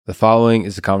The following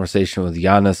is a conversation with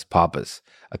Yanis Papas,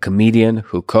 a comedian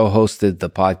who co-hosted the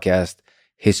podcast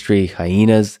History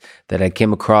Hyenas that I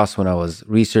came across when I was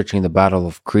researching the Battle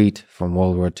of Crete from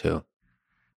World War II.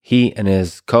 He and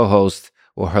his co-host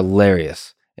were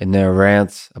hilarious in their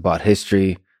rants about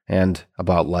history and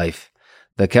about life.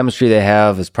 The chemistry they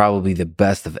have is probably the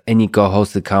best of any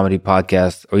co-hosted comedy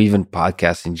podcast or even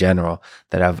podcast in general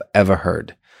that I've ever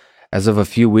heard. As of a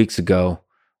few weeks ago,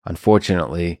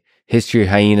 unfortunately, History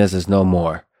Hyenas is no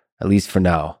more, at least for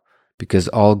now, because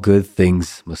all good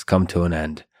things must come to an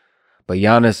end. But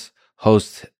Yanis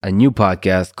hosts a new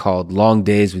podcast called Long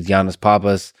Days with Yanis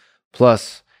Papas,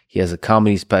 plus he has a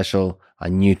comedy special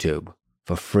on YouTube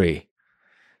for free.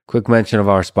 Quick mention of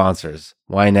our sponsors,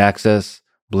 Wine Access,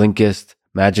 Blinkist,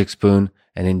 Magic Spoon,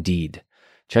 and Indeed.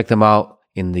 Check them out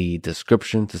in the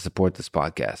description to support this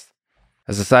podcast.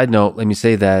 As a side note, let me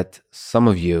say that some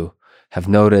of you have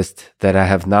noticed that I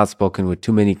have not spoken with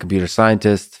too many computer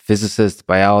scientists, physicists,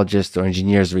 biologists, or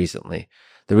engineers recently.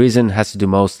 The reason has to do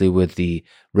mostly with the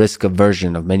risk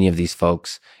aversion of many of these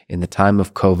folks in the time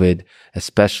of COVID,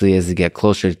 especially as they get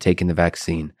closer to taking the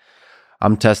vaccine.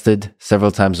 I'm tested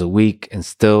several times a week, and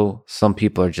still some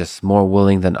people are just more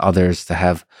willing than others to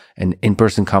have an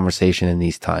in-person conversation in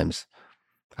these times.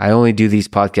 I only do these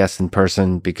podcasts in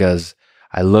person because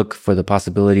I look for the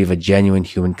possibility of a genuine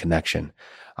human connection.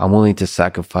 I'm willing to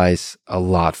sacrifice a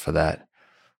lot for that.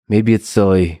 Maybe it's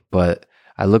silly, but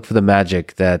I look for the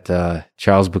magic that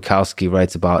Charles Bukowski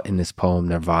writes about in his poem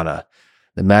Nirvana.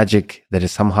 The magic that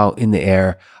is somehow in the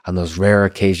air on those rare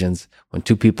occasions when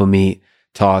two people meet,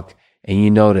 talk, and you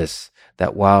notice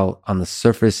that while on the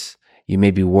surface you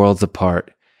may be worlds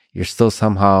apart, you're still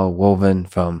somehow woven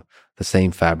from the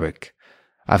same fabric.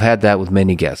 I've had that with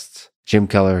many guests. Jim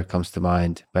Keller comes to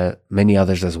mind, but many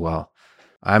others as well.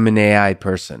 I'm an AI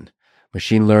person.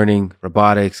 Machine learning,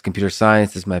 robotics, computer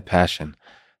science is my passion.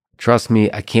 Trust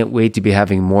me, I can't wait to be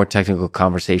having more technical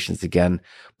conversations again,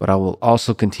 but I will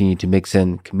also continue to mix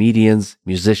in comedians,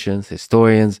 musicians,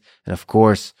 historians, and of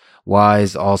course,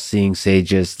 wise, all-seeing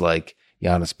sages like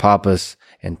Yanis Papas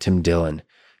and Tim Dillon,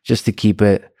 just to keep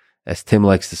it, as Tim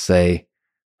likes to say,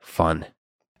 fun.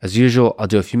 As usual, I'll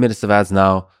do a few minutes of ads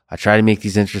now. I try to make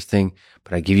these interesting,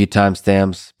 but I give you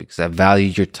timestamps because I value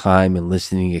your time and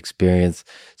listening experience,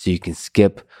 so you can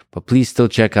skip, but please still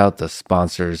check out the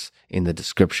sponsors in the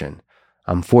description.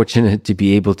 I'm fortunate to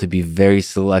be able to be very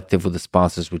selective with the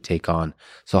sponsors we take on,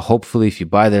 so hopefully if you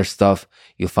buy their stuff,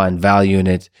 you'll find value in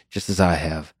it just as I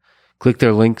have. Click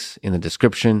their links in the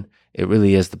description. It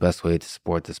really is the best way to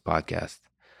support this podcast.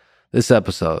 This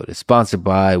episode is sponsored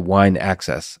by Wine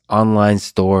Access, online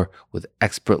store with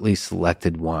expertly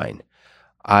selected wine.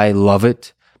 I love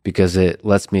it because it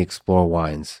lets me explore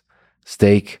wines.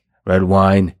 Steak, red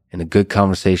wine, and a good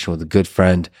conversation with a good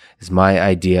friend is my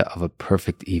idea of a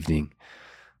perfect evening.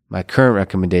 My current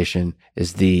recommendation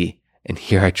is and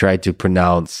here I tried to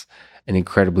pronounce an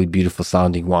incredibly beautiful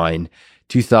sounding wine,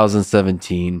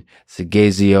 2017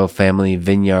 Segezio Family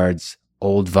Vineyards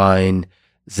Old Vine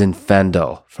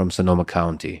Zinfandel from Sonoma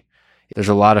County. There's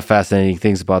a lot of fascinating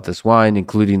things about this wine,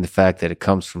 including the fact that it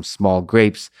comes from small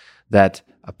grapes that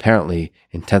apparently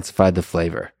intensified the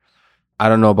flavor. I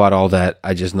don't know about all that,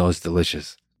 I just know it's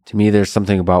delicious. To me, there's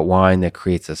something about wine that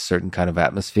creates a certain kind of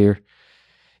atmosphere.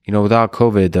 You know, without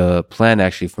COVID, the plan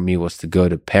actually for me was to go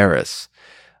to Paris,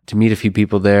 to meet a few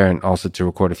people there and also to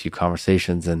record a few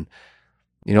conversations. And,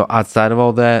 you know, outside of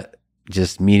all that,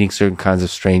 just meeting certain kinds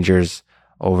of strangers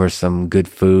over some good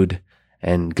food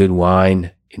and good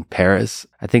wine in Paris,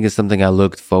 I think is something I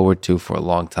looked forward to for a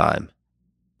long time.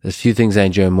 There's few things I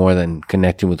enjoy more than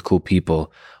connecting with cool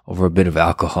people over a bit of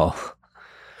alcohol.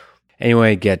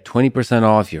 Anyway, get 20%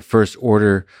 off your first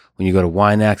order when you go to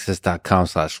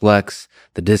wineaccess.com/Lex.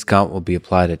 The discount will be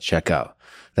applied at checkout.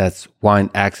 That's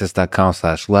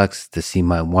wineaccess.com/Lex to see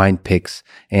my wine picks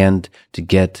and to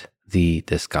get the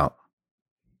discount.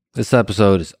 This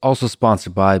episode is also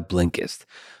sponsored by Blinkist,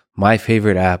 my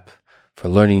favorite app for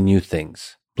learning new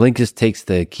things. Blinkist takes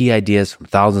the key ideas from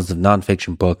thousands of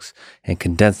nonfiction books and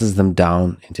condenses them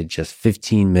down into just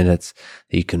 15 minutes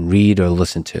that you can read or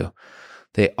listen to.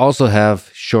 They also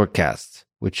have shortcasts,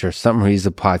 which are summaries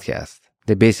of podcasts.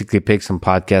 They basically pick some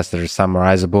podcasts that are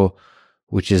summarizable,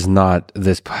 which is not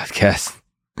this podcast,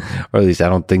 or at least I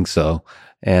don't think so.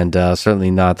 And certainly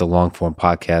not the long-form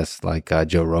podcasts like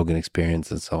Joe Rogan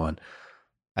Experience and so on.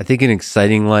 I think an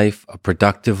exciting life, a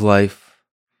productive life,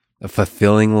 a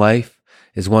fulfilling life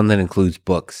is one that includes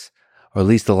books, or at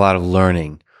least a lot of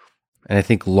learning. And I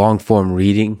think long-form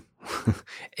reading,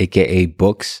 aka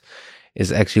books,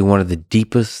 is actually one of the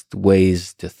deepest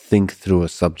ways to think through a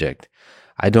subject.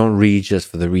 I don't read just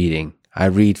for the reading. I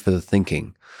read for the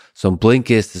thinking. So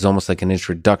Blinkist is almost like an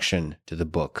introduction to the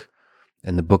book.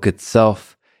 And the book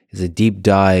itself is a deep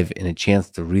dive and a chance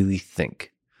to really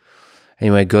think.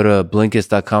 Anyway, go to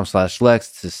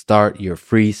Blinkist.com/Lex to start your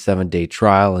free 7-day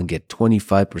trial and get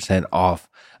 25% off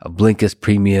a Blinkist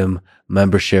premium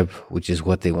membership, which is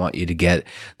what they want you to get.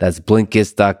 That's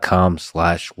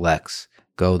Blinkist.com/Lex.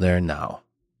 Go there now.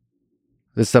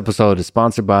 This episode is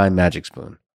sponsored by Magic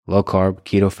Spoon, low-carb,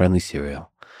 keto-friendly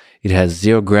cereal. It has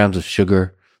 0 grams of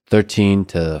sugar, 13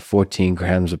 to 14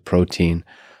 grams of protein,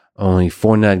 only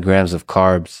 49 grams of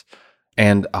carbs,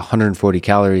 and 140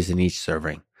 calories in each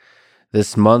serving.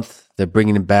 This month, they're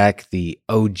bringing back the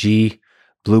OG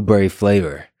blueberry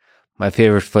flavor. My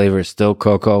favorite flavor is still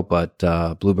cocoa, but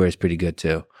blueberry is pretty good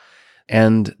too.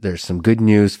 And there's some good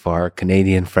news for our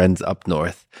Canadian friends up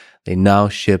north. They now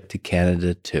ship to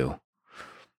Canada too.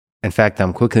 In fact,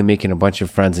 I'm quickly making a bunch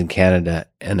of friends in Canada,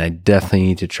 and I definitely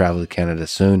need to travel to Canada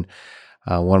soon.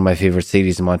 One of my favorite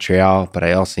cities is Montreal, but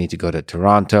I also need to go to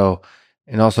Toronto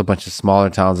and also a bunch of smaller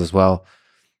towns as well.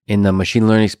 In the machine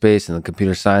learning space, in the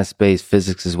computer science space,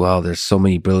 physics as well, there's so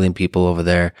many brilliant people over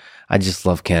there. I just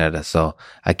love Canada, so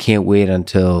I can't wait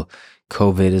until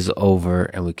COVID is over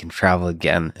and we can travel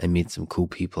again and meet some cool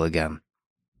people again.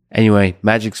 Anyway,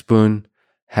 Magic Spoon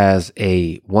has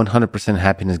a 100%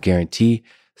 happiness guarantee.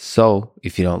 So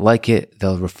if you don't like it,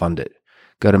 they'll refund it.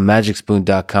 Go to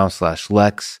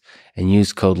magicspoon.com/Lex and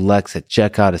use code Lex at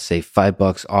checkout to save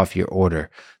 $5 off your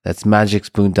order. That's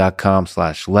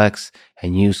magicspoon.com/Lex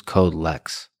and use code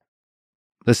Lex.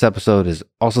 This episode is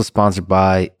also sponsored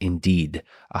by Indeed,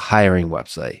 a hiring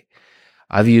website.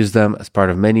 I've used them as part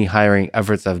of many hiring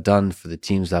efforts I've done for the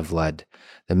teams I've led.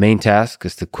 The main task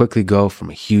is to quickly go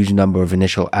from a huge number of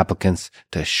initial applicants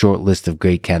to a short list of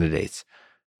great candidates.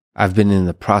 I've been in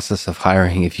the process of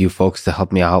hiring a few folks to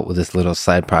help me out with this little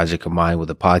side project of mine with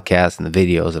the podcast and the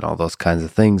videos and all those kinds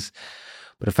of things.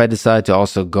 But if I decide to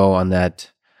also go on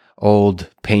that old,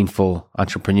 painful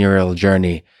entrepreneurial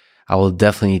journey, I will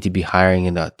definitely need to be hiring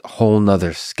in a whole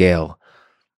nother scale.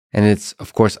 And it's,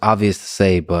 of course, obvious to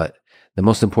say, but the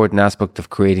most important aspect of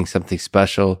creating something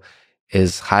special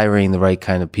is hiring the right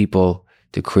kind of people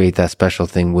to create that special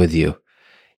thing with you.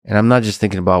 And I'm not just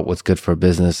thinking about what's good for a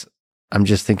business. I'm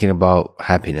just thinking about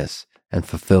happiness and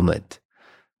fulfillment.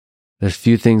 There's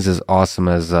few things as awesome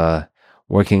as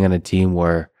working on a team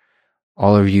where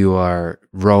all of you are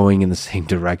rowing in the same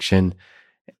direction,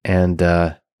 and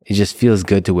it just feels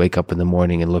good to wake up in the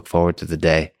morning and look forward to the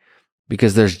day,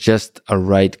 because there's just a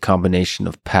right combination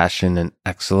of passion and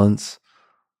excellence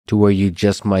to where you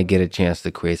just might get a chance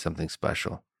to create something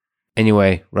special.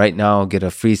 Anyway, right now, get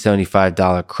a free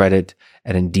 $75 credit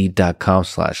at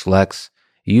Indeed.com/Lex.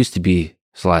 It used to be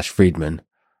 /Friedman.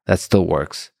 That still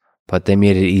works, but they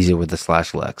made it easier with the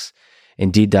 /Lex.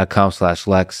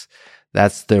 Indeed.com/Lex.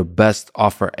 That's their best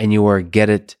offer anywhere.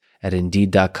 Get it at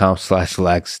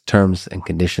Indeed.com/Lex. Terms and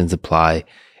conditions apply.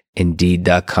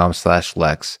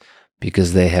 Indeed.com/Lex,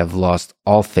 because they have lost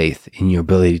all faith in your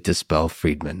ability to spell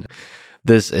Friedman.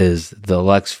 This is the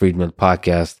Lex Friedman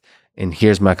podcast, and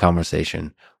here's my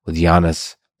conversation with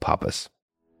Yannis Pappas.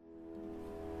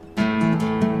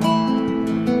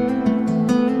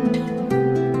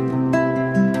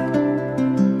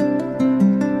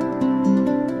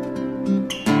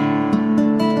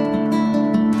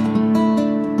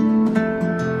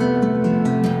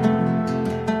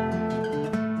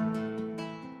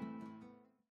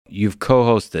 You've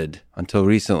co-hosted, until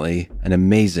recently, an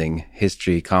amazing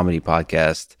history comedy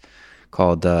podcast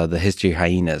called The History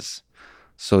Hyenas.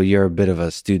 So you're a bit of a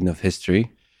student of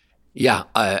history. Yeah,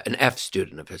 an F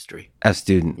student of history. F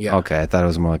student? Yeah. Okay, I thought it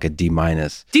was more like a D-.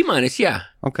 D-, yeah.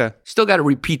 Okay. Still got to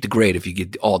repeat the grade if you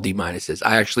get all D-.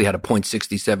 I actually had a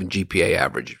 .67 GPA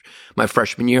average my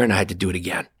freshman year, and I had to do it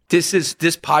again. This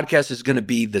podcast is going to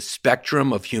be the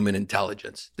spectrum of human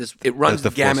intelligence. It runs the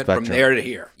gamut from there to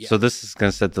here. Yeah. So this is going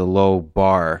to set the low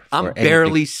bar. I'm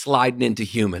barely sliding into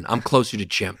human. I'm closer to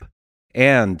chimp.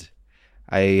 And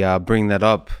I bring that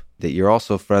up that you're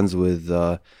also friends with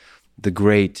the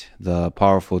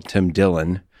powerful Tim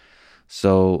Dillon.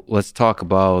 So let's talk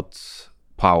about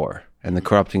power and the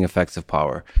corrupting effects of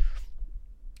power.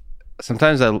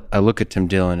 Sometimes I look at Tim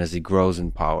Dillon as he grows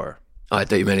in power. Oh, I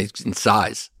thought you meant in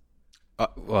size.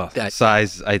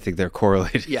 Size, I think they're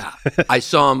correlated. Yeah. I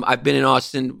saw him. I've been in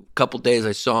Austin a couple days.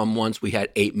 I saw him once. We had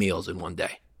 8 meals in one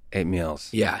day. 8 meals.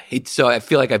 Yeah. So I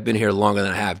feel like I've been here longer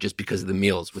than I have just because of the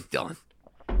meals with Dillon.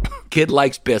 Kid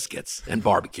likes biscuits and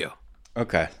barbecue.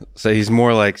 Okay. So he's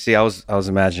more like, I was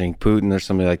imagining Putin or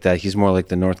somebody like that. He's more like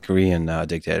the North Korean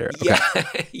dictator.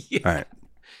 Okay. Yeah. All right.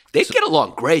 They get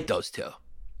along great, those two.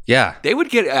 Yeah. They would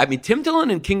get, I mean, Tim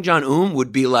Dillon and Kim Jong-un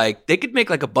would be like, they could make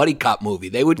like a buddy cop movie.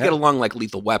 They would get along like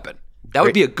Lethal Weapon. That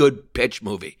would be a good pitch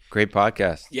movie. Great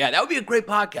podcast. Yeah, that would be a great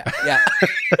podcast. Yeah.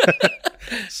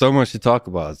 So much to talk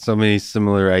about. So many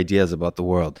similar ideas about the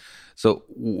world. So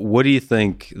what do you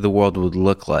think the world would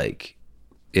look like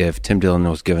if Tim Dillon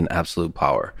was given absolute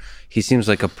power? He seems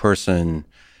like a person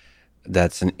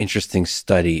that's an interesting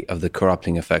study of the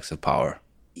corrupting effects of power.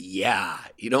 Yeah,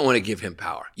 you don't want to give him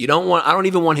power. I don't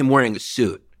even want him wearing a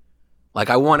suit. Like,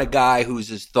 I want a guy who's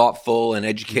as thoughtful and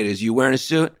educated as you wearing a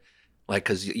suit. Like,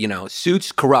 because,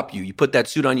 suits corrupt you. You put that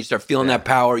suit on, you start feeling that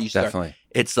power. Definitely.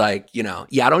 It's like,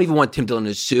 I don't even want Tim Dillon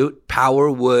in a suit.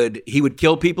 He would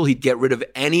kill people. He'd get rid of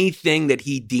anything that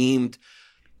he deemed.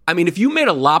 I mean, if you made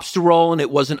a lobster roll and it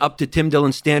wasn't up to Tim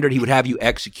Dillon's standard, he would have you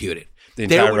executed. The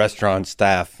entire restaurant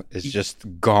staff is just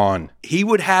gone. He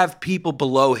would have people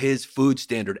below his food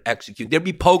standard execute. There'd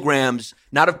be programs,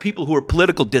 not of people who are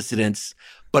political dissidents,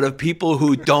 but of people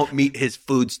who don't meet his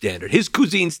food standard. His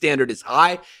cuisine standard is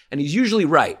high, and he's usually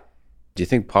right. Do you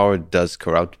think power does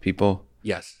corrupt people?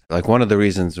 Yes. Like, one of the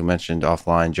reasons we mentioned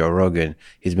offline, Joe Rogan,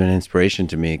 he's been an inspiration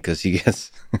to me because he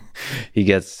gets,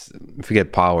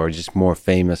 forget power, just more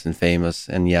famous,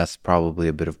 and yes, probably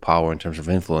a bit of power in terms of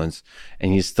influence,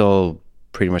 and he's still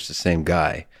pretty much the same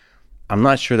guy. I'm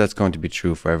not sure that's going to be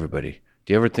true for everybody.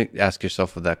 Do you ever ask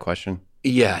yourself that question?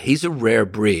 Yeah, he's a rare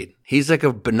breed. He's like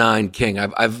a benign king.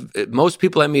 Most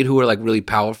people I meet who are like really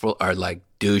powerful are like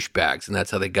douchebags, and that's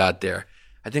how they got there.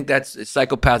 I think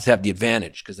psychopaths have the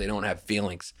advantage because they don't have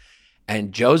feelings.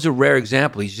 And Joe's a rare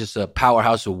example. He's just a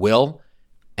powerhouse of will.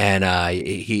 And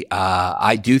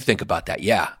I do think about that.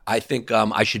 Yeah, I think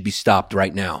I should be stopped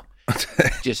right now.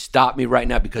 Just stop me right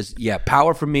now because,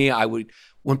 power for me,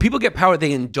 when people get power,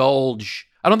 they indulge.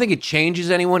 I don't think it changes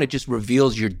anyone. It just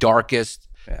reveals your darkest.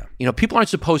 Yeah. People aren't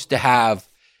supposed to have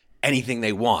anything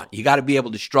they want. You got to be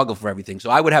able to struggle for everything.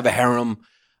 So I would have a harem.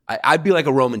 I'd be like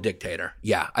a Roman dictator.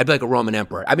 Yeah, I'd be like a Roman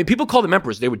emperor. I mean, people call them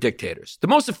emperors. They were dictators. The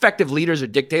most effective leaders are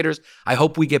dictators. I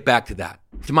hope we get back to that.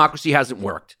 Democracy hasn't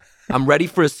worked. I'm ready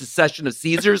for a secession of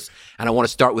Caesars, and I want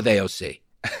to start with AOC.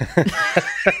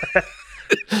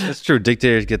 That's true.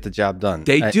 Dictators get the job done.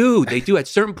 They do. At a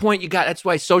certain point, that's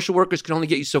why social workers can only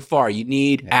get you so far. You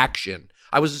need action.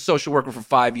 I was a social worker for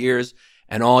 5 years,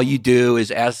 and all you do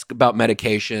is ask about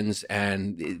medications,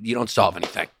 and you don't solve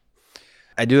anything.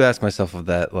 I do ask myself of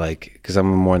that, because I'm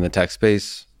more in the tech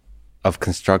space, of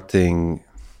constructing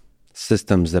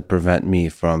systems that prevent me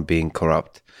from being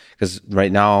corrupt. Because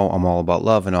right now I'm all about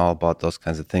love and all about those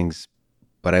kinds of things.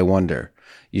 But I wonder,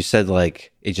 you said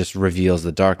it just reveals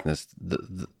the darkness.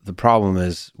 The problem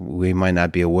is we might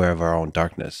not be aware of our own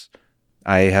darkness.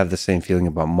 I have the same feeling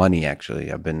about money,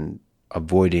 actually. I've been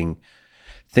avoiding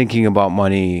thinking about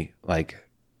money,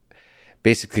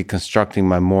 basically constructing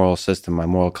my moral system, my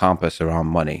moral compass around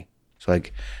money. So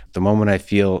the moment I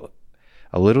feel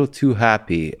a little too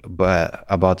happy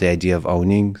about the idea of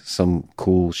owning some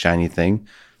cool, shiny thing,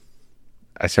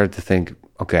 I start to think,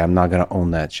 okay, I'm not going to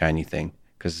own that shiny thing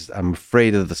because I'm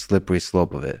afraid of the slippery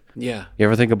slope of it. Yeah. You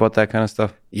ever think about that kind of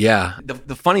stuff? Yeah.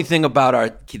 The funny thing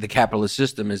about the capitalist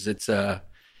system is it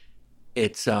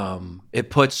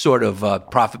puts sort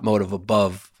of profit motive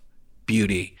above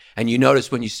beauty. And you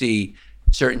notice when you see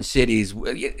certain cities,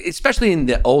 especially in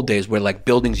the old days where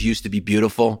buildings used to be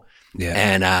beautiful. Yeah.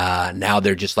 And now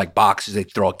they're just like boxes. They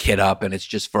throw a kid up and it's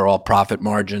just for all profit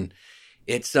margin.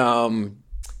 It's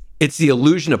the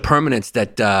illusion of permanence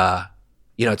that,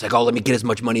 it's like, oh, let me get as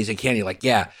much money as I can. You're like,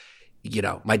 yeah,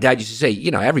 my dad used to say,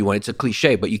 everyone, it's a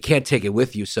cliche, but you can't take it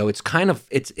with you. So it's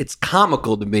it's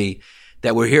comical to me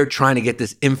that we're here trying to get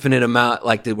this infinite amount,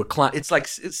 it's like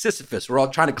Sisyphus. We're all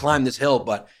trying to climb this hill,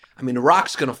 but I mean, the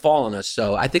rock's going to fall on us.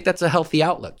 So I think that's a healthy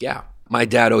outlook. Yeah. My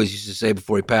dad always used to say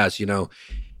before he passed,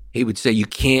 he would say,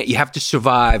 you have to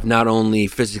survive not only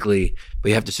physically, but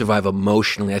you have to survive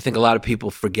emotionally. I think a lot of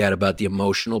people forget about the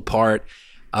emotional part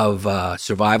of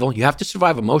survival. You have to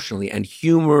survive emotionally, and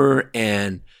humor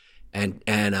and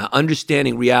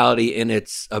understanding reality in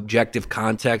its objective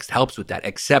context helps with that.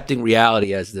 Accepting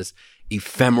reality as this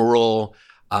ephemeral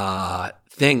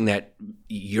thing that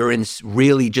you're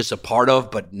really just a part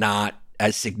of, but not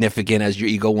as significant as your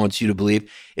ego wants you to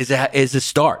believe, is a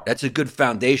start. That's a good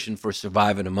foundation for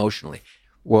surviving emotionally.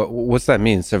 What's that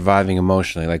mean, surviving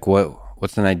emotionally?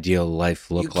 What's an ideal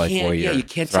life look like for you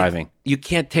thriving? You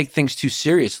can't take things too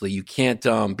seriously. You can't,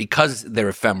 because they're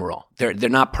ephemeral. They're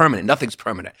not permanent. Nothing's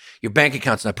permanent. Your bank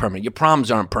account's not permanent. Your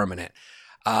problems aren't permanent.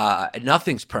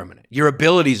 Nothing's permanent. Your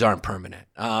abilities aren't permanent.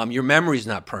 Your memory's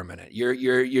not permanent.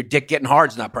 Your dick getting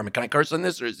hard's not permanent. Can I curse on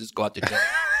this, or is this go out to jail?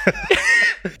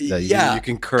 Yeah, you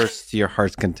can curse to your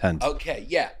heart's content. Okay,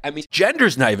 yeah. I mean,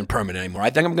 gender's not even permanent anymore. I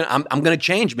think I'm gonna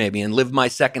change maybe and live my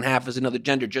second half as another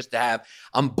gender just to have.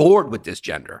 I'm bored with this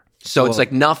gender, so it's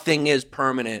like nothing is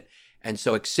permanent, and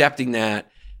so accepting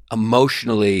that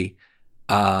emotionally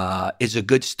is a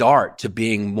good start to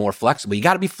being more flexible. You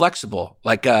got to be flexible.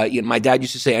 Like my dad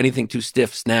used to say, anything too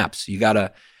stiff snaps. You got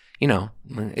to,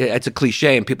 it's a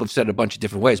cliche, and people have said it a bunch of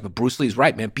different ways. But Bruce Lee's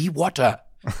right, man. Be water.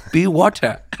 Be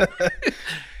water.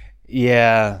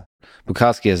 Yeah.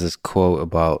 Bukowski has this quote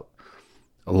about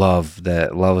love,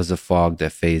 that love is a fog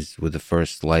that fades with the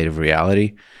first light of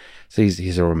reality. So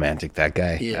he's a romantic, that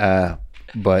guy. Yeah.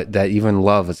 But that even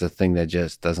love is a thing that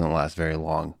just doesn't last very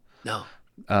long. No.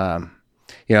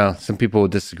 Some people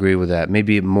would disagree with that.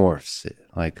 Maybe it morphs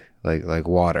like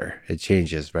water. It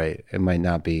changes, right? It might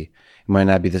not be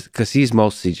this, because he's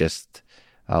mostly just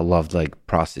loved like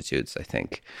prostitutes, I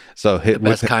think. So the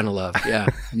best kind of love, yeah.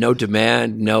 No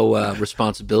demand, no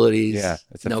responsibilities. Yeah,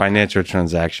 it's a financial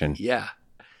transaction. Yeah.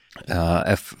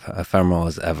 Ephemeral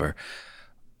as ever.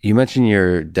 You mentioned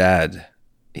your dad.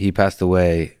 He passed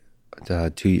away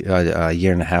a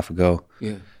year and a half ago.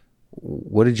 Yeah.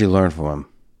 What did you learn from him?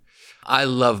 I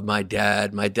love my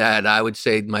dad. I would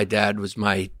say my dad was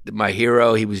my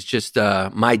hero. He was just,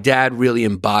 my dad really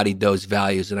embodied those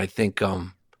values. And I think,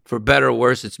 for better or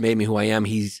worse, it's made me who I am.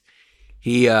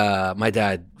 My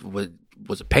dad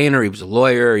was a painter. He was a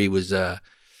lawyer. He was a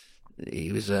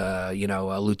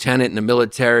lieutenant in the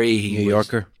military.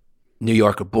 New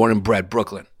Yorker, born and bred,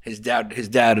 Brooklyn. His dad,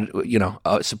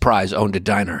 surprise, owned a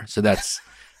diner. So that's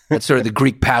sort of the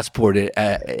Greek passport.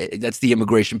 That's the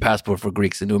immigration passport for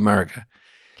Greeks into America.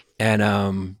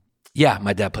 And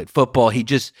my dad played football.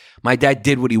 My dad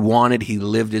did what he wanted. He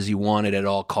lived as he wanted at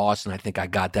all costs. And I think I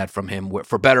got that from him,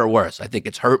 for better or worse. I think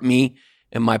it's hurt me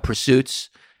in my pursuits.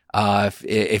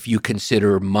 If you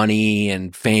consider money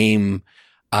and fame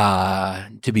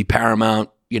to be paramount,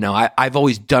 I've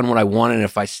always done what I wanted. And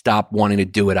if I stop wanting to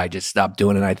do it, I just stop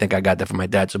doing it. And I think I got that from my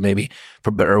dad. So maybe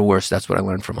for better or worse, that's what I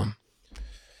learned from him.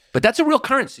 But that's a real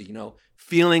currency,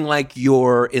 feeling like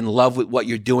you're in love with what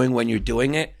you're doing when you're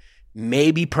doing it.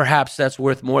 Maybe perhaps that's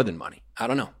worth more than money. I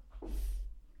don't know.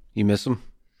 You miss him?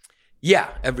 Yeah,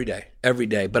 every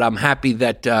day. But I'm happy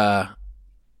that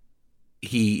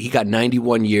he got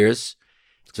 91 years.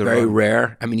 It's very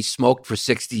rare. I mean, he smoked for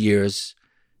 60 years.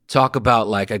 Talk about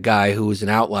like a guy who was an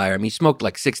outlier. I mean, he smoked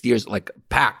like 60 years, like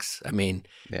packs. I mean,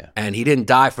 yeah. And he didn't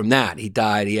die from that. He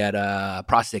had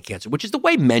prostate cancer, which is the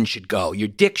way men should go. Your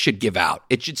dick should give out.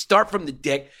 It should start from the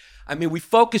dick. I mean, we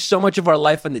focus so much of our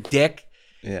life on the dick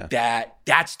that's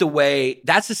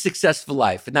a successful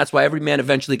life. And that's why every man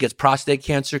eventually gets prostate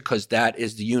cancer, because that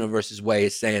is the universe's way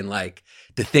of saying like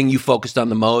the thing you focused on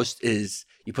the most is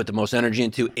you put the most energy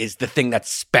into is the thing that's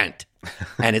spent.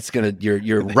 And it's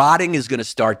your rotting is gonna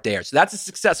start there. So that's a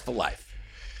successful life.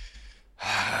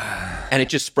 And it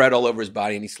just spread all over his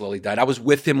body, and he slowly died. I was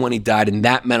with him when he died, and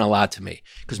that meant a lot to me,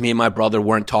 because me and my brother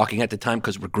weren't talking at the time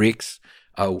because we're Greeks.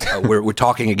 We're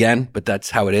talking again, but that's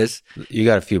how it is. You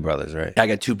got a few brothers, right? I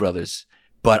got two brothers,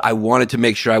 but I wanted to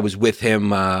make sure I was with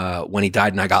him when he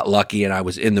died, and I got lucky, and I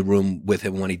was in the room with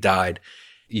him when he died.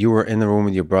 You were in the room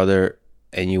with your brother,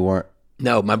 and you weren't.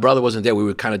 No, my brother wasn't there. We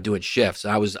were kind of doing shifts.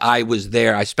 I was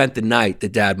there. I spent the night.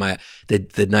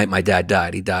 The night my dad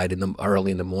died. He died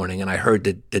early in the morning, and I heard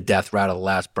the death rattle, the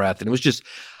last breath, and it was just.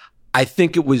 I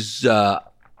think it was.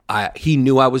 He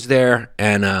knew I was there,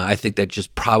 and I think that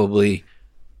just probably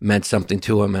meant something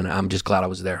to him, and I'm just glad I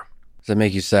was there. Does that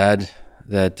make you sad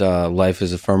that life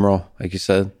is ephemeral, like you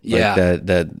said? Yeah. Like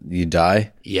that you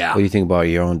die? Yeah. What do you think about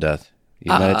your own death?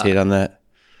 You meditate on that?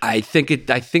 I think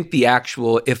the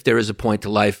actual, if there is a point to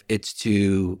life, it's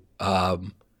to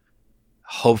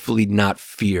hopefully not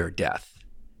fear death,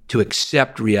 to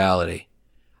accept reality.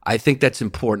 I think that's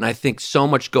important. I think so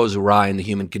much goes awry in the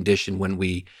human condition when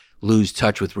we lose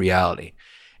touch with reality.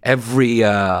 Every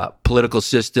political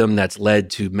system that's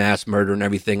led to mass murder and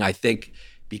everything, I think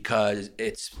because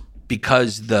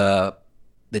the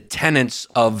tenets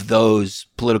of those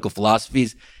political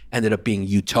philosophies ended up being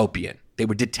utopian. They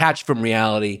were detached from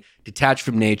reality, detached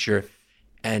from nature.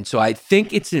 And so I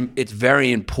think it's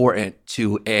very important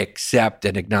to accept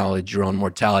and acknowledge your own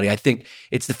mortality. I think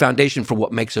it's the foundation for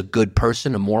what makes a good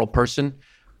person, a moral person,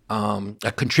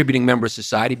 a contributing member of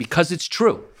society, because it's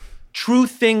true. True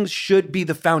things should be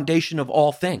the foundation of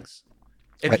all things.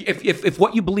 If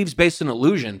what you believe is based on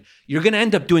illusion, you're going to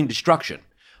end up doing destruction.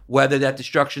 whether that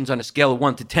destruction's on a scale of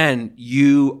 1 to 10,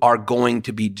 you are going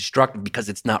to be destructive because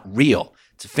it's not real.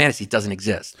 It's a fantasy. It doesn't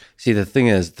exist. See, the thing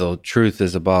is, though, truth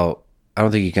is about, I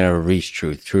don't think you can ever reach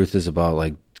truth. Truth is about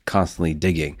like constantly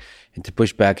digging. And to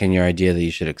push back on your idea that you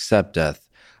should accept death,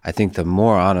 I think the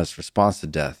more honest response to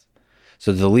death.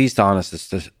 So the least honest is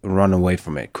to run away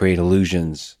from it, create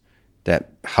illusions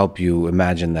that help you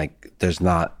imagine like there's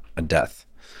not a death.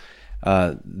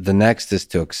 The next is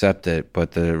to accept it,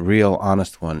 but the real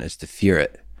honest one is to fear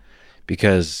it,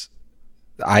 because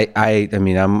I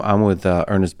mean I'm with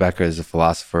Ernest Becker, as a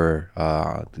philosopher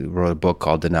who wrote a book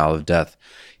called Denial of Death.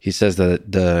 He says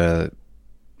that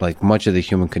like much of the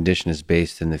human condition is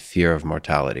based in the fear of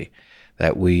mortality,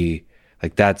 that we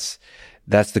like that's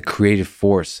the creative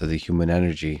force of the human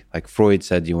energy. Like Freud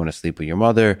said, you want to sleep with your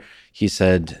mother. He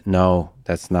said, no,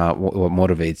 that's not what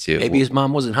motivates you. Maybe his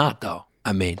mom wasn't hot though.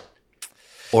 I mean,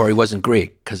 or he wasn't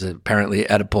Greek, because apparently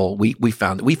Oedipal, we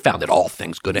found that all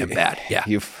things good and bad. Yeah.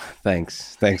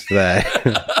 Thanks for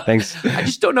that. Thanks. I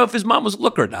just don't know if his mom was a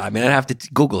looker or not. I mean, I'd have to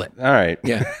Google it. All right.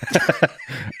 Yeah.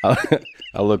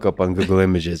 I'll look up on Google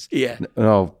Images. Yeah.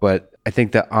 No, but I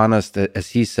think that honest, as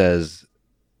he says,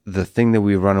 the thing that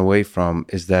we run away from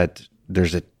is that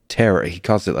there's a terror. He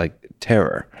calls it like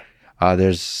terror.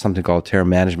 There's something called terror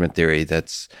management theory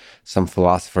that's some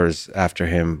philosophers after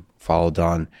him followed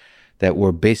on, that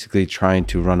we're basically trying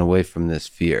to run away from this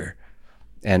fear.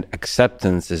 And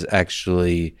acceptance is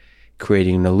actually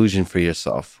creating an illusion for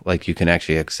yourself. Like you can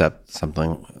actually accept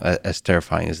something as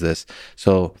terrifying as this.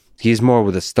 So he's more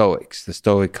with the Stoics. The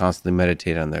Stoics constantly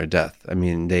meditate on their death. I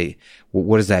mean,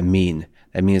 what does that mean?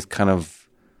 That means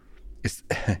it's,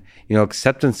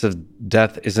 acceptance of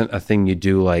death isn't a thing you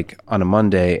do like on a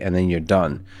Monday and then you're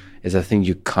done. It's a thing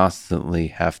you constantly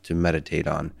have to meditate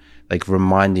on, like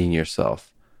reminding yourself,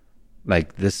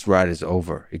 like this ride is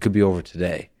over. It could be over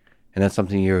today. And that's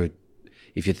something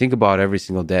if you think about every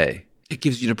single day. It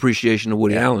gives you an appreciation of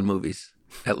Woody Allen movies,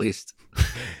 at least.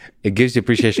 It gives you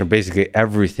appreciation of basically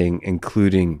everything,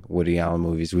 including Woody Allen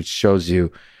movies, which shows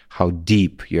you how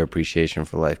deep your appreciation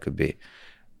for life could be.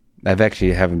 I've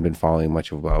actually haven't been following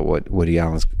much about what Woody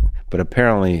Allen's, but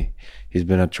apparently he's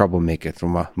been a troublemaker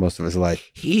through most of his life.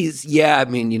 He's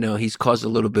caused a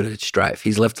little bit of strife.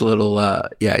 He's left a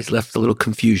little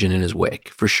confusion in his wake,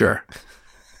 for sure.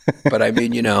 But I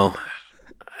mean,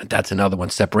 that's another one.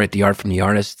 Separate the art from the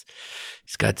artist.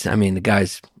 The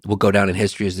guys will go down in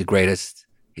history as the greatest.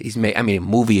 He's made, a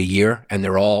movie a year, and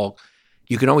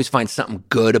you can always find something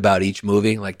good about each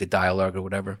movie, like the dialogue or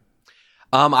whatever.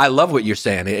 I love what you're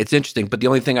saying. It's interesting, but the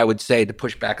only thing I would say to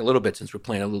push back a little bit, since we're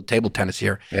playing a little table tennis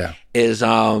here, is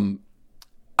I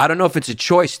don't know if it's a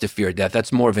choice to fear death.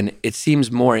 That's it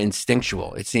seems more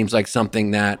instinctual. It seems like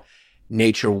something that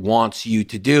nature wants you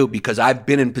to do, because I've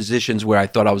been in positions where I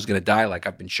thought I was going to die, like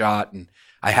I've been shot, and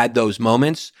I had those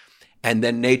moments. And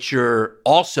then nature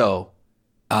also,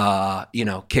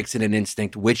 kicks in an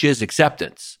instinct, which is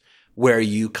acceptance, where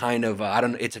you kind of,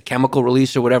 it's a chemical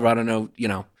release or whatever. I don't know,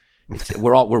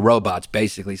 we're robots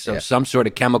basically. So some sort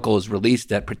of chemical is released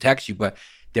that protects you, but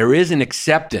there is an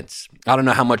acceptance. I don't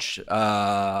know how much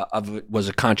of it was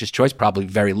a conscious choice, probably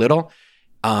very little.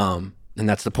 And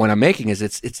that's the point I'm making, is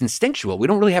it's instinctual. We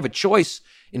don't really have a choice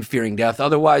in fearing death.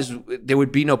 Otherwise there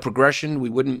would be no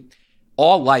progression.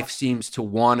 All life seems to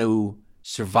want to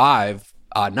survive,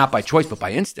 not by choice, but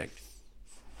by instinct.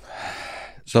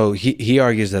 So he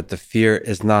argues that the fear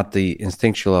is not the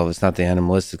instinctual level, it's not the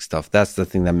animalistic stuff. That's the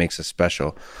thing that makes us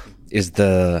special.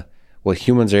 What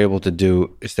humans are able to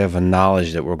do is to have a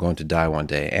knowledge that we're going to die one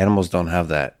day. Animals don't have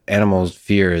that. Animals'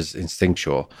 fear is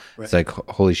instinctual. Right. It's like,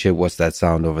 holy shit, what's that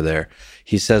sound over there?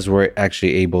 He says we're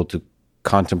actually able to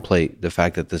contemplate the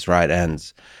fact that this ride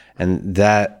ends. And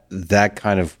that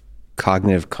kind of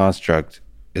cognitive construct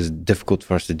is difficult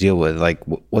for us to deal with. Like,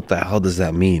 what the hell does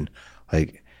that mean?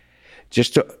 Like,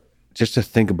 just to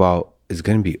think about, it's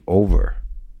going to be over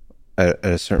at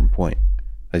a certain point.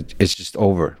 Like, it's just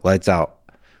over, lights out.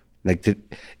 Like,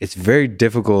 it's very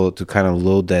difficult to kind of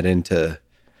load that into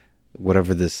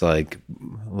whatever this like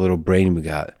little brain we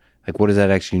got. Like, what does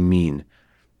that actually mean?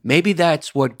 Maybe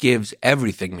that's what gives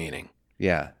everything meaning.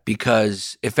 Yeah.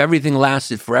 Because if everything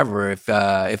lasted forever, if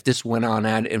this went on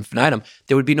ad infinitum,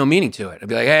 there would be no meaning to it. I'd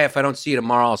be like, hey, if I don't see you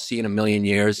tomorrow, I'll see you in a million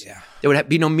years. Yeah. There would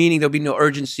be no meaning. There would be no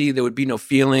urgency. There would be no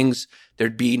feelings.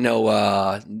 There'd be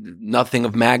no nothing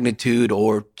of magnitude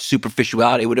or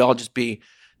superficiality. It would all just be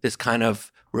this kind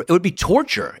of. It would be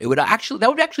torture. That would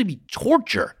actually be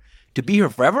torture to be here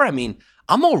forever. I mean,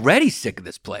 I'm already sick of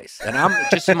this place, and I'm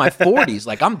just in my 40s.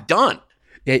 Like, I'm done.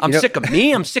 Yeah, I'm sick of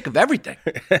me. I'm sick of everything.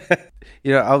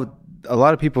 A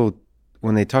lot of people,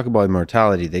 when they talk about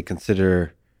immortality, they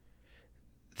consider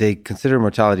they consider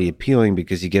immortality appealing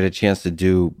because you get a chance to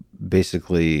do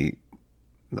basically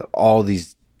all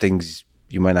these things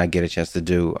you might not get a chance to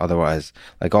do otherwise,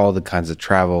 like all the kinds of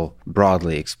travel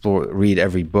broadly, explore, read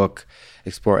every book,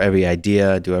 explore every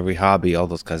idea, do every hobby, all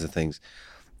those kinds of things.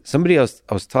 Somebody else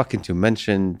I was talking to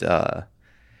mentioned the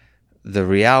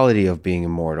reality of being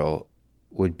immortal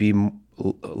would be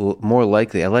more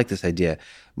likely, I like this idea,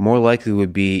 more likely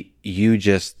would be you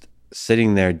just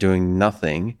sitting there doing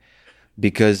nothing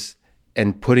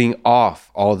and putting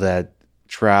off all that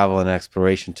travel and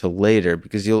exploration till later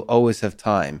because you'll always have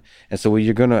time. And so what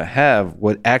you're going to have,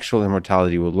 what actual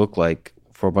immortality would look like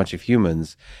for a bunch of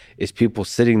humans is people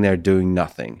sitting there doing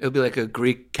nothing. It would be like a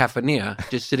Greek kafania,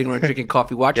 just sitting around drinking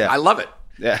coffee, watching. Yeah. I love it.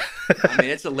 Yeah. I mean,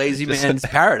 it's a lazy man's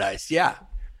paradise. Yeah.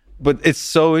 But it's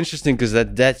so interesting because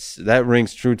that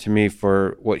rings true to me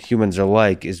for what humans are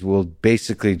like is we'll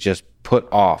basically just put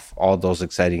off all those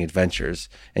exciting adventures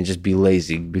and just be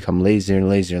lazy, become lazier and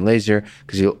lazier and lazier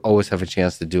because you'll always have a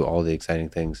chance to do all the exciting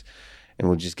things. And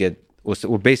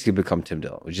we'll basically become Tim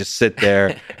Dillon. We'll just sit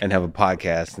there and have a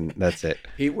podcast and that's it.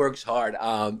 He works hard.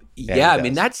 Yeah, I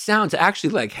mean, that sounds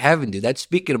actually like heaven, dude. That's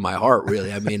speaking to my heart,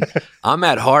 really. I mean, I'm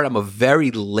at heart, I'm a very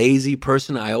lazy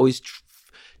person. I always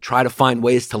try to find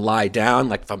ways to lie down.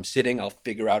 Like if I'm sitting, I'll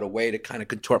figure out a way to kind of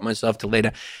contort myself to lay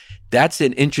down. That's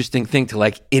an interesting thing to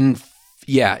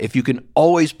if you can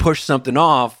always push something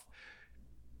off.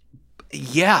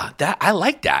 Yeah, I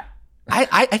like that.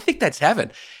 I think that's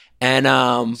heaven.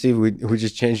 And see, we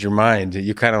just changed your mind.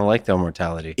 You kind of like the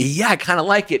immortality. Yeah, I kind of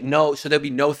like it. No, so there'll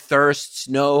be no thirsts.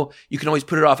 No, you can always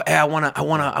put it off. Hey, I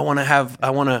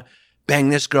wanna bang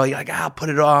this girl. You're like, I'll put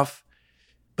it off.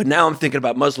 But now I'm thinking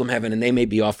about Muslim heaven, and they may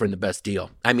be offering the best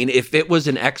deal. I mean, if it was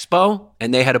an expo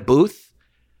and they had a booth,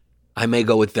 I may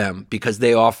go with them because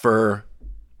they offer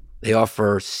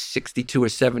 62 or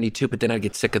 72, but then I'd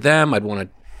get sick of them. I'd want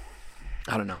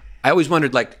to, I don't know. I always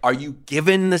wondered, like, are you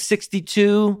given the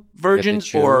 62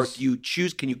 virgins or do you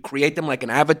choose? Can you create them like an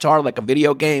avatar, like a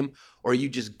video game? Or are you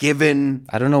just given?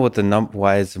 I don't know what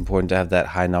why it's important to have that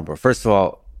high number. First of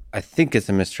all, I think it's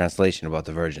a mistranslation about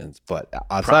the virgins, but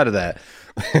outside of that,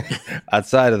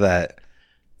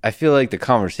 I feel like the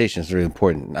conversation is really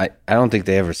important. I don't think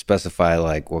they ever specify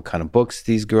like what kind of books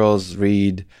these girls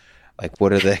read, like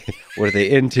what are they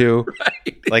into,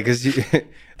 right. Like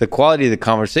the quality of the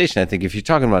conversation. I think if you're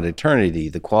talking about eternity,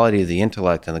 the quality of the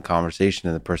intellect and the conversation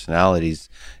and the personalities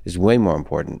is way more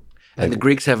important. And the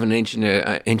Greeks have an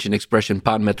ancient expression,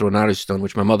 pan metronariston,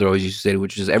 which my mother always used to say,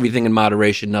 which is everything in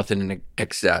moderation, nothing in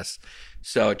excess.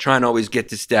 So trying to always get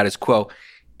to status quo.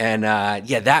 And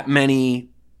that many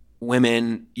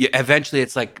women, eventually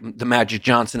it's like the Magic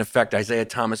Johnson effect, Isaiah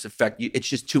Thomas effect. It's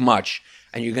just too much.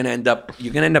 And you're going to end up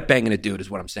banging a dude is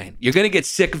what I'm saying. You're going to get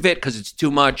sick of it because it's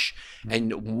too much.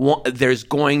 And there's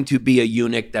going to be a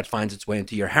eunuch that finds its way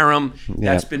into your harem.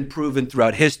 Yeah. That's been proven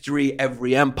throughout history,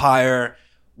 every empire.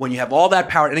 When you have all that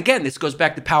power, and again, this goes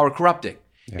back to power corrupting.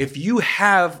 Yeah.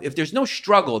 If there's no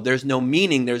struggle, there's no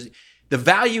meaning, the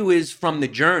value is from the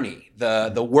journey,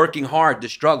 the working hard, the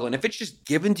struggle. And if it's just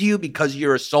given to you because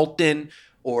you're a sultan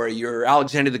or you're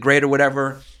Alexander the Great or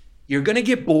whatever, you're going to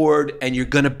get bored and you're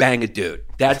going to bang a dude.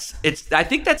 I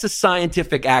think that's a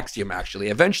scientific axiom, actually.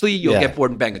 Eventually, you'll get bored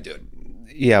and bang a dude.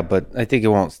 Yeah, but I think it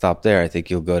won't stop there. I think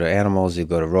you'll go to animals, you'll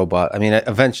go to robots. I mean,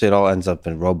 eventually it all ends up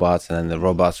in robots, and then the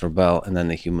robots rebel, and then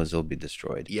the humans will be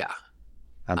destroyed. Yeah.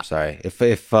 I'm sorry. If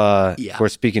we're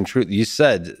speaking truth, you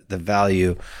said the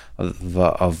value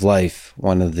of life,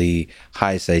 one of the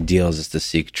highest ideals is to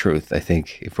seek truth. I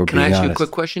think if we're being honest. Can I ask you a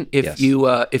quick question? If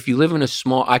you live in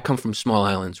I come from small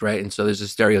islands, right? And so there's a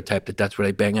stereotype that's where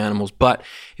they bang animals. But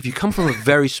if you come from a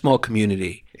very small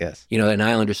community, yes, an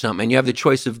island or something, and you have the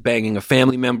choice of banging a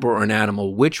family member or an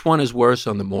animal, which one is worse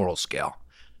on the moral scale?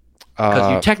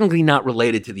 Because you're technically not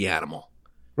related to the animal.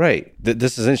 Right.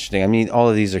 This is interesting. I mean, all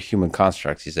of these are human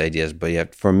constructs, these ideas. But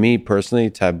yet, for me personally,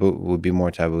 taboo would be more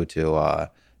taboo to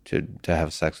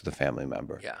have sex with a family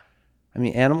member. Yeah. I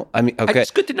mean, okay.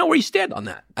 It's good to know where you stand on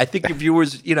that. I think your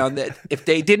viewers, that if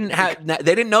they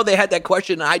didn't know they had that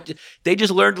question, they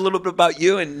just learned a little bit about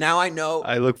you, and now I know.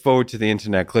 I look forward to the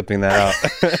internet clipping that out.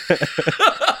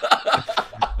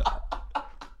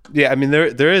 Yeah, I mean,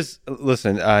 there is.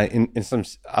 Listen, in some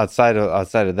outside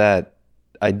of that.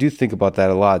 I do think about that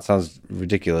a lot. It sounds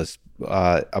ridiculous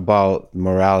about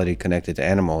morality connected to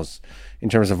animals in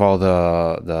terms of all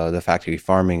the factory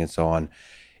farming and so on.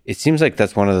 It seems like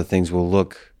that's one of the things we'll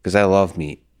look, because I love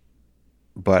meat,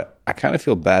 but I kind of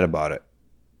feel bad about it.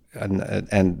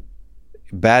 And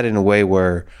bad in a way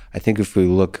where I think if we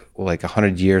look like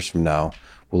 100 years from now,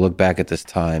 we'll look back at this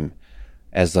time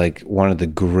as like one of the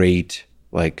great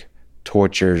like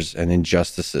tortures and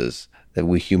injustices that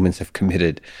we humans have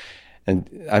committed. And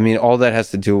I mean, all that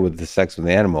has to do with the sex with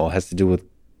the animal. It has to do with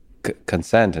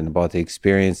consent and about the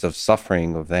experience of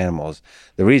suffering of the animals.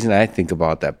 The reason I think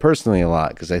about that personally a lot,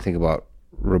 because I think about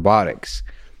robotics.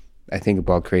 I think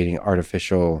about creating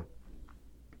artificial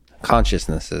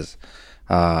consciousnesses,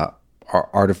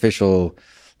 artificial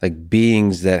like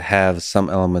beings that have some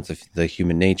elements of the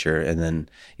human nature. And then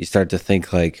you start to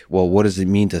think like, well, what does it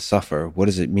mean to suffer? What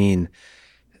does it mean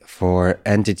for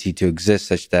entity to exist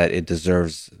such that it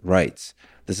deserves rights?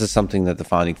 This is something that the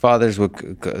founding fathers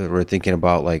were thinking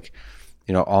about, like,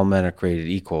 you know, all men are created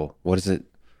equal. What is it?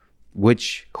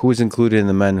 Who is included in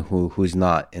the men, who's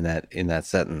not in that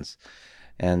sentence?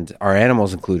 And are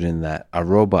animals included in that? Are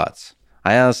robots?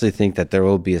 I honestly think that there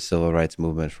will be a civil rights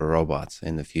movement for robots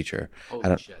in the future.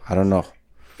 I don't know.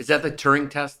 Is that the Turing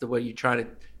test? The way you try to, is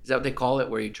that what they call it?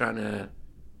 Where you're trying to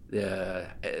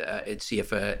see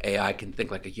if a AI can think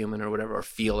like a human or whatever, or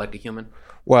feel like a human?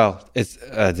 Well, it's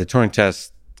the Turing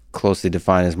test, closely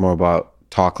defined, is more about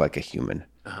talk like a human.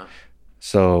 Uh-huh.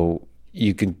 So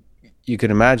you can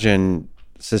imagine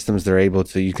systems that are able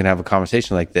to, you can have a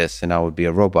conversation like this, and I would be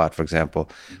a robot, for example.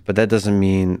 But that doesn't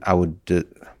mean I would,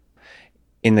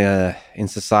 in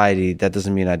society, that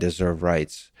doesn't mean I deserve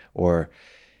rights, or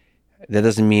that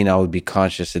doesn't mean I would be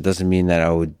conscious. It doesn't mean that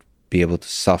I would be able to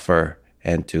suffer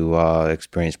and to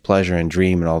experience pleasure and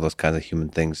dream and all those kinds of human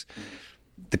things.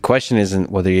 The question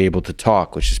isn't whether you're able to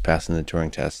talk, which is passing the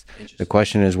Turing test. The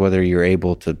question is whether you're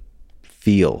able to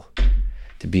feel,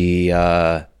 to be.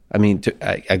 I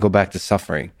go back to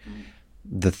suffering.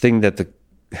 The thing that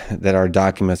our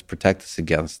documents protect us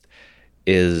against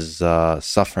is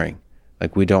suffering.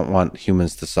 Like, we don't want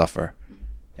humans to suffer,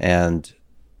 and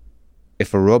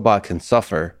if a robot can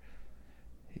suffer,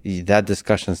 that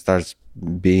discussion starts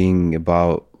being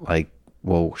about, like,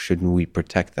 well, shouldn't we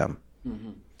protect them?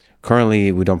 Mm-hmm.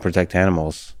 Currently, we don't protect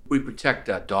animals. We protect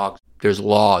dogs. There's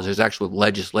laws. There's actual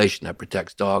legislation that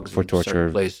protects dogs for in torture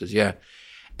certain places. Yeah.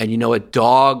 And you know what?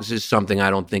 Dogs is something I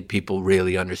don't think people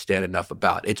really understand enough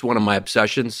about. It's one of my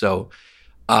obsessions. So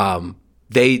my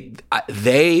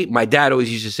dad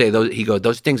always used to say,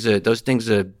 those things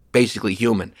are basically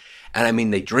human. And I mean,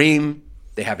 they dream,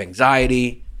 they have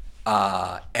anxiety.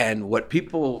 And what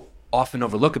people often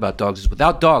overlook about dogs is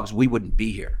without dogs, we wouldn't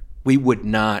be here. We would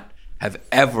not have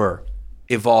ever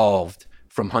evolved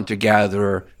from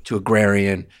hunter-gatherer to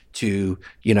agrarian to,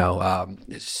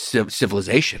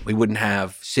 civilization. We wouldn't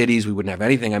have cities. We wouldn't have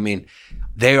anything. I mean,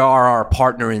 they are our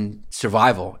partner in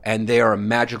survival, and they are a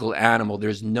magical animal.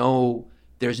 There's no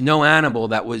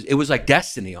animal it was like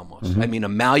destiny almost. Mm-hmm. I mean, a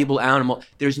malleable animal.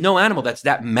 There's no animal that's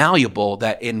that malleable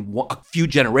that in a few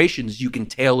generations you can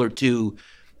tailor to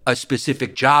a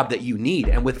specific job that you need.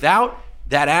 And without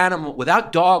that animal,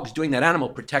 without dogs doing that animal,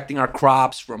 protecting our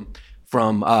crops from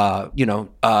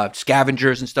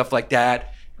scavengers and stuff like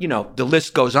that, the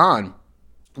list goes on,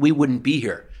 we wouldn't be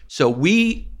here. So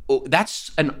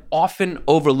that's an often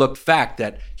overlooked fact,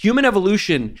 that human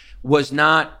evolution was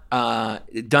not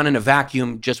done in a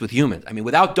vacuum just with humans. I mean,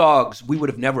 without dogs, we would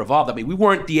have never evolved. I mean, we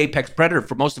weren't the apex predator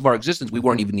for most of our existence. We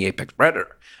weren't even the apex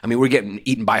predator. I mean, we're getting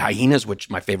eaten by hyenas, which is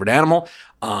my favorite animal.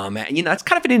 And, it's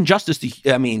kind of an injustice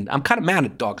I'm kind of mad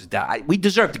at dogs. We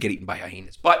deserve to get eaten by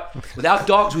hyenas. But without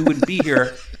dogs, we wouldn't be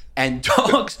here. And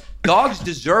dogs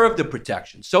deserve the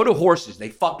protection. So do horses. They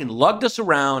fucking lugged us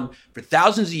around for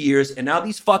thousands of years, and now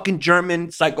these fucking German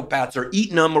psychopaths are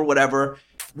eating them or whatever.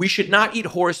 We should not eat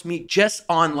horse meat just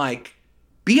on, like,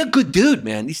 be a good dude,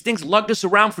 man. These things lugged us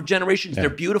around for generations. Yeah. They're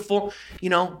beautiful.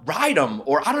 Ride them,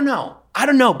 or I don't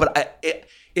know. But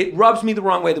it rubs me the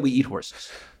wrong way that we eat horses.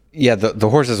 Yeah, the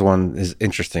horses one is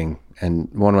interesting. And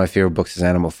one of my favorite books is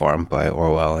Animal Farm by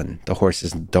Orwell. And the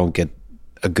horses don't get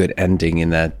a good ending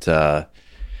in that.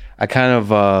 I kind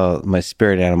of, my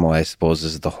spirit animal, I suppose,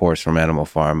 is the horse from Animal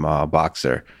Farm,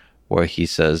 Boxer, where he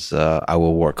says, I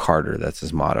will work harder. That's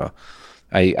his motto.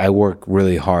 I work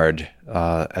really hard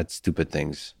at stupid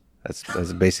things.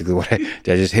 That's basically what I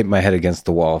just hit my head against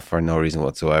the wall for no reason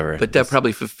whatsoever. But that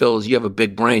probably fulfills, you have a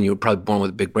big brain. You were probably born with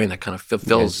a big brain that kind of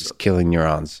fulfills. It's killing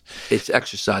neurons. It's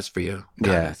exercise for you.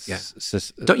 Yeah.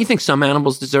 Don't you think some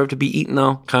animals deserve to be eaten,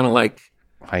 though? Kind of like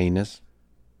hyenas?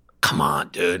 Come on,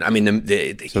 dude. I mean,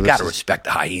 you got to respect the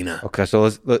hyena. Okay, so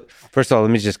first of all, let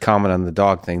me just comment on the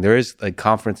dog thing. There is like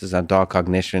conferences on dog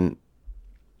cognition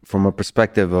from a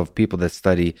perspective of people that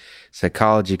study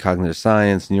psychology, cognitive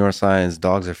science, neuroscience.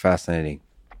 Dogs are fascinating.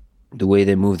 The way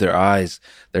they move their eyes,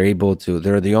 they're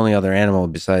the only other animal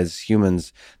besides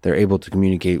humans, they're able to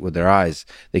communicate with their eyes.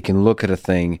 They can look at a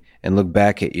thing and look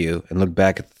back at you and look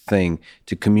back at the thing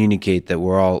to communicate that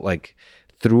we're all like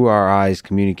through our eyes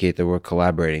communicate that we're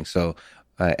collaborating. So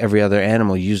every other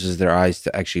animal uses their eyes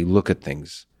to actually look at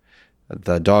things.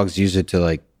 The dogs use it to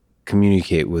like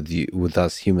communicate with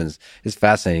us humans. It's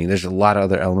fascinating. There's a lot of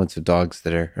other elements of dogs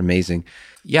that are amazing.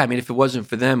 Yeah, I mean, if it wasn't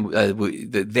for them,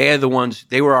 they're the ones,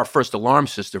 they were our first alarm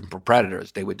system for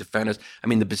predators. They would defend us. I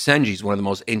mean, the Basenjis, one of the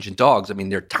most ancient dogs, I mean,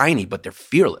 they're tiny, but they're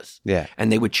fearless. Yeah.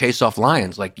 And they would chase off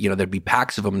lions. Like, there'd be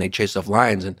packs of them and they'd chase off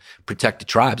lions and protect the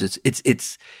tribes.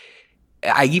 It's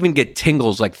I even get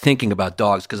tingles like thinking about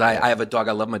dogs because I have a dog.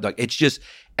 I love my dog. It's just,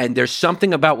 and there's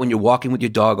something about when you're walking with your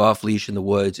dog off leash in the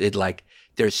woods,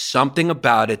 there's something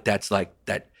about it that's like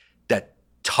that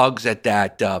tugs at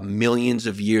that millions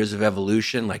of years of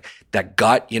evolution, like that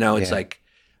gut, it's like,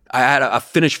 I had a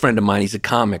Finnish friend of mine, he's a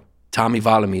comic, Tommy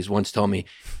Valamies, once told me,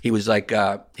 he was like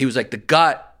the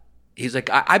gut, he's like,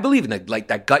 I believe in that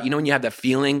gut, when you have that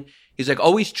feeling, he's like,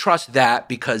 always trust that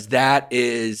because that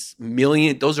is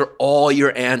those are all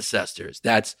your ancestors.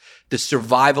 That's the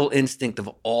survival instinct of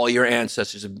all your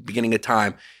ancestors at the beginning of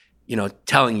time.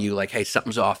 Telling you like, hey,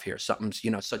 something's off here. Something's,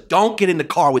 so don't get in the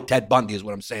car with Ted Bundy is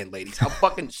what I'm saying, ladies. How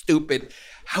fucking stupid.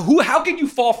 How can you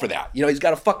fall for that? He's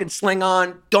got a fucking sling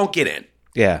on. Don't get in.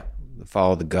 Yeah.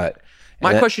 Follow the gut.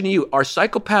 My question to you, are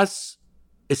psychopaths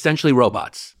essentially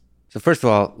robots? So first of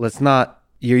all,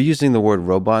 you're using the word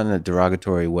robot in a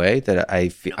derogatory way that I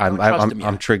feel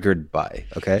I'm triggered by.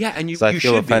 Okay. Yeah. And so I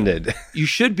feel offended. You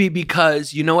should be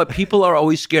because you know what? People are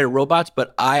always scared of robots,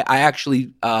 but I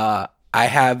actually,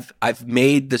 I've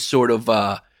made the sort of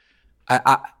I've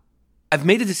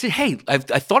made a decision. Hey, I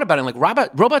thought about it. I'm like,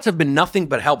 robots have been nothing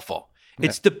but helpful. Yeah.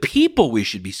 It's the people we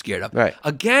should be scared of. Right.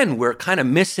 Again, we're kind of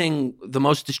missing the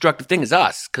most destructive thing is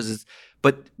us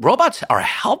but robots are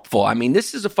helpful. I mean,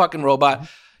 this is a fucking robot.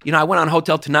 I went on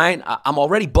Hotel Tonight. I'm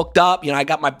already booked up. I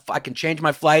can change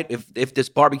my flight if this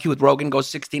barbecue with Rogan goes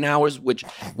 16 hours, which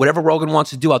whatever Rogan wants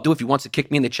to do, I'll do. If he wants to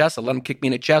kick me in the chest, I'll let him kick me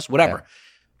in the chest, whatever.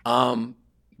 Yeah.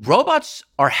 Robots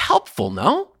are helpful,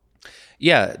 no?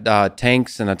 Yeah,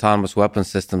 tanks and autonomous weapon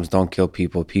systems don't kill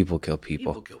people. People kill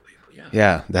people. People kill people, yeah.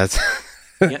 Yeah, that's...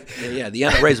 yeah, the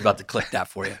NRA is about to click that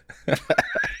for you.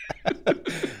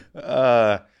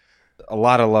 A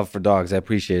lot of love for dogs. I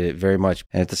appreciate it very much.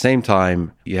 And at the same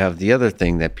time, you have the other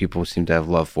thing that people seem to have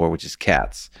love for, which is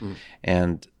cats. Mm.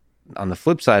 And on the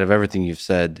flip side of everything you've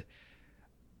said,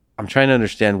 I'm trying to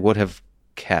understand what have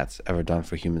cats ever done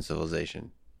for human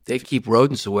civilization? They keep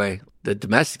rodents away. The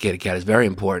domesticated cat is very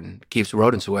important. Keeps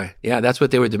rodents away. Yeah, that's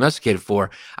what they were domesticated for.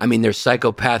 I mean, they're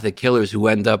psychopathic killers who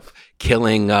end up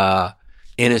killing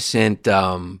innocent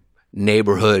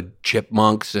neighborhood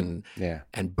chipmunks and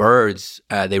birds.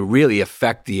 They really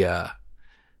affect the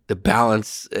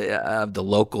balance of the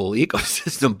local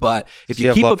ecosystem. But if you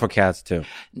have keep love for cats too,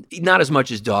 not as much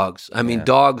as dogs. I mean,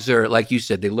 dogs are, like you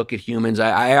said, they look at humans.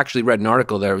 I actually read an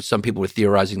article there. Some people were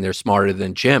theorizing they're smarter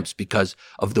than chimps because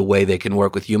of the way they can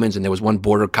work with humans. And there was one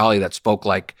border collie that spoke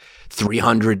like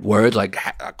 300 words, like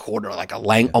a quarter, like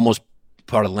almost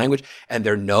part of the language. And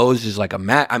their nose is like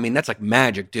I mean, that's like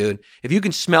magic, dude. If you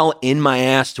can smell in my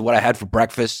ass to what I had for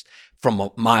breakfast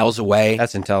from miles away.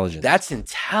 That's intelligence. That's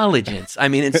intelligence. I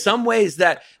mean, in some ways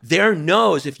that their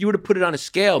nose, if you were to put it on a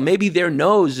scale, maybe their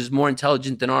nose is more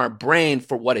intelligent than our brain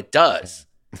for what it does.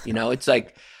 It's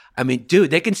like, I mean,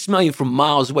 dude, they can smell you from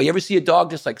miles away. You ever see a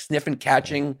dog just like sniffing,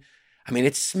 catching? I mean,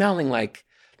 it's smelling like,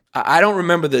 I don't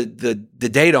remember the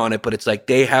date on it, but it's like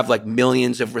they have like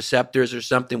millions of receptors or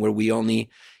something where we only,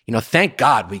 thank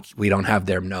God we don't have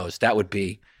their nose. That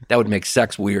would make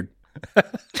sex weird.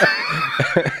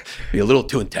 Be a little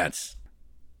too intense.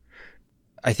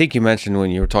 I think you mentioned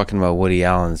when you were talking about Woody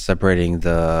Allen separating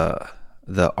the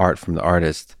art from the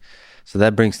artist. So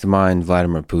that brings to mind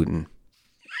Vladimir Putin.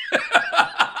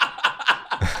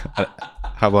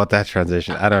 How about that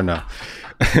transition? I don't know.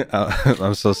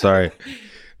 I'm so sorry.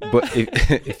 But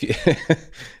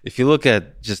if you look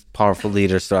at just powerful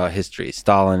leaders throughout history,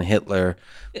 Stalin, Hitler,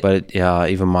 but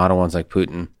even modern ones like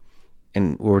Putin,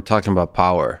 and we're talking about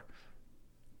power.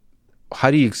 How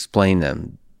do you explain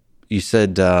them? You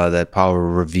said that power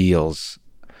reveals,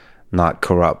 not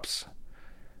corrupts.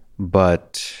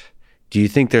 But do you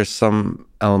think there's some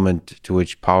element to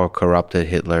which power corrupted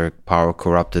Hitler, power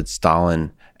corrupted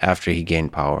Stalin after he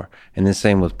gained power? And the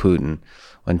same with Putin.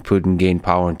 When Putin gained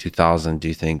power in 2000, do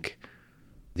you think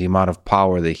the amount of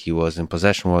power that he was in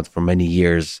possession with for many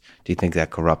years, do you think that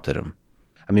corrupted him?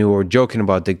 I mean, we're joking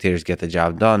about dictators get the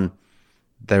job done.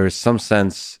 There is some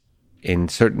sense in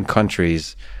certain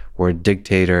countries where a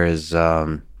dictator is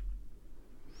the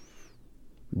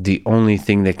only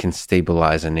thing that can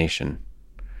stabilize a nation.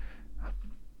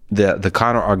 The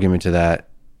counter argument to that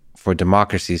for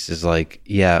democracies is like,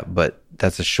 yeah, but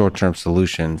that's a short-term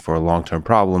solution for a long-term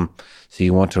problem. So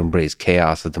you want to embrace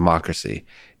chaos of democracy.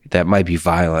 That might be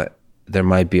violent. There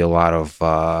might be a lot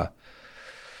of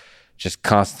just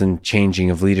constant changing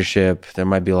of leadership. There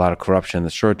might be a lot of corruption in the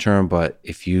short term, but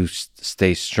if you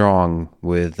stay strong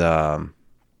with the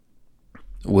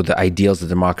ideals of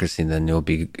democracy, then you'll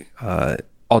be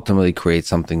ultimately create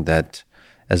something that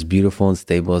as beautiful and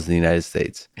stable as the United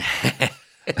States.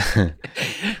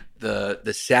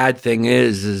 The sad thing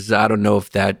is I don't know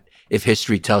if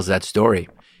history tells that story.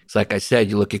 It's like I said,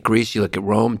 you look at Greece, you look at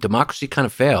Rome, democracy kind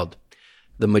of failed.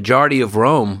 The majority of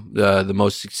Rome, the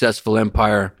most successful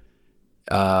empire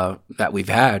that we've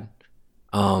had,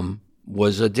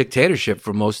 was a dictatorship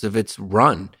for most of its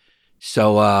run.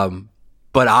 So,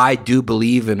 but I do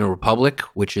believe in a republic,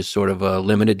 which is sort of a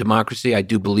limited democracy. I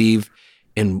do believe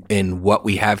in what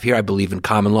we have here. I believe in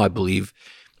common law. I believe,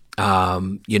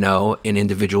 in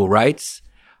individual rights.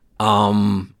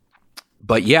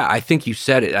 But yeah, I think you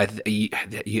said it.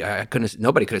 I couldn't.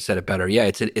 Nobody could have said it better. Yeah,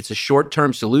 it's a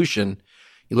short-term solution.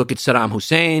 You look at Saddam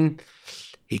Hussein.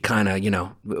 He kind of,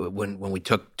 when we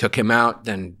took him out,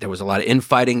 then there was a lot of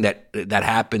infighting that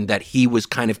happened that he was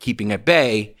kind of keeping at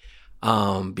bay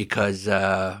because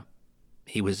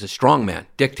he was a strongman,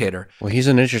 dictator. Well, he's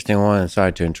an interesting one.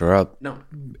 Sorry to interrupt. No.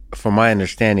 From my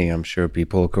understanding, I'm sure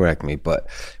people will correct me, but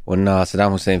when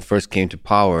Saddam Hussein first came to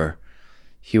power,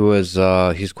 he was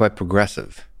quite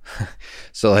progressive.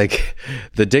 So like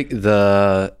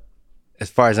as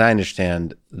far as I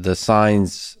understand, the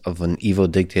signs of an evil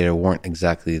dictator weren't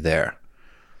exactly there.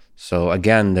 So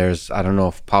again, I don't know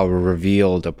if power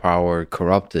revealed or power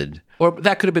corrupted. Or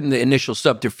that could have been the initial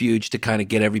subterfuge to kind of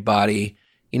get everybody.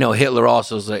 Hitler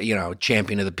also is a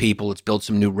champion of the people. Let's build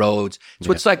some new roads. It's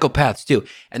what psychopaths do.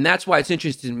 And that's why it's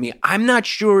interesting to me. I'm not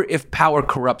sure if power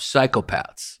corrupts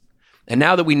psychopaths. And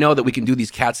now that we know that we can do these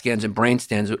CAT scans and brain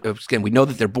scans, we know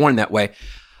that they're born that way.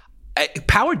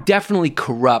 Power definitely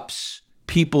corrupts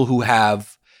people who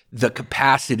have the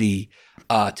capacity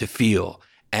to feel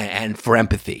and for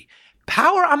empathy.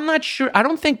 Power, I'm not sure. I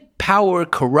don't think power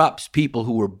corrupts people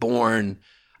who were born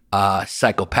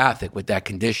psychopathic with that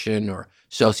condition, or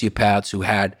sociopaths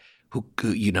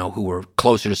who were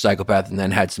closer to psychopath and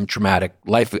then had some traumatic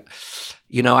life.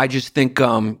 I just think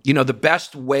the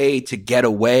best way to get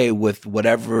away with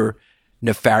whatever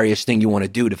nefarious thing you want to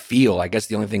do to feel, I guess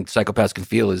the only thing psychopaths can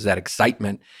feel is that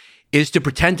excitement, is to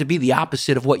pretend to be the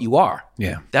opposite of what you are.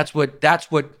 Yeah. That's what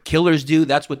killers do.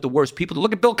 That's what the worst people do.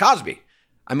 Look at Bill Cosby.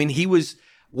 I mean,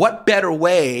 what better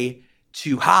way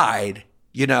to hide,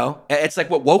 It's like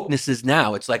what wokeness is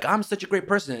now. It's like, I'm such a great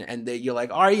person. And you're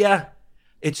like, are ya?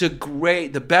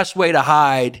 The best way to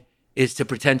hide is to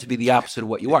pretend to be the opposite of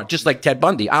what you are. Just like Ted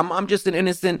Bundy. I'm just an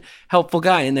innocent, helpful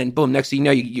guy. And then boom, next thing you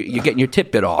know, you're getting your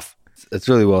tit bit off. It's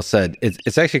really well said.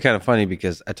 It's actually kind of funny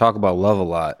because I talk about love a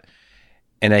lot.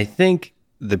 And I think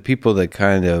the people that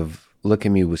kind of look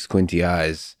at me with squinty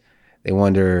eyes, they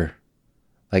wonder,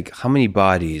 like, how many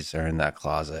bodies are in that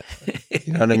closet?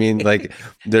 You know what I mean? Like,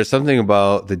 there's something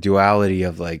about the duality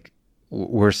of, like,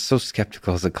 we're so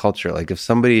skeptical as a culture. Like, if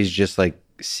somebody is just, like,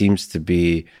 seems to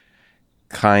be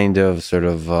kind of sort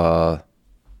of,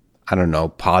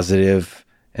 positive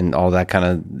and all that kind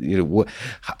of,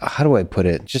 how do I put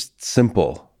it? Just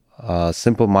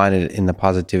simple-minded in the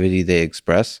positivity they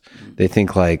express. They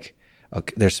think like,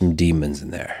 okay, there's some demons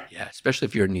in there. Yeah, especially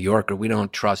if you're a New Yorker. We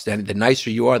don't trust any. The nicer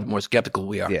you are, the more skeptical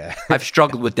we are. Yeah. I've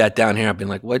struggled with that down here. I've been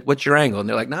like, what's your angle? And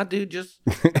they're like, nah, dude,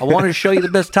 I wanted to show you the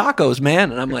best tacos,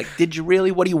 man. And I'm like, did you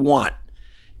really? What do you want?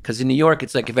 Because in New York,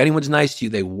 it's like if anyone's nice to you,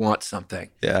 they want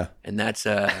something. Yeah. And that's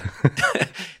the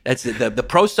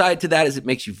pro side to that is it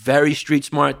makes you very street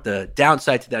smart. The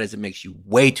downside to that is it makes you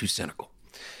way too cynical.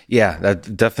 Yeah,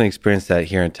 I've definitely experienced that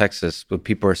here in Texas. But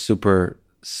people are super,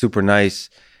 super nice,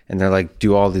 and they're like,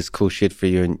 do all this cool shit for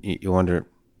you, and you wonder,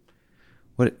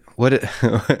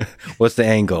 what's the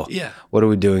angle? Yeah. What are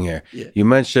we doing here? Yeah. You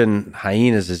mentioned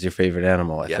hyenas as your favorite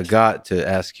animal. I Yes. forgot to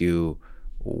ask you,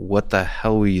 what the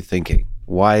hell were you thinking?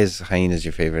 Why is hyenas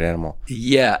your favorite animal?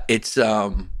 Yeah, it's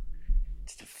a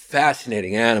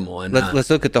fascinating animal. And Let's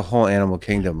look at the whole animal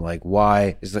kingdom. Like,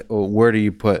 why is that? Where do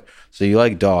you put? So you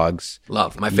like dogs?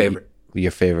 love, my favorite.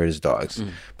 Your favorite is dogs,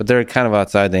 but they're kind of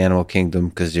outside the animal kingdom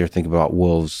because you're thinking about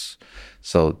wolves.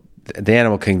 So the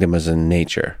animal kingdom is in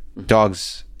nature.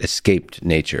 Dogs escaped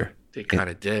nature. They kind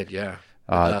of did, yeah.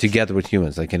 Together with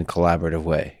humans, like in a collaborative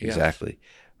way. Yes. Exactly.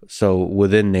 So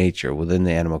within nature, within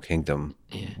the animal kingdom,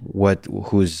 why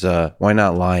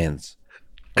not lions?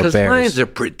 Because lions are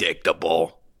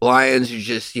predictable. Lions are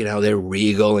just, they're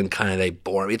regal and kind of they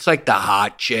bore me. It's like the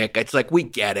hot chick. It's like, we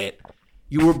get it.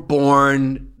 You were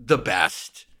born the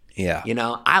best. Yeah. You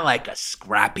know, I like a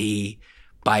scrappy,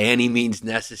 by any means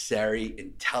necessary,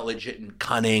 intelligent and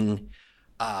cunning.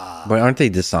 But aren't they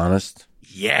dishonest?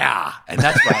 Yeah, and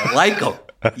that's why I like them.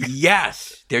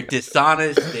 Yes, they're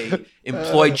dishonest. They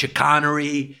employ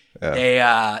chicanery.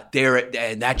 They're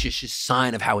and that's just a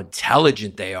sign of how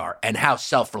intelligent they are and how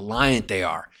self-reliant they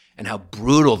are and how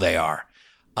brutal they are.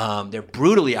 They're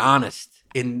brutally honest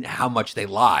in how much they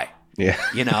lie. Yeah.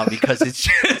 You know, because it's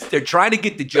just, they're trying to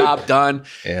get the job done.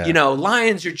 Yeah. You know,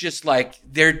 lions are just like,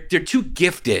 they're too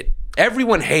gifted.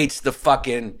 Everyone hates the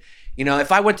fucking, you know,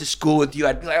 if I went to school with you,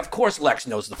 I'd be like, of course Lex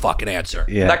knows the fucking answer.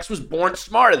 Yeah. Lex was born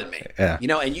smarter than me. Yeah. You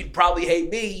know, and you'd probably hate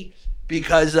me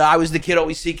because I was the kid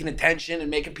always seeking attention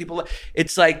and making people,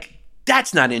 it's like,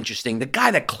 that's not interesting. The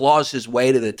guy that claws his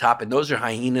way to the top, and those are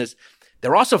hyenas.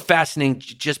 They're also fascinating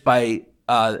just by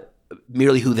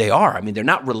merely who they are. I mean, they're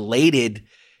not related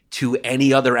to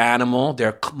any other animal.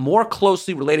 They're more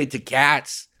closely related to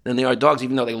cats than they are dogs,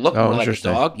 even though they look more like a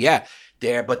dog. Yeah,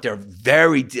 but they're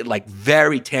very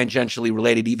tangentially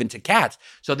related even to cats.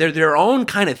 So they're their own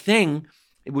kind of thing,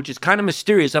 which is kind of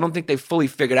mysterious. I don't think they fully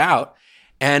figured out.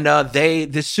 And the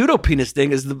pseudopenis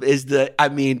thing is the. I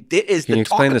mean, it is. Can you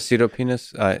explain the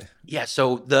pseudopenis? Yeah,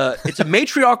 so it's a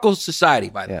matriarchal society,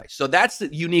 by the way. So that's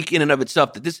unique in and of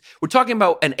itself. That we're talking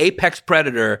about an apex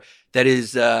predator that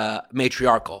is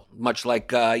matriarchal, much like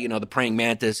the praying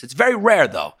mantis. It's very rare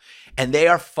though, and they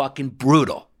are fucking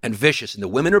brutal and vicious. And the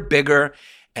women are bigger,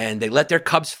 and they let their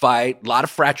cubs fight. A lot of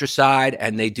fratricide,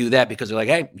 and they do that because they're like,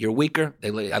 hey, you're weaker. I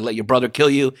let your brother kill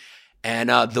you, and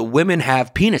the women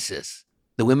have penises.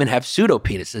 The women have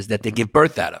pseudopenises that they give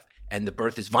birth out of. And the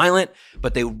birth is violent,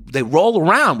 but they roll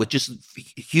around with just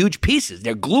huge pieces.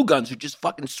 Their glue guns are just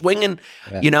fucking swinging,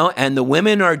 and the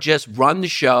women are just run the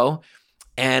show.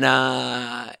 And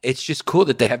it's just cool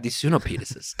that they have these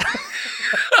pseudopenises.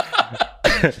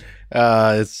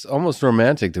 It's almost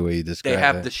romantic the way you describe it. They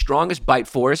have the strongest bite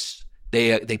force.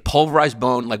 They pulverize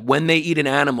bone. Like when they eat an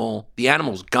animal, the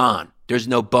animal's gone. There's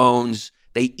no bones.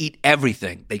 They eat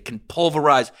everything. They can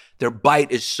pulverize. Their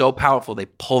bite is so powerful, they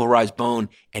pulverize bone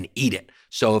and eat it.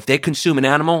 So if they consume an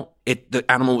animal, the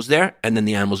animal was there, and then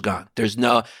the animal's gone. There's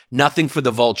nothing for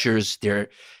the vultures there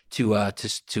to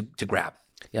grab.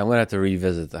 Yeah, I'm gonna have to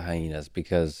revisit the hyenas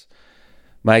because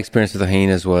my experience with the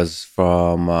hyenas was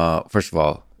from first of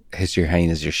all, History of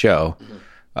Hyenas, your show,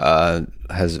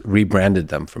 has rebranded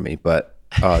them for me. But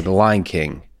The Lion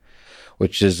King,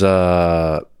 which is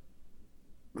a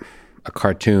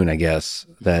cartoon, I guess,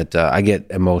 that I get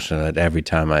emotional at every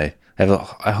time I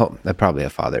hope I probably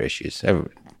have father issues.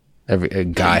 Every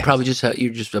guy. You probably just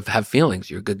have feelings.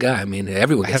 You're a good guy. I mean,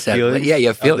 everyone gets that. Feelings? Yeah, you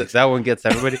have feelings. That one gets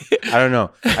everybody. I don't know.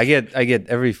 I get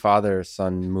every father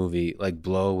son movie like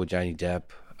Blow with Johnny Depp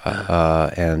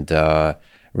and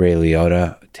Ray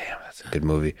Liotta. Damn, that's a good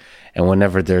movie. And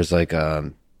whenever there's like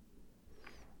the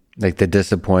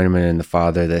disappointment in the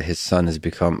father that his son has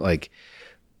become like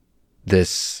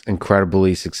this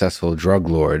incredibly successful drug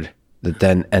lord that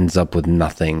then ends up with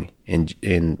nothing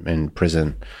in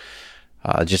prison.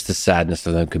 Just the sadness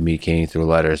of them communicating through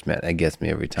letters, man, that gets me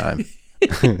every time.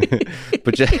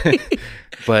 but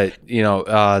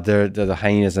the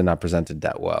hyenas are not presented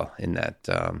that well in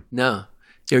that. No,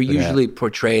 they're usually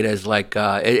portrayed as like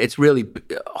it's really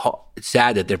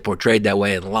sad that they're portrayed that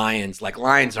way. And lions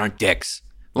aren't dicks.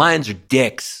 Lions are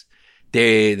dicks.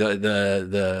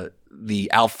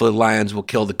 The alpha lions will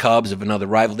kill the cubs of another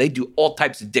rival. They do all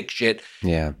types of dick shit.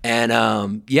 Yeah.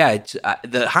 And it's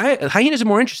the hyenas are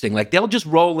more interesting. Like they'll just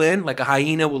roll in. Like a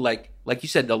hyena will like you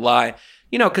said, they'll lie.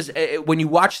 Because when you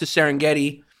watch the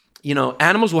Serengeti,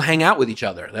 animals will hang out with each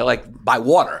other. They're like by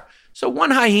water. So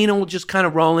one hyena will just kind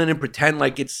of roll in and pretend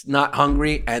like it's not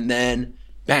hungry, and then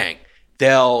bang.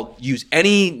 They'll use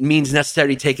any means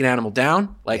necessary to take an animal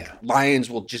down. Lions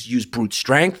will just use brute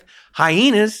strength.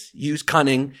 Hyenas use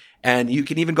cunning. And you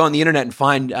can even go on the internet and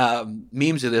find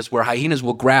memes of this where hyenas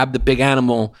will grab the big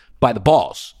animal by the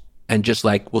balls and just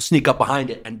will sneak up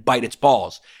behind it and bite its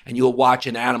balls. And you'll watch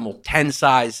an animal 10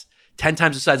 times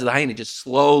the size of the hyena just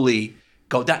slowly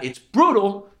go down. It's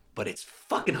brutal, but it's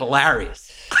fucking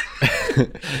hilarious.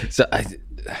 So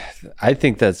I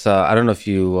think that's I don't know if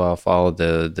you follow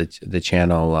the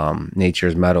channel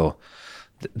Nature's Metal.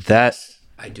 That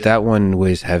one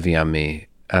weighs heavy on me.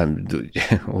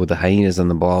 With the hyenas and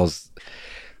the balls,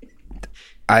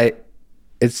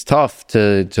 it's tough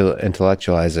to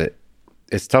intellectualize it.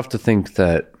 It's tough to think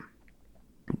that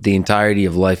the entirety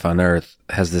of life on Earth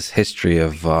has this history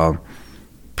of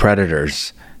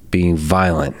predators being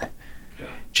violent,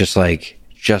 just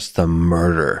the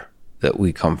murder that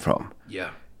we come from. Yeah,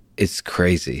 it's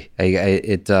crazy.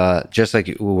 Just like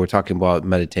we were talking about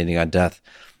meditating on death.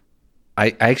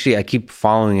 I keep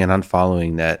following and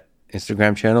unfollowing that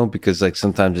Instagram channel because like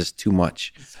sometimes it's too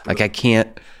much. Like I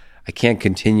can't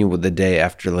continue with the day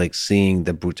after like seeing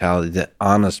the brutality, the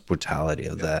honest brutality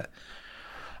of that.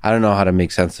 I don't know how to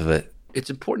make sense of it. It's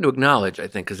important to acknowledge, I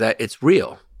think, because that it's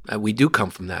real. We do come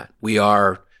from that. We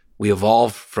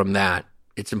evolved from that.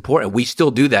 It's important. We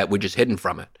still do that. We're just hidden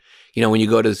from it. You know, when you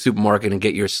go to the supermarket and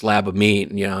get your slab of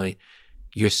meat, you know,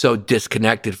 you're so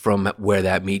disconnected from where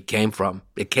that meat came from.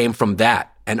 It came from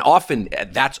that. And often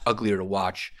that's uglier to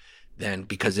watch than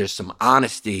because there's some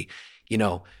honesty. You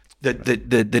know,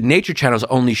 the nature channels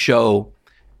only show,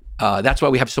 that's why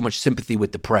we have so much sympathy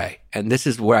with the prey. And this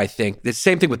is where I think, the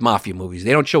same thing with mafia movies.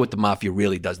 They don't show what the mafia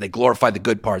really does. They glorify the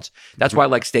good parts. That's why I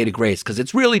like State of Grace, because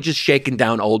it's really just shaking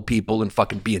down old people and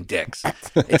fucking being dicks.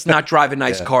 It's not driving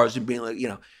nice cars and being like, you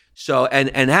know. So, and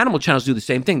animal channels do the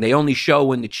same thing. They only show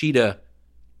when the cheetah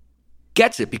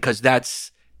gets it because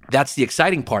that's the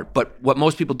exciting part. But what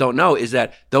most people don't know is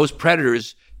that those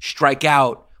predators strike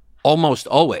out almost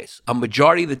always. A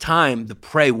majority of the time, the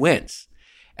prey wins.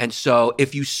 And so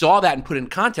if you saw that and put it in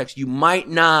context, you might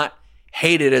not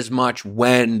hate it as much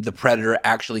when the predator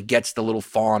actually gets the little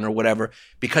fawn or whatever,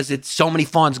 because it's so many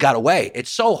fawns got away. It's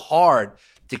so hard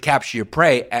to capture your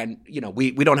prey. And, you know,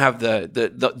 we don't have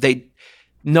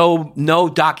no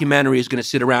documentary is going to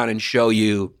sit around and show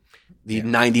you the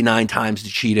 99 times the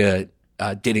cheetah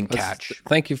didn't catch.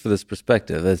 Thank you for this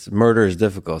perspective. Murder is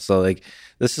difficult. So like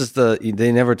this is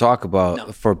they never talk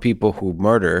about for people who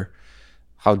murder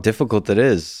how difficult it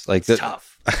is. Like it's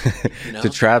tough. You know? To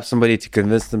trap somebody, to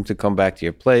convince them to come back to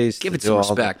your place. Give it some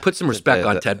respect. Put some respect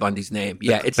on Ted Bundy's name.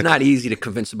 Yeah, it's not easy to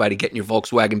convince somebody to get in your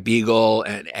Volkswagen Beetle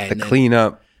and the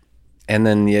cleanup. And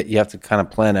then you have to kind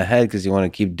of plan ahead because you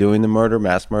want to keep doing the murder,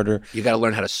 mass murder. You got to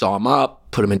learn how to saw them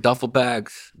up, put them in duffel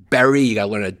bags, bury. You got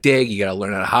to learn how to dig. You got to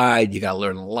learn how to hide. You got to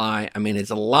learn to lie. I mean, it's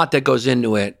a lot that goes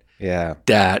into it. Yeah,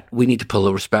 that we need to put a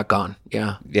little respect on.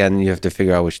 Yeah, and you have to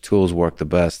figure out which tools work the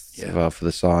best for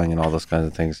the sawing and all those kinds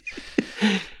of things.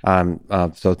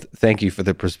 So thank you for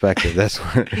the perspective. That's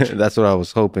what I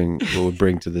was hoping it would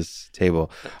bring to this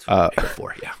table. That's what I'm here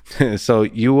for. Yeah. So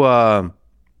you got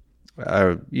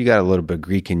a little bit of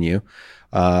Greek in you.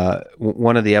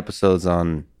 One of the episodes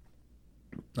on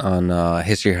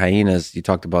History Hyenas, you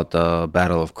talked about the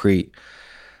Battle of Crete,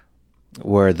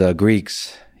 where the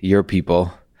Greeks, your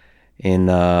people, in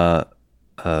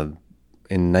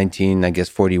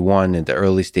 1941, in the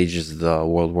early stages of the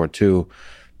World War II,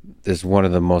 is one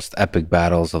of the most epic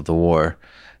battles of the war.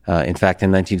 In fact,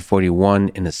 in 1941,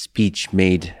 in a speech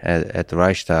made at the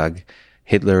Reichstag,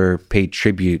 Hitler paid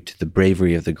tribute to the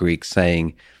bravery of the Greeks,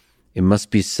 saying, "It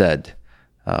must be said,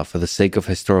 for the sake of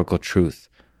historical truth,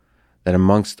 that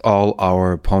amongst all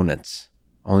our opponents,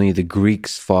 only the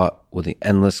Greeks fought with the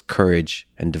endless courage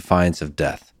and defiance of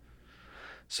death."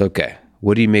 So, okay,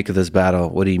 what do you make of this battle?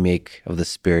 What do you make of the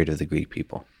spirit of the Greek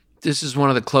people? This is one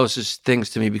of the closest things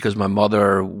to me because my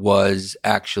mother was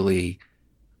actually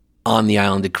on the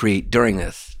island of Crete during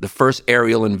this. The first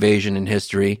aerial invasion in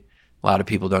history. A lot of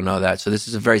people don't know that. So this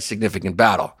is a very significant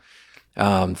battle.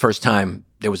 First time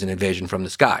there was an invasion from the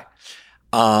sky.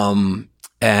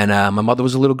 And my mother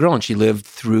was a little girl and she lived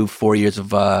through 4 years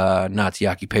of Nazi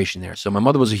occupation there. So my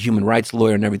mother was a human rights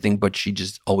lawyer and everything, but she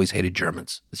just always hated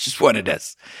Germans. It's just what it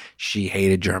is. She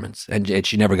hated Germans and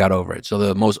she never got over it. So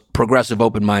the most progressive,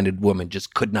 open-minded woman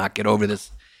just could not get over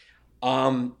this.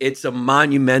 It's a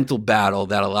monumental battle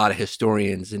that a lot of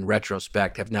historians in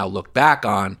retrospect have now looked back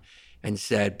on and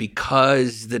said,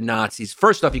 because the Nazis,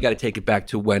 first off, you got to take it back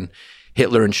to when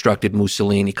Hitler instructed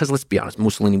Mussolini, because let's be honest,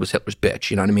 Mussolini was Hitler's bitch.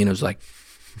 You know what I mean? It was like,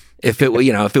 if it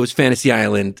was Fantasy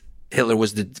Island, Hitler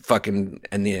was the fucking,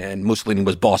 and Mussolini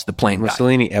was boss the plane guy.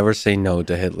 Mussolini ever say no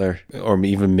to Hitler? Or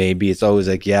even maybe? It's always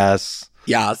like, yes.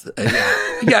 Yes,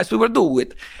 yes, we will do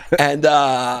it. And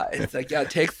it's like,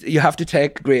 you have to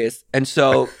take Greece. And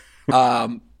so,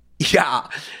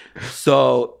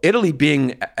 so Italy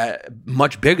being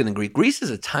much bigger than Greece. Greece is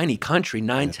a tiny country,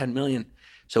 10 million.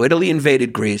 So Italy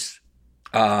invaded Greece,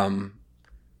 and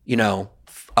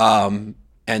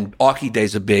Aki Day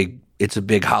is it's a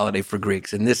big holiday for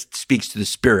Greeks. And this speaks to the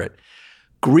spirit.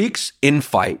 Greeks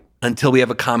infight until we have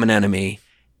a common enemy,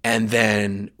 and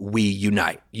then we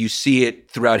unite. You see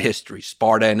it throughout history.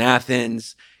 Sparta and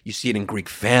Athens. You see it in Greek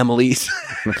families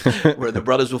where the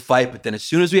brothers will fight. But then as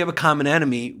soon as we have a common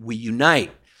enemy, we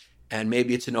unite. And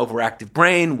maybe it's an overactive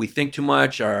brain. We think too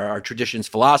much, our tradition's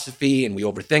philosophy, and we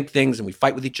overthink things, and we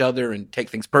fight with each other and take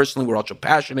things personally. We're also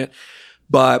passionate.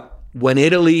 But when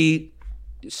Italy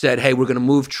said, hey, we're going to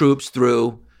move troops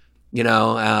through,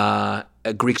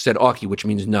 Greek said Aki, which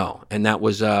means no. And that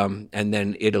was, and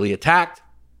then Italy attacked.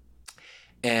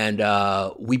 and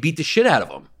we beat the shit out of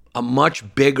them. A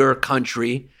much bigger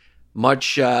country,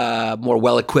 much more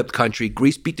well-equipped country.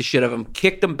 Greece beat the shit out of them,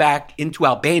 kicked them back into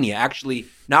Albania. Actually,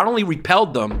 not only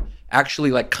repelled them,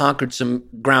 actually like conquered some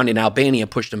ground in Albania,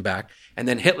 pushed them back. And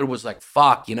then Hitler was like,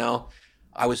 fuck,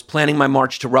 I was planning my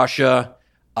march to Russia,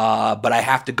 but I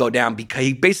have to go down, because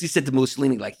he basically said to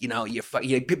Mussolini, like, he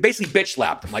basically bitch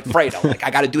slapped him, like Fredo, like, I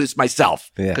got to do this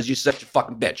myself because you're such a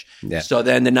fucking bitch. Yeah. So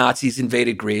then the Nazis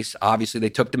invaded Greece. Obviously, they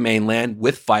took the mainland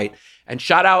with fight, and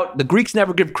shot out. The Greeks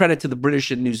never give credit to the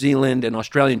British and New Zealand and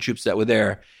Australian troops that were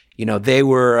there. They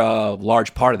were a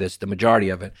large part of this, the majority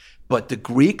of it. But the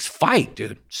Greeks fight,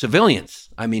 dude. Civilians.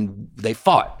 I mean, they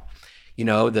fought.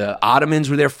 The Ottomans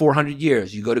were there 400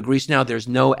 years. You go to Greece now, there's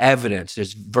no evidence.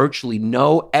 There's virtually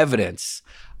no evidence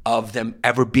of them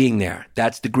ever being there.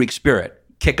 That's the Greek spirit.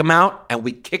 Kick them out, and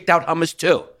we kicked out hummus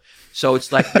too. So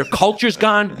it's like your culture's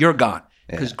gone, you're gone.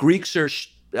 Because Greeks are,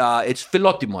 it's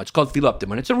philoptimo. It's called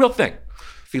philoptimo, and it's a real thing.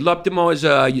 Philoptimo is,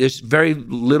 there's very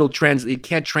little you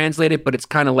can't translate it, but it's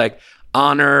kind of like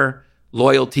honor,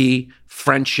 loyalty,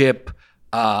 friendship,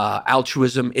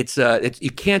 altruism. It's you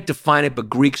can't define it, but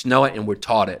Greeks know it, and we're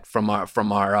taught it from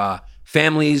our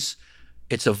families.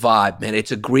 It's a vibe, man.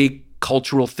 It's a Greek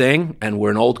cultural thing, and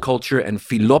we're an old culture. And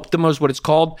philoptimo is what it's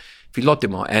called,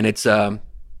 philoptimo, and it's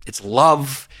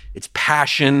love, it's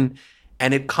passion,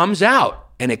 and it comes out.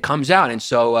 And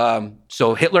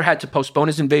so Hitler had to postpone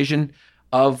his invasion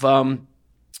of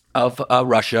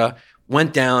Russia.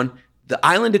 Went down. The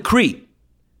island of Crete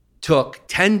took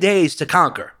 10 days to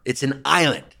conquer. It's an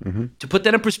island. Mm-hmm. To put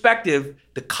that in perspective,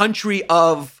 the country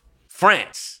of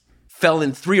France fell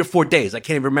in 3 or 4 days. I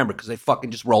can't even remember because they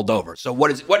fucking just rolled over. So what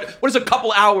does a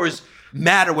couple hours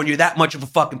matter when you're that much of a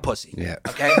fucking pussy? Yeah.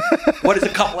 Okay? What is a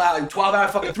couple hours? 12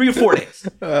 hours, fucking 3 or 4 days.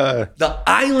 The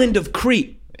island of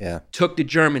Crete took the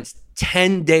Germans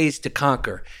 10 days to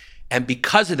conquer. And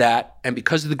because of that, and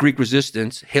because of the Greek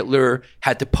resistance, Hitler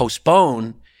had to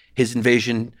postpone his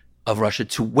invasion of Russia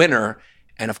to winter.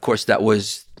 And of course, that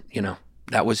was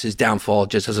his downfall,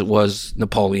 just as it was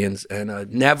Napoleon's.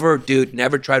 And never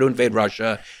try to invade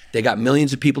Russia. They got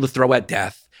millions of people to throw at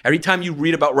death. Every time you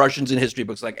read about Russians in history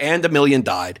books, like, and 1 million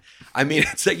died. I mean,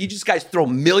 it's like you just guys throw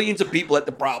millions of people at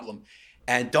the problem.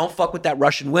 And don't fuck with that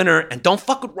Russian winter. And don't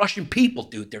fuck with Russian people,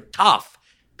 dude. They're tough.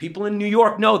 People in New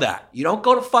York know that. You don't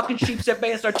go to fucking Sheepshead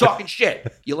Bay and start talking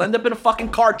shit. You'll end up in a fucking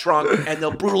car trunk and they'll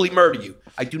brutally murder you.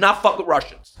 I do not fuck with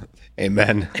Russians.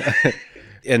 Amen.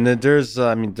 And then there's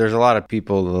a lot of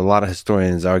people, a lot of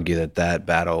historians argue that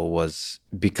battle was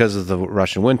because of the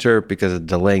Russian winter, because of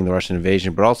delaying the Russian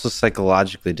invasion, but also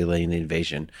psychologically delaying the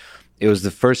invasion. I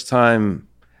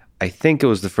think it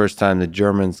was the first time the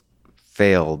Germans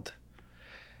failed,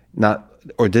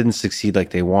 or didn't succeed like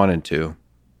they wanted to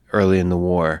early in the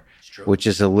war, which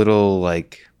is a little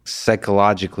like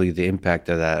psychologically the impact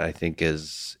of that, I think,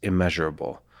 is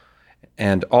immeasurable.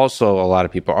 And also a lot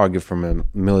of people argue from a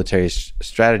military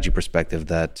strategy perspective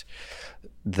that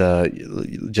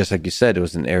just like you said, it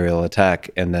was an aerial attack,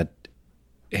 and that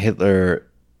Hitler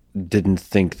didn't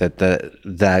think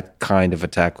that kind of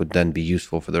attack would then be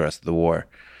useful for the rest of the war.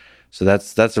 So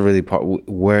that's a really part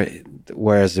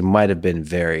whereas it might have been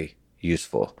very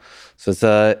useful. So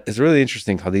it's really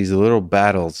interesting how these little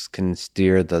battles can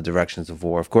steer the directions of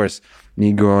war. Of course,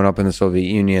 me growing up in the Soviet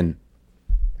Union,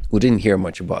 we didn't hear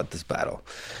much about this battle.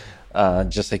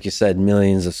 Just like you said,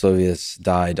 millions of Soviets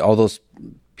died. All those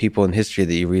people in history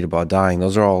that you read about dying,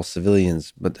 those are all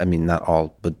civilians. But I mean, not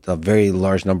all, but a very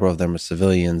large number of them are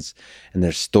civilians. And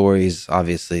their stories,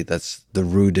 obviously, that's the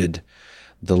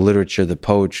literature, the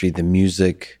poetry, the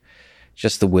music,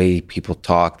 just the way people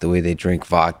talk, the way they drink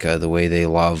vodka, the way they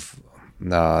love,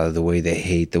 the way they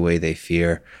hate, the way they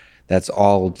fear. That's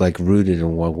all like rooted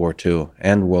in World War II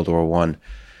and World War I.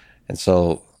 And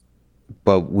so,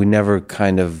 but we never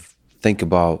kind of think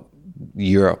about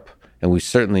Europe. And we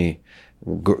certainly,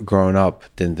 growing up,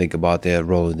 didn't think about the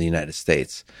role of the United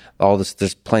States.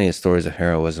 There's plenty of stories of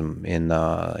heroism in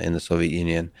the Soviet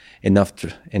Union, enough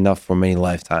for many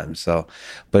lifetimes. So,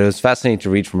 but it was fascinating to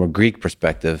read from a Greek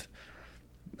perspective,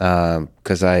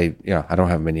 because I don't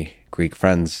have many Greek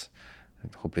friends.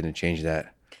 I'm hoping to change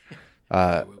that.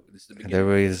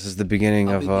 This is the beginning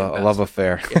of a love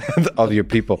affair of your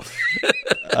people.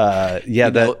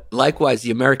 Likewise,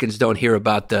 the Americans don't hear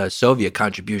about the Soviet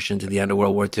contribution to the end of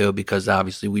World War II, because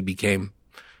obviously we became,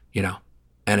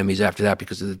 enemies after that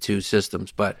because of the two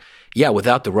systems. But yeah,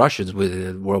 without the Russians,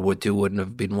 World War II wouldn't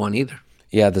have been won either.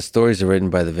 Yeah, the stories are written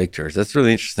by the victors. That's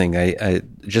really interesting. I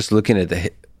just looking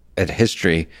at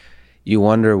history, you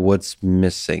wonder what's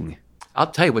missing.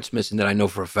 I'll tell you what's missing that I know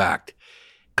for a fact.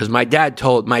 Because my dad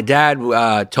told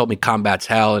me combat's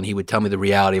hell, and he would tell me the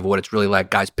reality of what it's really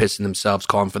like. Guys pissing themselves,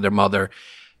 calling for their mother.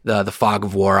 The fog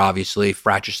of war, obviously.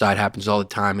 Fratricide happens all the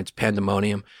time. It's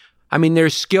pandemonium. I mean,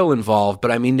 there's skill involved,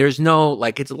 but I mean, there's no,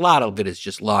 like, it's a lot of it is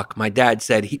just luck. My dad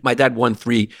said, my dad won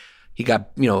 3, he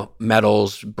got,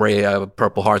 medals,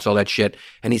 Purple Hearts, all that shit.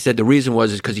 And he said the reason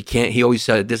was because he always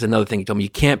said, this is another thing he told me, you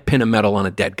can't pin a medal on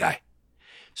a dead guy.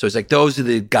 So it's like, those are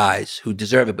the guys who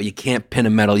deserve it, but you can't pin a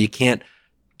medal. You can't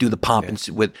do the pomp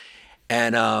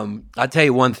and I'll tell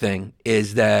you one thing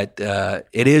is that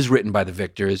it is written by the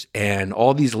victors, and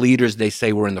all these leaders they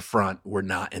say were in the front were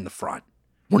not in the front.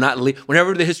 We're not.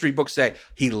 Whenever the history books say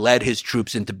he led his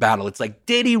troops into battle, it's like,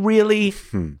 did he really?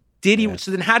 Did he? Yeah. So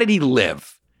then, how did he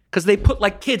live? Because they put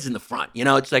like kids in the front.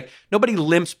 It's like nobody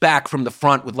limps back from the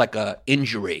front with like a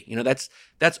injury.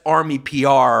 That's Army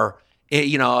PR.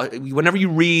 Whenever you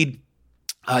read.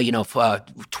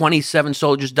 27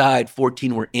 soldiers died,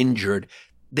 14 were injured.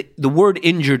 The word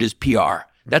injured is PR.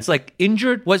 That's like,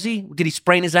 injured? Was he? Did he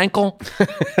sprain his ankle?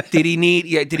 Did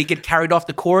he get carried off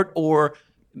the court? Or,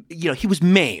 he was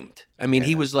maimed. I mean,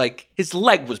 he was like, his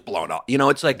leg was blown off.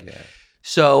 It's like,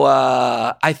 so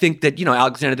I think that,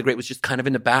 Alexander the Great was just kind of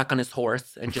in the back on his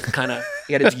horse and just kind of,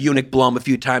 he had his eunuch blow him a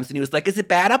few times and he was like, is it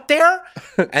bad up there?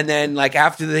 And then like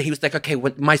after that, he was like, okay,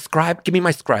 my scribe, give me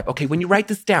my scribe. Okay, when you write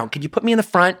this down, can you put me in the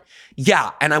front? Yeah.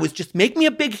 And I was just, make me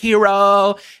a big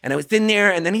hero. And I was in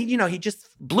there and then he just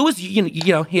blew his,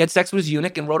 he had sex with his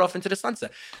eunuch and rode off into the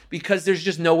sunset because there's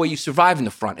just no way you survive in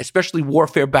the front, especially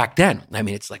warfare back then. I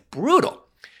mean, it's like brutal.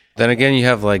 Then again, you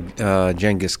have like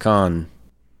Genghis Khan.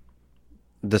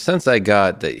 The sense I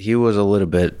got that he was a little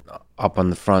bit up on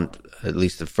the front, at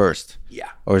least at first. Yeah.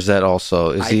 Or is that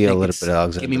also, he a little bit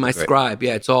Alexander? Give me my scribe.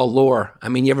 Yeah, it's all lore. I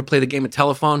mean, you ever play the game of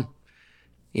telephone?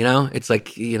 It's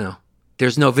like,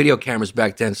 there's no video cameras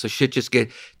back then, so shit just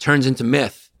turns into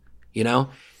myth,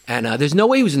 And there's no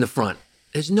way he was in the front.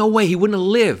 There's no way he wouldn't have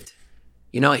lived.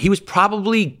 He was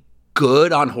probably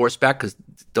good on horseback because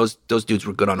those dudes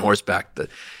were good on horseback.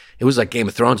 It was like Game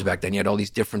of Thrones back then. You had all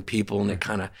these different people, and they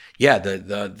kind of,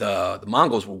 the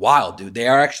Mongols were wild, dude. They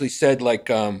actually said like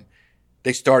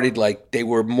they started like they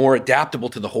were more adaptable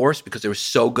to the horse because they were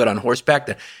so good on horseback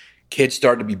that kids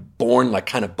started to be born like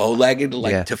kind of bow-legged,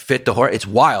 to fit the horse. It's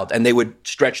wild, and they would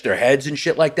stretch their heads and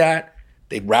shit like that.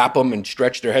 They'd wrap them and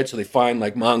stretch their heads so they find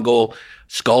like Mongol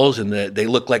skulls, and they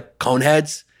look like cone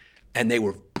heads, and they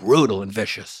were brutal and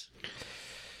vicious.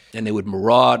 And they would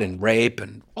maraud and rape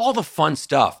and all the fun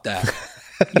stuff that,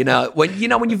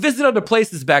 when you visit other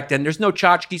places back then, there's no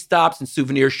tchotchke stops and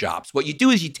souvenir shops. What you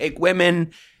do is you take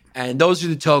women and those are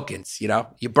the tokens,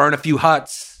 you burn a few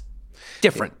huts.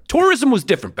 Different. Tourism was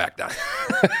different back then.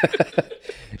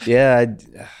 Yeah,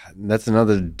 that's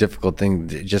another difficult thing.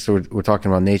 Just we're talking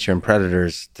about nature and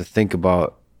predators, to think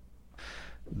about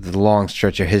the long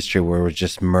stretch of history where it was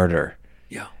just murder.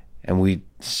 Yeah. And we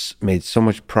made so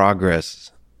much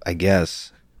progress, I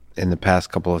guess, in the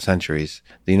past couple of centuries.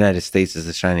 The United States is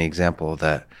a shining example of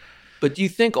that. But do you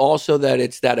think also that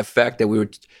it's that effect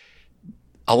that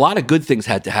a lot of good things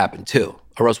had to happen too,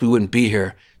 or else we wouldn't be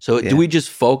here. So do we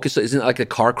just focus, isn't it like a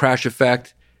car crash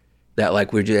effect? That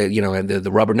like we're, and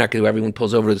the rubberneck, everyone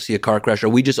pulls over to see a car crash. Are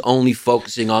we just only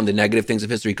focusing on the negative things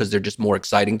of history because they're just more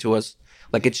exciting to us?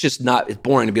 Like it's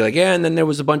boring to be like, and then there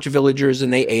was a bunch of villagers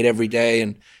and they ate every day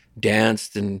and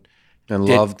danced and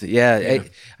loved. Yeah.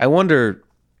 I wonder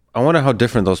how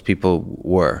different those people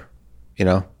were,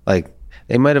 like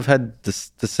they might have had the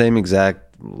same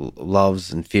exact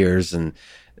loves and fears and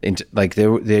like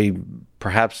they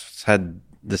perhaps had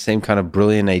the same kind of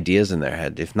brilliant ideas in their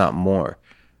head, if not more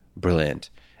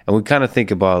brilliant. And we kind of think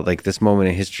about like this moment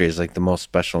in history as like the most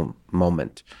special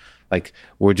moment. Like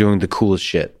we're doing the coolest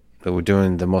shit, that we're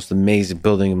doing the most amazing,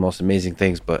 building the most amazing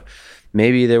things, but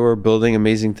maybe they were building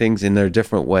amazing things in their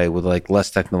different way with like less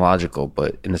technological,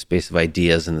 but in the space of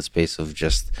ideas, in the space of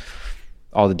just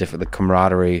all the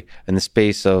camaraderie, in the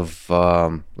space of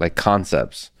like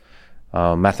concepts,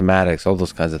 mathematics, all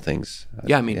those kinds of things.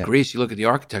 Yeah, I mean, Greece, you look at the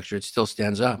architecture, it still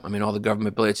stands up. I mean, all the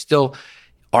government buildings, it's still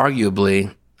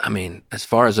arguably, I mean, as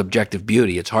far as objective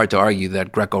beauty, it's hard to argue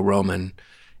that Greco-Roman,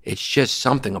 it's just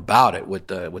something about it with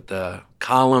the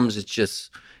columns.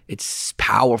 It's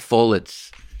powerful.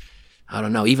 I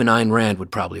don't know. Even Ayn Rand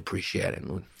would probably appreciate it.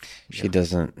 She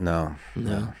doesn't. No.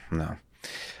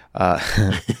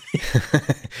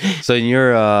 So in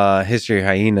your history of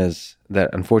hyenas,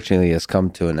 that unfortunately has come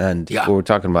to an end. Yeah. We're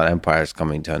talking about empires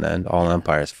coming to an end. All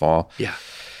empires fall. Yeah.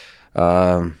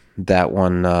 That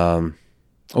one.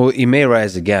 Well, it may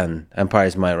rise again.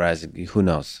 Empires might rise. Who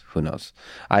knows?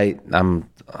 I'm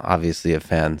obviously a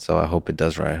fan, so I hope it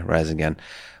does rise again.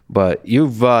 but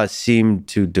you've seemed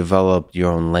to develop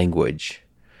your own language.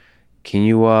 Can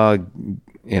you,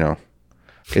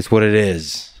 it's what it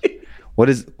is. What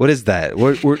is that?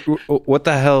 What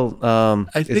the hell?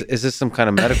 Is this some kind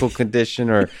of medical condition,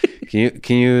 or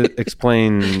can you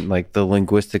explain like the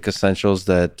linguistic essentials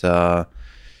that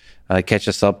catch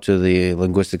us up to the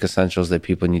linguistic essentials that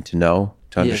people need to know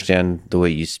to understand the way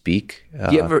you speak?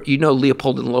 You know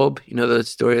Leopold and Loeb? You know the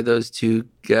story of those two?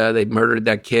 They murdered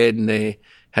that kid, and they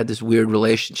had this weird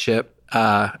relationship.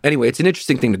 Anyway, it's an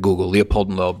interesting thing to Google. Leopold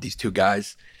and Loeb, these two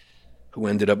guys who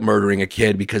ended up murdering a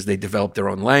kid because they developed their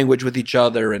own language with each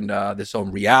other and this own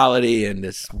reality and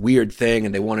this weird thing,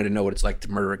 and they wanted to know what it's like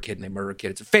to murder a kid, and they murder a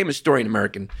kid. It's a famous story in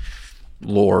American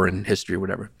lore and history or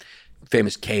whatever.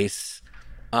 Famous case.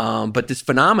 But this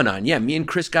phenomenon, me and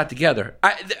Chris got together.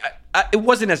 It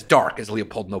wasn't as dark as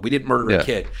Leopold and Loeb. We didn't murder a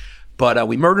kid, but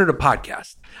we murdered a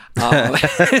podcast.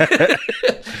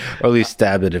 Or at least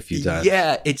stabbed it a few times.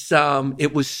 Yeah,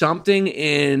 it was something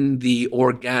in the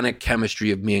organic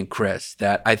chemistry of me and Chris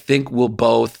that I think we'll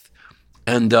both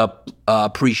end up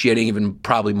appreciating even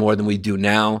probably more than we do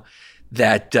now.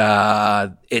 That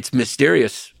it's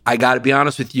mysterious. I got to be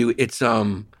honest with you.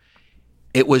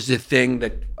 It was a thing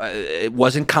that it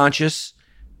wasn't conscious,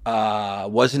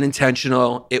 wasn't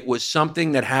intentional. It was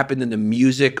something that happened in the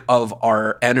music of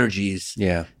our energies.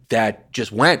 Yeah, that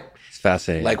just went.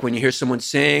 Fascinating. Like when you hear someone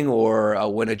sing, or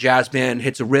when a jazz band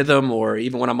hits a rhythm, or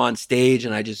even when I'm on stage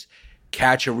and I just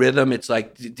catch a rhythm, it's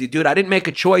like, dude, I didn't make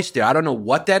a choice there. I don't know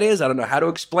what that is. I don't know how to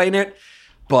explain it,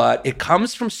 but it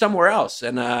comes from somewhere else.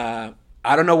 And I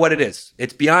don't know what it is.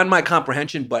 It's beyond my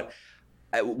comprehension, but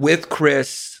with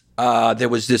Chris, there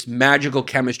was this magical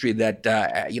chemistry that,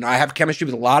 I have chemistry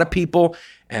with a lot of people,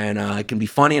 and it can be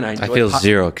funny, and I enjoy feel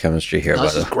zero chemistry here.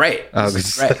 This is great. This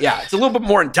is great. Yeah, it's a little bit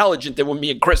more intelligent than what me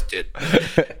and Chris did.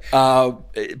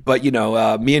 But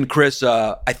me and Chris,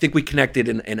 I think we connected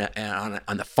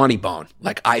on the funny bone.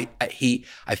 Like I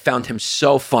found him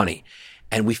so funny,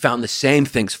 and we found the same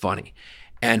things funny.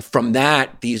 And from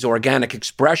that, these organic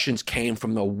expressions came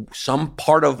from some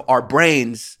part of our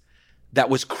brains that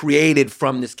was created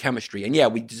from this chemistry.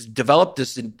 And we just developed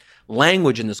this in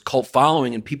language and this cult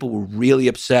following, and people were really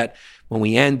upset when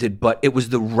we ended, but it was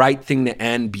the right thing to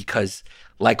end because,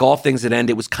 like all things that end,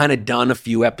 it was kind of done a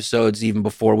few episodes even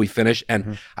before we finished.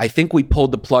 And I think we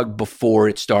pulled the plug before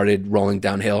it started rolling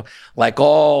downhill. Like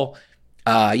all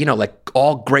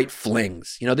great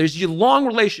flings. There's your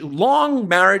long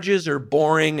marriages are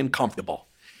boring and comfortable.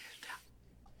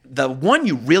 The one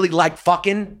you really like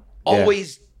fucking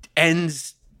always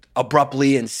ends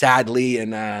abruptly and sadly,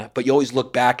 and but you always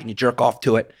look back and you jerk off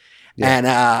to it. And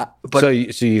but so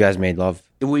you guys made love.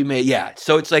 We made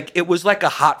So it's like it was like a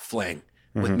hot fling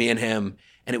with me and him,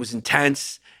 and it was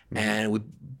intense, and we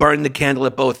burned the candle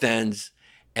at both ends.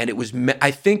 And it was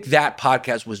I think that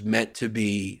podcast was meant to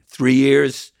be 3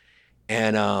 years,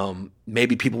 and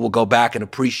maybe people will go back and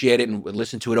appreciate it and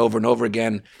listen to it over and over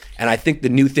again. And I think the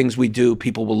new things we do,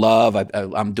 people will love.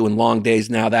 I'm doing Long Days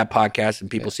now, that podcast, and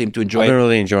people seem to enjoy it. I've been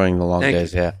really enjoying the Long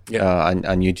Days, yeah. On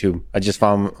YouTube. I just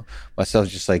found myself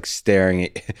just like staring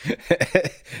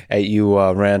at you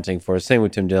ranting for it. Same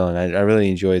with Tim Dillon. I really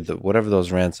enjoyed whatever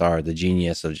those rants are, the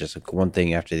genius of just like one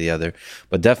thing after the other.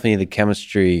 But definitely the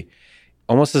chemistry,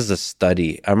 almost as a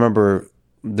study. I remember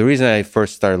the reason I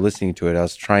first started listening to it, I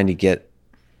was trying to get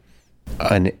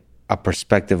a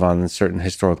perspective on certain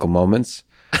historical moments.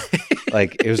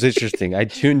 Like, it was interesting. I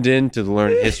tuned in to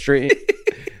learn history.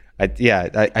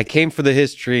 I came for the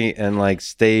history and like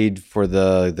stayed for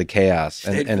the chaos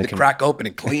and crack open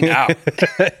and clean out.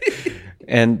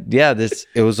 And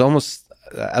it was almost.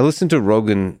 I listen to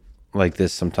Rogan like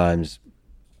this sometimes.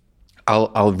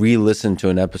 I'll re-listen to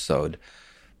an episode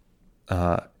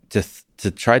to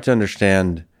try to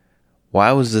understand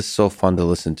why was this so fun to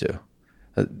listen to.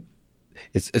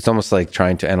 It's almost like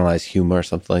trying to analyze humor or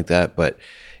something like that, but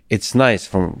it's nice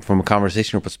from a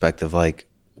conversational perspective. Like,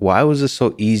 why was this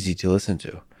so easy to listen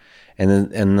to?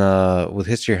 And then with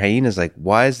History of Hyenas, like,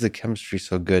 why is the chemistry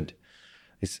so good?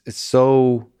 It's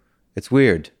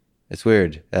weird. It's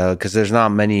weird because there's not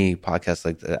many podcasts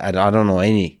like that. I don't know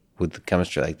any with the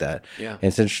chemistry like that. Yeah, and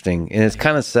it's interesting, and it's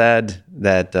kind of sad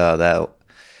that the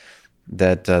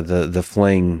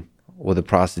fling with a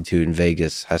prostitute in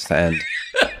Vegas has to end.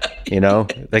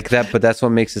 Like that, but that's what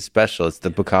makes it special. It's the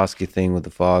Bukowski thing with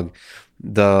the fog.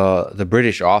 The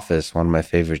British Office, one of my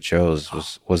favorite shows,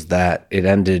 was that it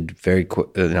ended very quick.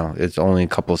 It's only a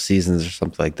couple of seasons or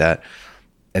something like that,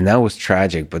 and that was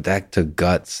tragic. But that took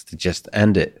guts to just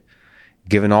end it.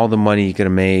 Given all the money you could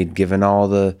have made,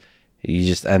 you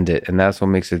just end it, and that's what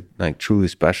makes it like truly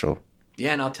special.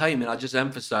 Yeah, and I'll tell you, man, I'll just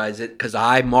emphasize it because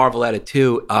I marvel at it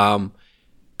too.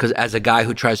 Because as a guy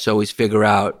who tries to always figure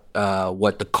out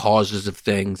what the causes of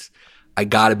things, I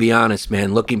got to be honest,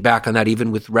 man, looking back on that,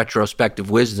 even with retrospective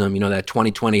wisdom, that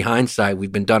 2020 hindsight,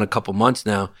 we've been done a couple months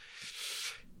now.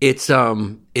 It's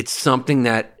something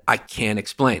that I can't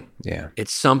explain. Yeah.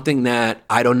 It's something that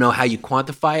I don't know how you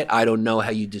quantify it. I don't know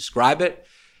how you describe it.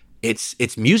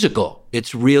 It's musical.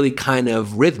 It's really kind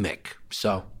of rhythmic.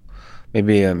 So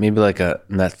maybe like a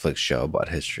Netflix show about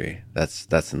history. That's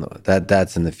in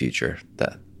the future.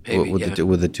 That maybe,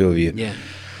 with the two of you. Yeah.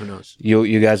 Who knows?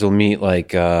 You guys will meet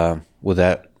like with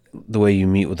that the way you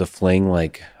meet with a fling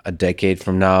like a decade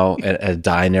from now at a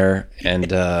diner,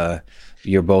 and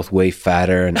you're both way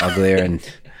fatter and uglier, and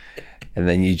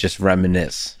then you just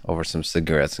reminisce over some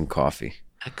cigarettes and coffee.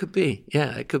 That could be.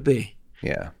 Yeah, it could be.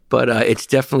 Yeah. But it's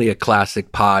definitely a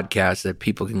classic podcast that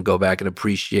people can go back and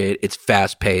appreciate. It's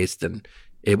fast-paced, and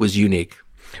it was unique.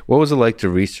 What was it like to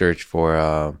research for,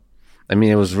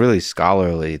 it was really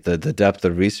scholarly, the depth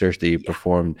of research that you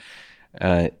performed.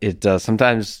 It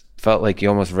sometimes felt like you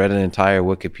almost read an entire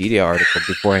Wikipedia article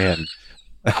beforehand.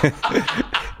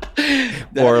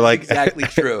 That's exactly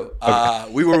true.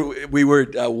 We were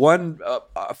one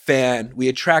fan. We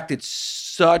attracted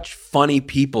such funny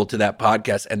people to that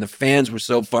podcast, and the fans were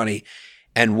so funny.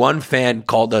 And one fan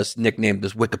nicknamed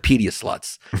us Wikipedia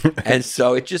sluts, and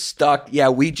so it just stuck. Yeah,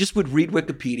 we just would read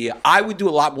Wikipedia. I would do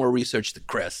a lot more research than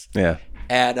Chris. Yeah,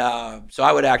 and so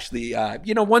I would actually,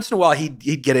 once in a while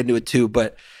he'd get into it too,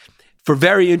 but. For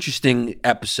very interesting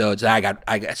episodes, I got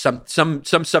some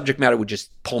subject matter would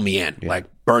just pull me in, like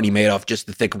Bernie Madoff, just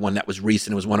to think of one that was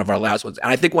recent. It was one of our last ones.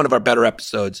 And I think one of our better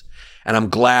episodes. And I'm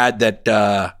glad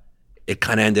that it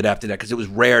kind of ended after that because it was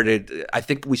rare. I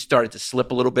think we started to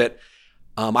slip a little bit.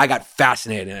 I got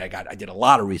fascinated and I did a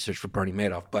lot of research for Bernie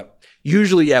Madoff. But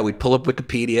usually, we'd pull up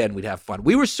Wikipedia and we'd have fun.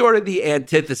 We were sort of the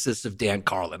antithesis of Dan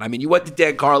Carlin. I mean, you went to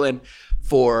Dan Carlin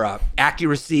for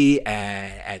accuracy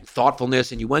and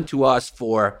thoughtfulness, and you went to us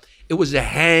it was a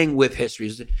hang with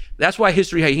history. That's why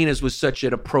History Hyenas was such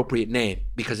an appropriate name,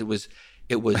 because it was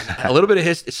a little bit of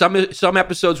history. Some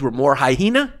episodes were more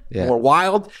hyena, more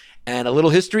wild, and a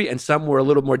little history, and some were a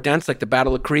little more dense, like the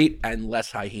Battle of Crete, and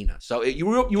less hyena. So you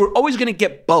were always going to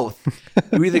get both.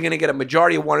 You were either going to get a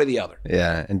majority of one or the other.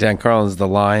 Yeah, and Dan Carlin's the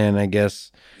lion, I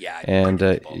guess. Yeah, and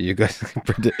you guys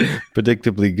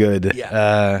predictably good.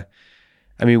 Yeah.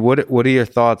 What are your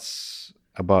thoughts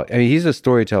about? He's a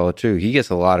storyteller too. He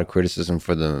gets a lot of criticism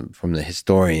from the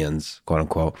historians, quote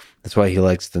unquote. That's why he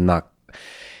likes to knock.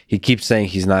 He keeps saying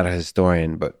he's not a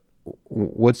historian. But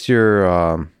what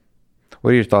are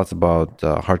your thoughts about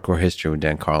hardcore history with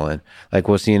Dan Carlin? Like,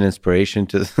 was he an inspiration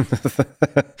to the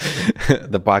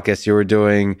podcast you were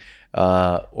doing,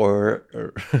 or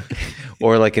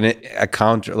like a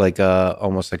counter, like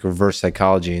almost like reverse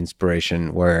psychology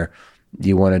inspiration, where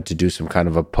you wanted to do some kind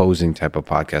of opposing type of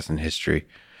podcast in history?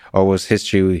 Or was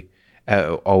history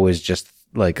always just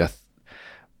like a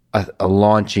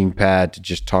launching pad to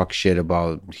just talk shit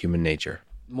about human nature?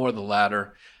 More the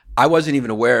latter. I wasn't even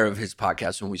aware of his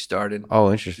podcast when we started.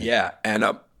 Oh, interesting. Yeah, and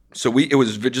so it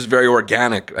was just very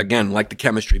organic. Again, like the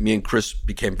chemistry. Me and Chris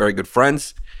became very good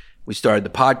friends. We started the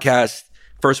podcast.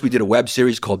 First, we did a web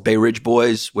series called Bay Ridge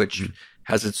Boys, which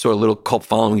has its sort of little cult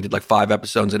following. We did like 5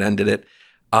 episodes and ended it.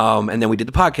 And then we did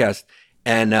the podcast,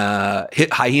 and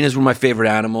hyenas were my favorite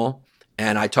animal,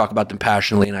 and I talk about them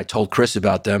passionately, and I told Chris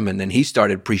about them, and then he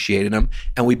started appreciating them,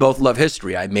 and we both love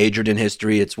history. I majored in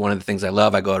history. It's one of the things I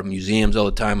love. I go to museums all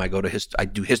the time. I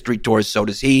do history tours. So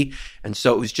does he. And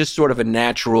so it was just sort of a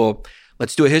natural,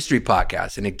 let's do a history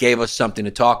podcast. And it gave us something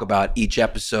to talk about each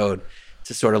episode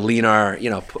to sort of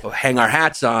hang our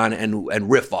hats on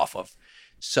and riff off of.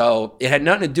 So it had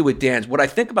nothing to do with Dan's. What I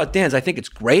think about Dan's, I think it's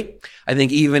great. I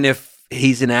think even if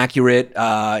he's inaccurate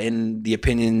in the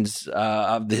opinions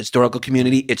of the historical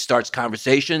community, it starts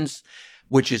conversations,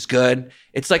 which is good.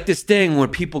 It's like this thing where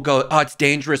people go, oh, it's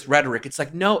dangerous rhetoric. It's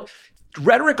like, no,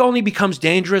 rhetoric only becomes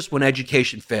dangerous when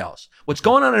education fails. What's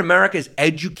going on in America is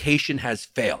education has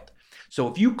failed. So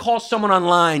if you call someone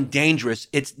online dangerous,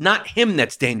 it's not him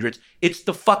that's dangerous. It's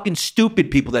the fucking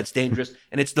stupid people that's dangerous.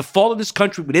 And it's the fault of this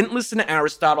country. We didn't listen to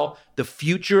Aristotle. The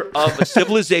future of a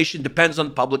civilization depends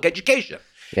on public education.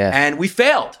 Yeah. And we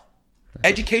failed.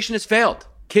 Education has failed.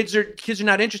 Kids are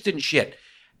not interested in shit.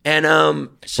 And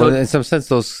so in some sense,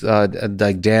 those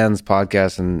like Dan's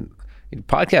podcast and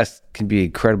podcasts can be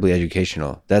incredibly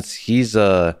educational. He's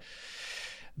the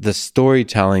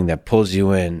storytelling that pulls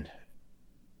you in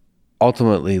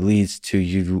ultimately leads to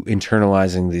you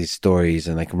internalizing these stories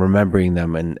and like remembering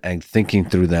them and thinking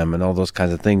through them and all those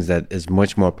kinds of things that is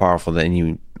much more powerful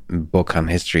than book on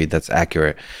history that's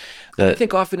accurate. I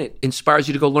think often it inspires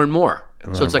you to go learn more.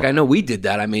 So it's like, I know we did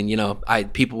that. I mean,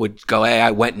 people would go, hey,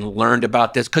 I went and learned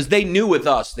about this, because they knew with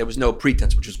us there was no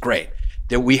pretense, which was great,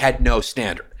 that we had no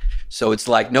standard. So it's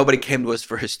like nobody came to us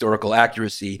for historical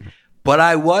accuracy. But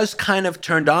I was kind of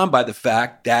turned on by the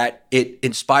fact that it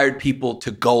inspired people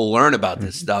to go learn about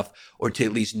this stuff, or to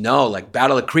at least know, like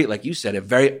Battle of Crete, like you said, a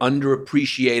very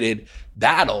underappreciated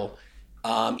battle.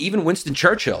 Even Winston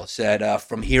Churchill said,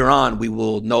 from here on, we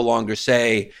will no longer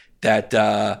say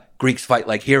that Greeks fight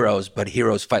like heroes, but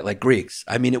heroes fight like Greeks.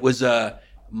 I mean, it was a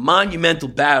monumental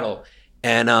battle,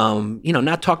 and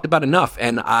not talked about enough.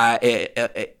 And our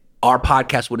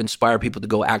podcast would inspire people to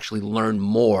go actually learn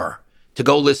more, to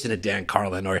go listen to Dan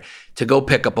Carlin, or to go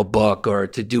pick up a book, or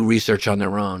to do research on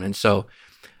their own. And so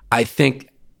I think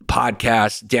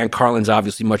podcasts, Dan Carlin's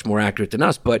obviously much more accurate than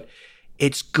us, but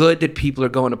it's good that people are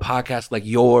going to podcasts like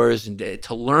yours and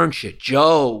to learn shit.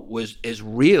 Joe is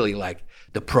really like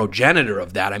the progenitor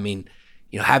of that. I mean,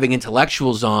 having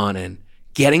intellectuals on and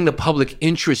getting the public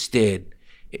interested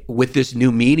with this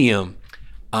new medium,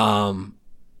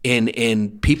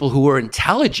 in people who are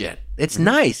intelligent. It's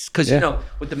nice, because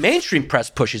what the mainstream press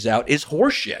pushes out is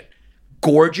horseshit,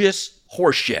 gorgeous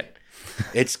horseshit.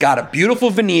 It's got a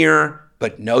beautiful veneer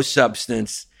but no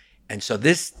substance, and so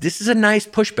this is a nice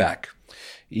pushback.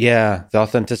 Yeah, the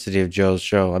authenticity of Joe's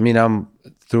show. I mean,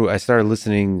 I started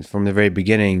listening from the very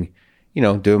beginning.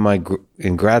 Doing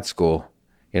in grad school.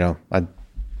 I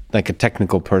like a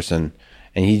technical person,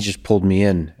 and he just pulled me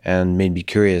in and made me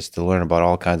curious to learn about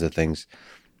all kinds of things,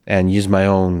 and use my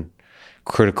own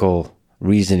critical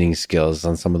reasoning skills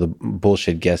on some of the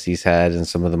bullshit guests he's had and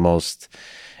some of the most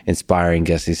inspiring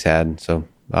guests he's had. So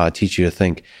teach you to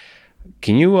think.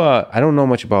 Can you, I don't know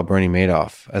much about Bernie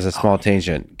Madoff. As a small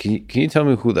tangent, can you tell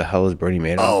me who the hell is Bernie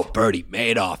Madoff? Oh, Bernie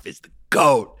Madoff is the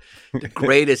GOAT. The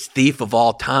greatest thief of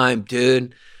all time,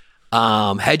 dude.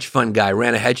 Hedge fund guy,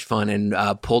 ran a hedge fund and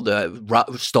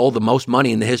stole the most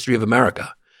money in the history of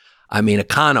America. I mean, a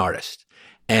con artist.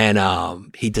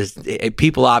 And he does.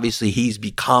 People obviously, he's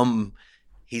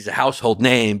a household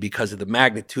name because of the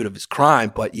magnitude of his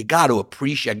crime. But you got to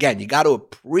appreciate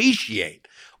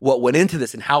what went into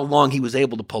this and how long he was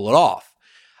able to pull it off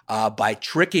by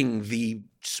tricking the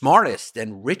smartest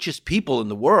and richest people in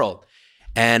the world.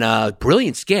 And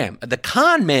brilliant scam. The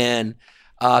con man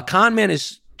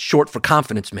is short for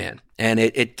confidence man. And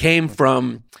it came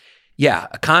from,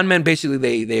 a con man, basically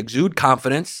they exude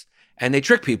confidence and they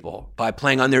trick people by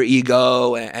playing on their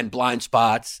ego and blind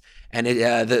spots. And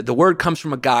the word comes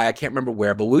from a guy, I can't remember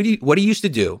where, but what he used to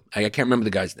do, I can't remember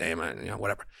the guy's name,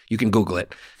 whatever. You can Google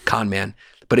it, con man.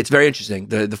 But it's very interesting.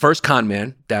 The first con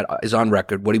man that is on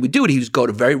record, what he would do, he would go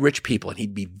to very rich people and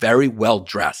he'd be very well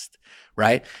dressed,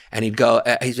 right? And he'd go,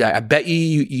 I bet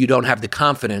you don't have the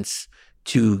confidence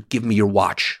to give me your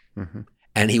watch. Mm-hmm.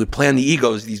 And he would play on the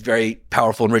egos of these very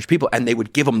powerful and rich people, and they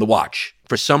would give him the watch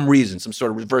for some reason, some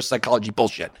sort of reverse psychology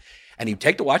bullshit. And he'd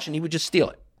take the watch and he would just steal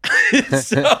it.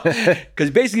 Because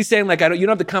basically saying like, you don't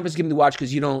have the confidence to give me the watch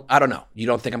because you don't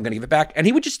think I'm going to give it back. And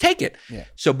he would just take it. Yeah.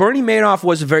 So Bernie Madoff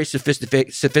was a very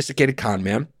sophisticated con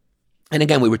man. And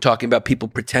again, we were talking about people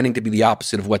pretending to be the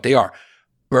opposite of what they are.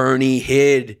 Bernie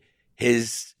hid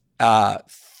his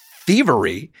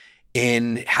thievery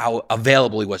in how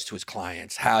available he was to his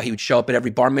clients, how he would show up at every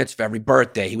bar mitzvah, every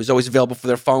birthday. He was always available for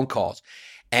their phone calls.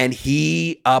 And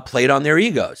he played on their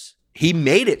egos. He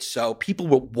made it so people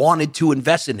wanted to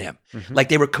invest in him, like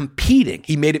they were competing.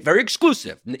 He made it very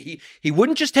exclusive. He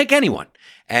wouldn't just take anyone.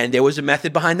 And there was a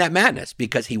method behind that madness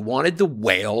because he wanted the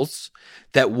whales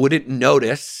that wouldn't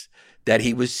notice that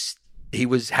he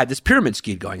had this pyramid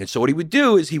scheme going. And so what he would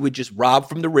do is he would just rob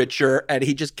from the richer, and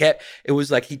it was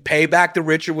like he'd pay back the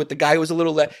richer with the guy who was a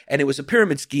little less, and it was a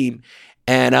pyramid scheme.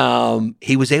 And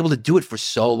he was able to do it for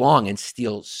so long and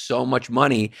steal so much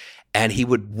money. And he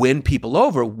would win people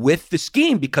over with the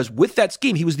scheme, because with that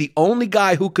scheme, he was the only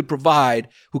guy who could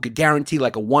guarantee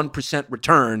like a 1%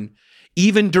 return,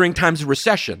 even during times of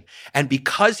recession. And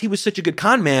because he was such a good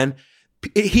con man,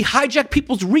 he hijacked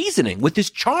people's reasoning with his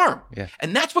charm. Yeah.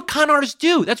 And that's what con artists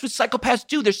do. That's what psychopaths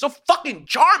do. They're so fucking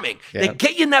charming. Yeah. They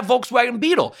get you in that Volkswagen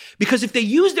Beetle. Because if they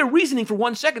use their reasoning for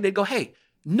 1 second, they'd go, hey,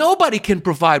 nobody can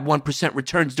provide 1%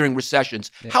 returns during recessions.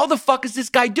 Yeah. How the fuck is this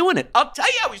guy doing it? I'll tell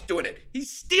you how he's doing it.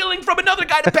 He's stealing from another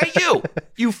guy to pay you.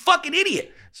 You fucking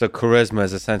idiot. So charisma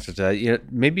is essential to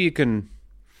that. Maybe you can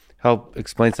help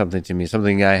explain something to me,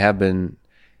 something I have been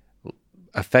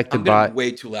affected by. I'm going to be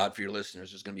way too loud for your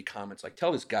listeners. There's going to be comments like,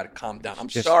 tell this guy to calm down. I'm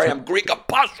sorry, I'm Greek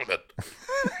apostolate.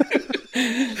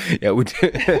 Yeah, we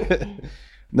do.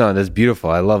 No, that's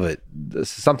beautiful. I love it.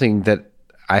 This is something that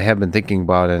I have been thinking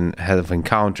about and have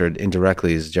encountered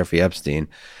indirectly is Jeffrey Epstein.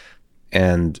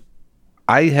 And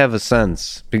I have a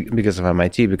sense, because of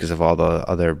MIT, because of all the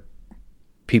other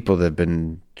people that have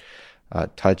been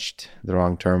touched, the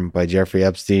wrong term, by Jeffrey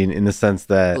Epstein, in the sense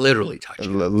that... Literally touched.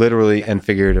 Literally and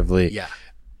figuratively. Yeah.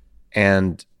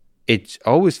 And it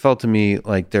always felt to me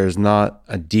like there's not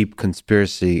a deep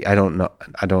conspiracy. I don't know.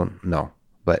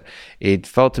 But it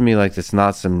felt to me like it's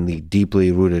not some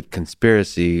deeply rooted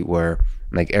conspiracy where,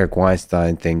 like, Eric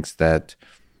Weinstein thinks that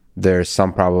there's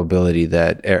some probability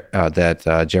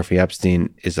that Jeffrey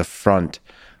Epstein is a front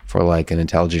for, like, an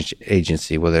intelligence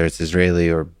agency, whether it's Israeli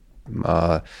or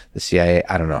the CIA,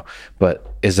 I don't know,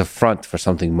 but is a front for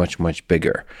something much, much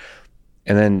bigger.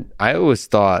 And then I always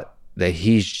thought that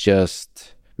he's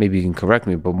just, maybe you can correct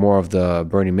me, but more of the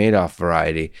Bernie Madoff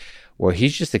variety, where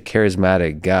he's just a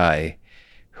charismatic guy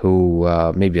who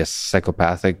maybe a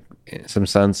psychopathic in some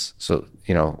sense, so,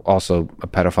 you know, also a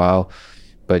pedophile,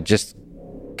 but just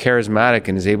charismatic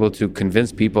and is able to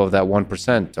convince people of that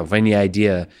 1% of any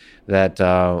idea that,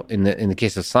 in the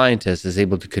case of scientists, is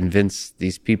able to convince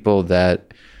these people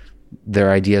that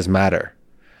their ideas matter.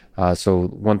 So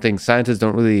one thing, scientists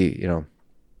don't really, you know,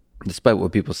 despite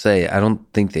what people say, I don't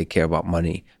think they care about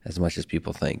money as much as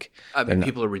people think. I mean,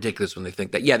 people are ridiculous when they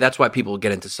think that. Yeah, that's why people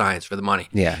get into science, for the money.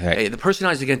 Yeah, right. The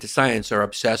personalities that get into science are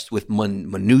obsessed with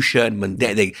minutia and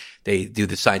mundane. They do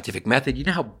the scientific method. You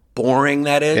know how boring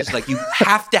that is? Yeah. Like, you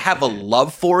have to have a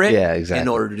love for it in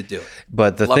order to do it.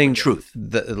 But the love thing, and truth.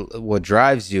 What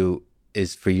drives you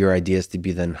is for your ideas to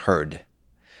be then heard.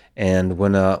 And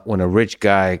when a rich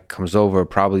guy comes over,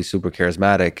 probably super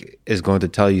charismatic, is going to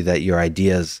tell you that your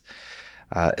ideas,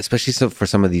 especially for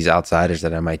some of these outsiders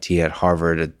at MIT, at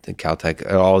Harvard, at Caltech,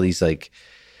 all these like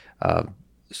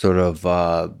sort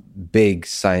of big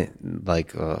science,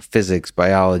 like physics,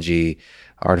 biology,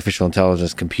 artificial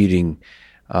intelligence, computing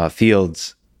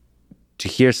fields, to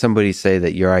hear somebody say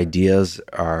that your ideas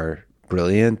are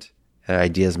brilliant,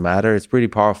 ideas matter, it's pretty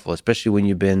powerful, especially when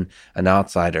you've been an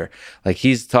outsider. Like,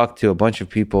 he's talked to a bunch of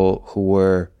people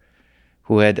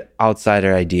who had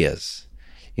outsider ideas.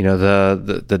 You know,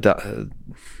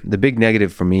 the big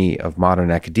negative for me of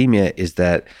modern academia is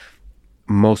that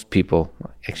most people,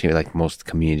 actually, like most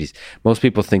communities, most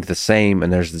people think the same,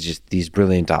 and there's just these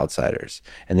brilliant outsiders,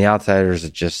 and the outsiders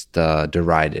are just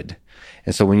derided.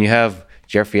 And so when you have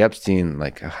Jeffrey Epstein,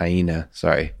 like a hyena,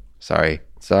 sorry,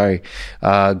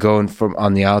 going from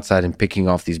on the outside and picking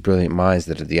off these brilliant minds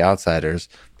that are the outsiders,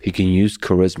 he can use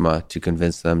charisma to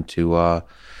convince them to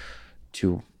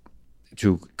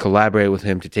collaborate with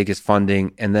him, to take his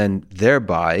funding, and then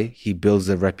thereby he builds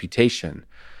a reputation,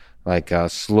 like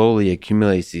slowly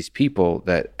accumulates these people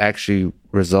that actually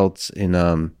results in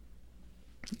a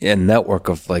network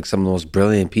of like some of the most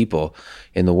brilliant people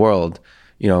in the world,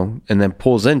 you know, and then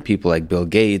pulls in people like Bill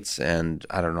Gates and,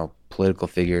 I don't know, political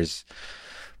figures.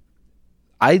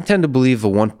 I tend to believe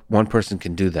one person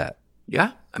can do that.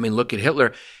 Yeah. I mean, look at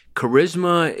Hitler.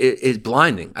 Charisma is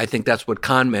blinding. I think that's what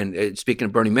con men, speaking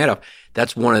of Bernie Madoff,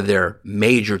 that's one of their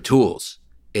major tools,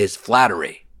 is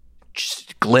flattery.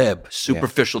 Just glib,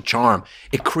 superficial charm.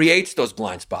 It creates those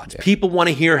blind spots. Yeah. People want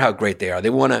to hear how great they are.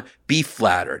 They want to be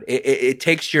flattered. It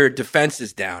takes your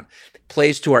defenses down. It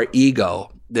plays to our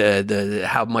ego. The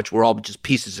how much we're all just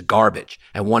pieces of garbage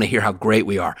and want to hear how great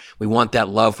we are. We want that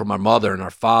love from our mother and our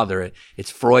father.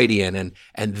 It's Freudian,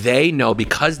 and they know,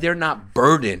 because they're not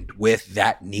burdened with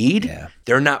that need. Yeah.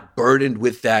 They're not burdened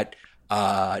with that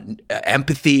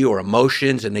empathy or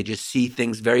emotions, and they just see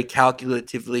things very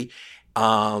calculatively.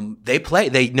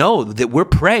 They know that we're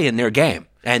prey in their game,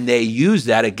 and they use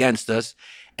that against us.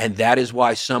 And that is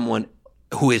why someone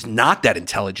who is not that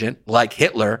intelligent, like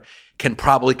Hitler, can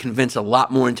probably convince a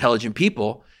lot more intelligent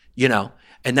people, you know,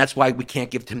 and that's why we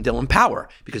can't give Tim Dillon power,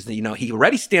 because, you know, he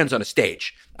already stands on a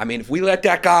stage. I mean, if we let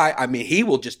that guy, I mean, he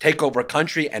will just take over a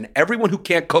country, and everyone who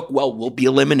can't cook well will be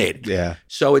eliminated. Yeah.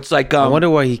 So it's like, I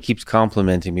wonder why he keeps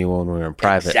complimenting me when we're in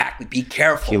private. Exactly. Be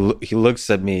careful. He looks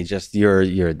at me, just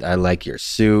I like your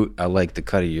suit. I like the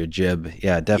cut of your jib.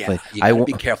 Yeah, definitely. Yeah, you gotta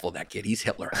be careful of that kid. He's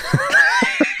Hitler.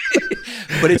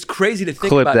 But it's crazy to think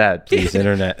Clip about. Clip that, please,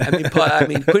 internet. I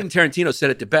mean, Quentin Tarantino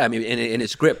said it the best. I mean, in his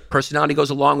script, personality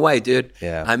goes a long way, dude.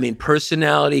 Yeah. I mean,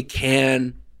 personality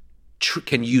can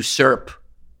usurp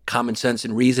common sense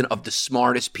and reason of the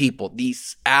smartest people.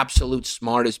 These absolute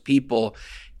smartest people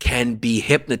can be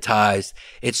hypnotized.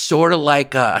 It's sort of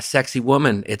like a sexy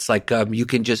woman. It's like you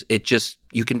can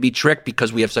be tricked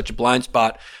because we have such a blind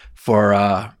spot for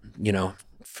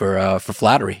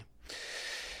flattery.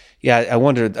 Yeah, I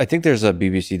wondered. I think there's a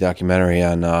BBC documentary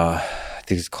on, I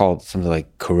think it's called something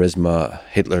like Charisma,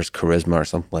 Hitler's Charisma or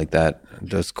something like that.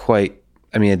 It was quite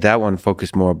I mean, that one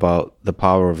focused more about the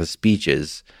power of his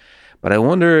speeches. But I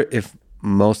wonder if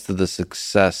most of the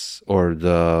success or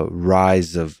the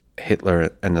rise of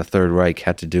Hitler and the Third Reich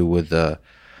had to do with the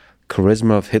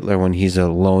charisma of Hitler when he's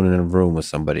alone in a room with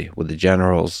somebody, with the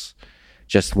generals,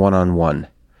 just one-on-one.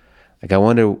 Like, I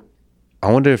wonder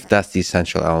if that's the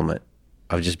essential element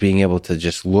of just being able to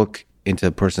just look into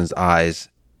a person's eyes,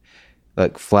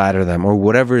 like flatter them or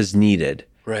whatever is needed,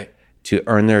 right, to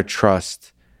earn their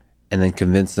trust and then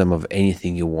convince them of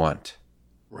anything you want.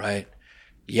 Right.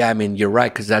 Yeah, I mean, you're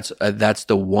right, because that's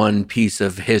the one piece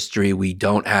of history we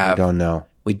don't have. We don't know.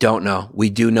 We don't know. We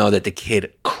do know that the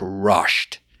kid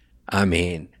crushed. I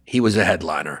mean, he was a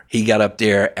headliner. He got up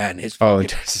there and his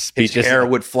hair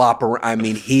would flop around. I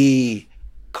mean, he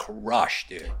crushed,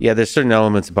 dude. Yeah, there's certain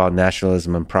elements about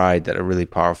nationalism and pride that are really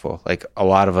powerful. Like, a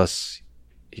lot of us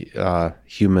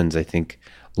humans, I think,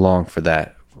 long for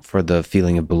that, for the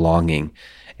feeling of belonging.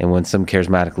 And when some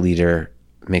charismatic leader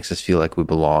makes us feel like we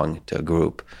belong to a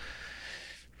group,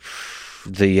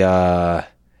 the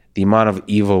amount of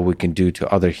evil we can do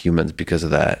to other humans because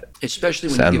of that, especially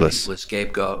when you give people a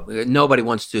scapegoat. Nobody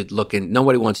wants to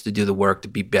do the work to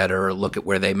be better or look at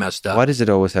where they messed up. Why does it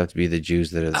always have to be the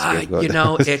Jews that are the scapegoat? You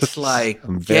know, it's like,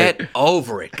 get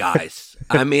over it, guys.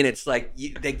 I mean, it's like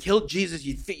they killed Jesus.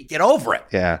 You get over it.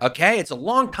 Yeah. Okay? It's a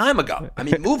long time ago. I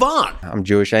mean, move on. I'm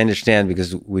Jewish. I understand,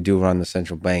 because we do run the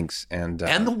central banks and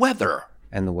the weather.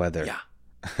 And the weather. Yeah.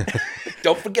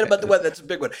 Don't forget about the weather. That's a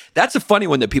big one. That's a funny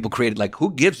one that people created. Like,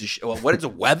 who gives a shit? Well, what is the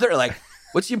weather? Like,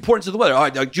 what's the importance of the weather? Oh,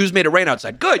 the Jews made it rain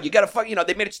outside. Good. You got to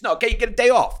they made it snow. Okay, you get a day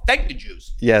off. Thank the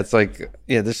Jews. Yeah, it's like,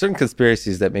 there's certain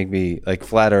conspiracies that make me, like,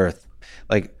 flat Earth.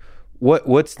 Like,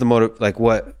 what's the motive? Like,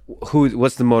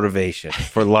 what's the motivation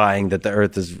for lying that the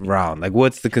Earth is round? Like,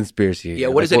 what's the conspiracy? Yeah,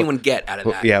 what does anyone get out of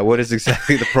that? Yeah, what is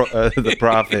exactly the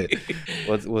profit?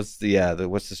 What's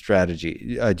the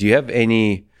strategy? Do you have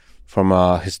any, from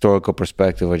a historical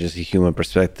perspective or just a human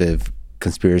perspective,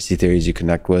 conspiracy theories you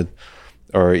connect with,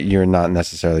 or you're not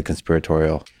necessarily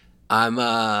conspiratorial? I'm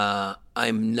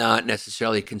not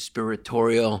necessarily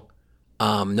conspiratorial.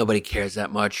 Nobody cares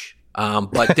that much.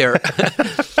 But they're,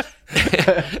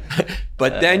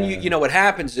 but then you know what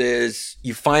happens is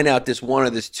you find out this one or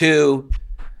this two.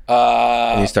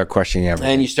 And you start questioning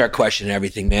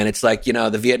everything. Man. It's like,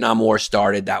 the Vietnam War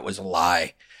started. That was a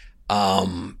lie.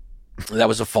 That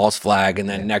was a false flag. And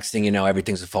then next thing you know,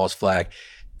 everything's a false flag.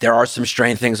 There are some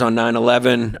strange things on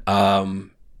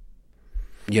 9/11.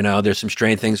 There's some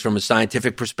strange things from a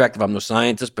scientific perspective. I'm no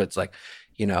scientist, but it's like,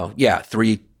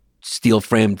 3 steel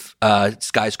framed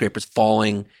skyscrapers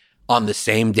falling on the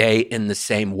same day in the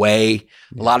same way.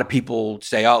 A lot of people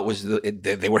say, oh,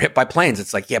 they were hit by planes.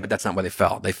 It's like, yeah, but that's not why they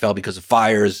fell. They fell because of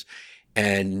fires,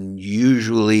 and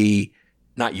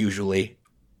not usually,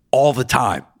 all the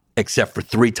time, except for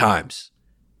 3 times.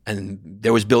 And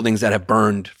there was buildings that have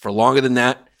burned for longer than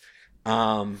that.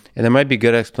 And there might be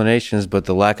good explanations, but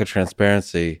the lack of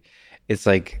transparency, it's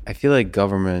like, I feel like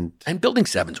government... And Building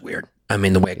 7's weird. I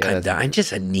mean, the way it kind of died.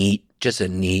 Just a neat,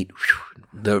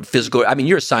 the physical... I mean,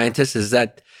 you're a scientist. Is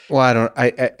that... Well, I don't...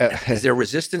 is there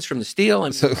resistance from the steel?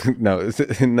 No.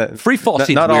 Free fall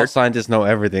seems not weird. All scientists know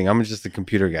everything. I'm just a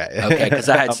computer guy. Okay, because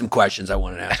I had some questions I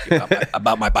wanted to ask you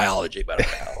about my biology. But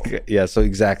yeah, so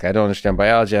exactly. I don't understand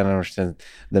biology. I don't understand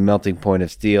the melting point of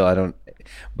steel.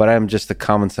 But I'm just a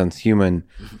common sense human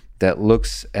that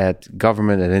looks at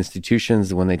government and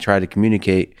institutions when they try to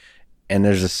communicate, and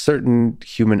there's a certain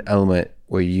human element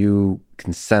where you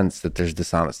can sense that there's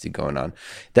dishonesty going on.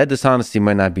 That dishonesty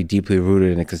might not be deeply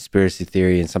rooted in a conspiracy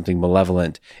theory and something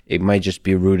malevolent. It might just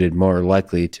be rooted, more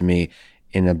likely to me,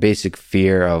 in a basic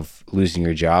fear of losing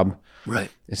your job. Right.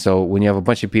 So when you have a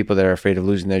bunch of people that are afraid of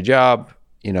losing their job,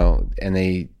 and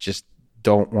they just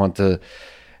don't want to,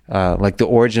 like the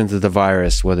origins of the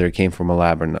virus, whether it came from a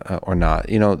lab or not,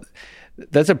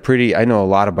 that's I know a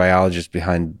lot of biologists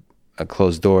behind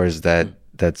closed doors that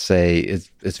say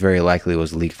it's very likely it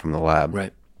was leaked from the lab.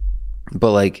 Right.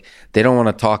 But like, they don't want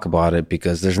to talk about it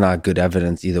because there's not good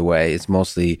evidence either way. It's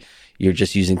mostly you're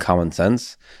just using common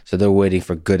sense. So they're waiting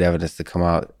for good evidence to come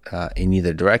out in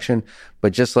either direction.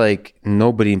 But just like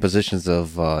nobody in positions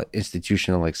of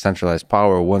institutional, like centralized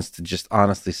power wants to just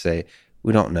honestly say,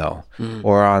 we don't know.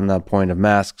 Or on the point of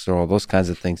masks or all those kinds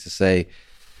of things to say,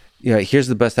 here's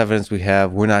the best evidence we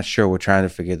have. We're not sure. We're trying to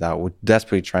figure it out. We're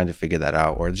desperately trying to figure that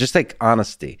out. Or just like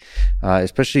honesty,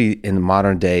 especially in the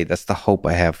modern day. That's the hope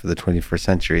I have for the 21st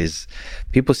century is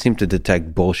people seem to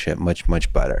detect bullshit much,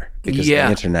 much better because of the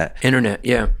internet.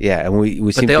 Yeah. Yeah, and we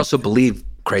but they also believe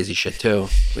crazy shit too.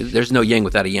 There's no yin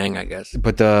without a yang, I guess.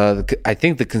 But I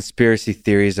think the conspiracy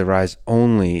theories arise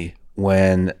only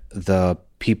when the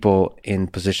people in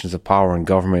positions of power in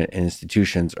government and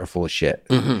institutions are full of shit.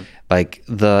 Like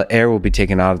the air will be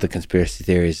taken out of the conspiracy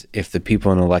theories if the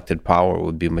people in elected power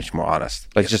would be much more honest.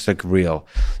 Like just like real.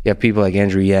 You have people like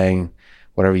Andrew Yang,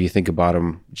 whatever you think about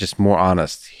him, just more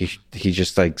honest. He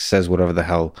just like says whatever the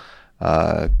hell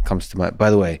comes to mind. By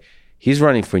the way, he's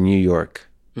running for New York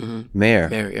mayor.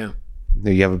 Mayor, yeah.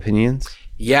 Do you have opinions?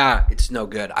 Yeah, it's no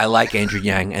good. I like Andrew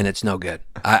Yang, and it's no good.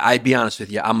 I'd be honest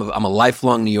with you. I'm a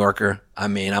lifelong New Yorker. I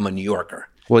mean, I'm a New Yorker.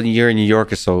 Well, you're a New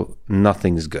Yorker, so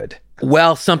nothing's good.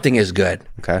 Well, something is good.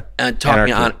 Okay. And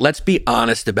let's be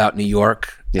honest about New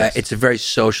York. Yes. It's a very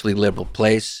socially liberal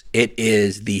place. It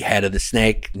is the head of the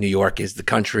snake. New York is the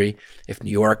country.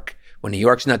 When New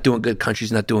York's not doing good,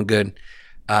 country's not doing good.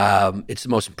 It's the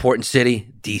most important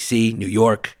city. DC, New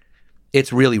York.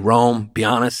 It's really Rome. Be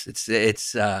honest.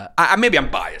 It's. Maybe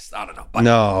I'm biased. I don't know. But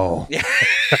No. yeah.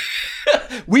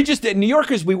 We just New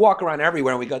Yorkers. We walk around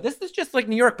everywhere and we go, "This is just like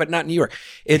New York, but not New York."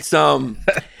 It's and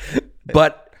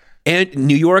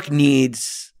New York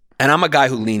needs. And I'm a guy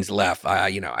who leans left. I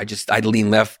lean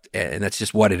left, and that's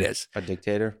just what it is. A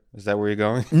dictator? Is that where you're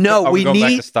going? No, we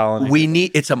back to Stalin?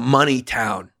 It's a money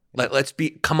town.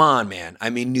 Come on, man. I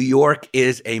mean, New York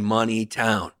is a money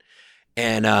town.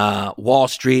 And Wall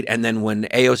Street, and then when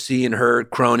AOC and her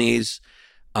cronies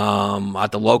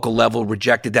at the local level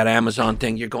rejected that Amazon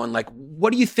thing, you're going like,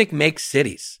 what do you think makes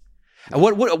cities? And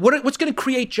what's going to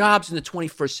create jobs in the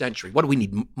 21st century? What do we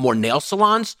need? More nail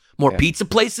salons? More pizza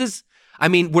places? I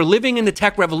mean, we're living in the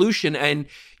tech revolution, and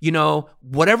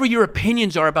whatever your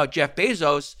opinions are about Jeff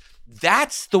Bezos,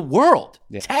 that's the world,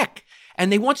 tech.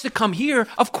 And they want to come here.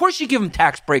 Of course you give them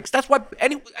tax breaks. That's why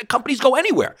companies go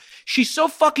anywhere. She's so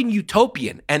fucking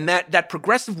utopian. And that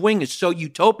progressive wing is so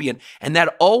utopian. And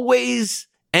that always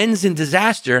ends in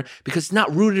disaster because it's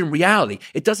not rooted in reality.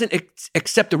 It doesn't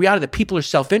accept the reality that people are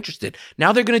self-interested.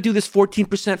 Now they're going to do this 14%,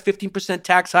 15%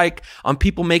 tax hike on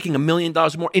people making $1 million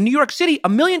more. In New York City,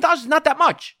 $1 million is not that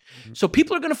much. So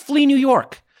people are going to flee New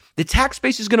York. The tax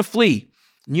base is going to flee.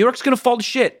 New York's going to fall to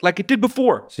shit like it did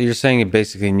before. So you're saying it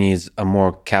basically needs a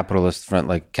more capitalist front,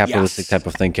 like capitalistic type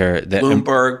of thinker.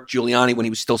 Bloomberg, Giuliani, when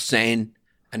he was still sane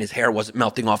and his hair wasn't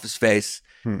melting off his face.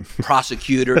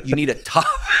 Prosecutor, you need a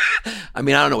tough. I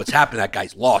mean, I don't know what's happened. That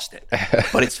guy's lost it,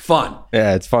 but it's fun.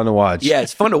 Yeah, it's fun to watch. Yeah,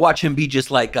 it's fun to watch him be just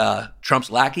like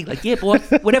Trump's lackey. Like, yeah, boss,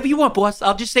 whatever you want, boss.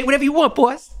 I'll just say whatever you want,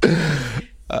 boss.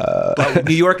 But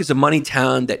New York is a money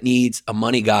town that needs a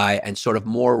money guy and sort of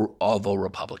more of a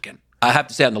Republican. I have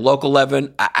to say on the local level,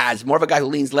 as more of a guy who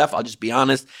leans left, I'll just be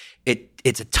honest,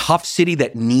 it's a tough city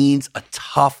that needs a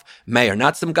tough mayor,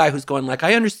 not some guy who's going like,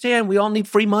 I understand we all need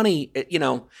free money.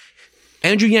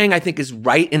 Andrew Yang, I think, is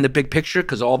right in the big picture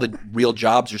because all the real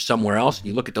jobs are somewhere else. And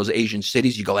you look at those Asian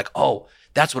cities, you go like, oh,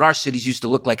 that's what our cities used to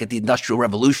look like at the Industrial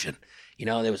Revolution.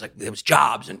 There was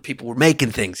jobs and people were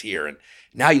making things here. And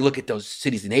now you look at those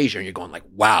cities in Asia and you're going like,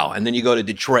 wow. And then you go to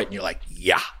Detroit and you're like,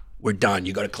 yeah. We're done.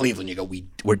 You go to Cleveland, you go,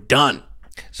 we're done.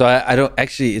 So I don't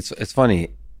actually. It's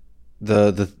funny.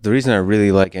 The reason I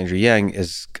really like Andrew Yang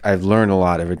is I've learned a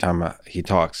lot every time he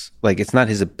talks. Like it's not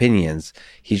his opinions.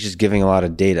 He's just giving a lot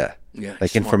of data,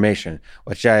 like information.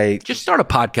 Which I just start a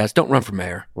podcast. Don't run for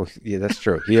mayor. Well, yeah, that's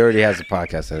true. He already has a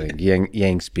podcast. I think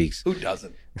Yang Speaks. Who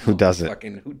doesn't? Who doesn't?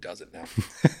 Who doesn't now?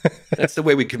 That's the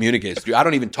way we communicate. I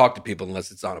don't even talk to people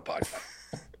unless it's on a podcast.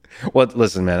 Well,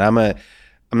 listen, man.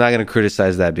 I'm not going to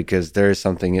criticize that because there is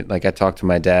something like I talked to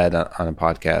my dad on a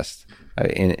podcast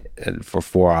for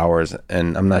 4 hours,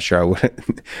 and I'm not sure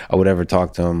I would ever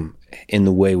talk to him in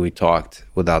the way we talked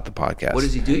without the podcast. What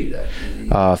does he do, your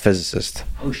dad? Physicist.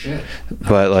 Oh shit!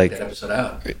 But like that episode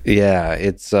out. Yeah,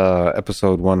 it's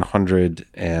episode 100,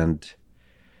 and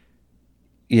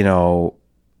the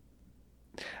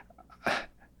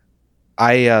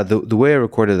way I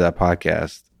recorded that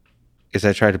podcast is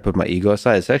I try to put my ego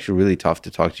aside. It's actually really tough to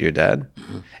talk to your dad,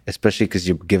 especially because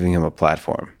you're giving him a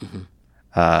platform.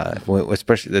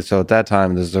 Especially so at that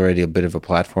time, there's already a bit of a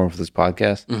platform for this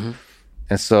podcast,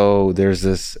 and so there's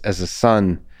this. As a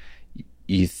son,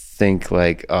 you think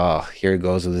like, "Oh, here it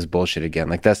goes with this bullshit again."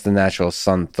 Like that's the natural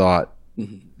son thought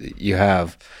you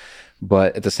have,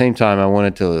 but at the same time, I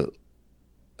wanted to.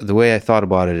 The way I thought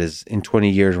about it is, in 20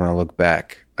 years when I look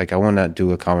back, like I want to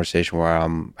do a conversation where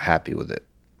I'm happy with it.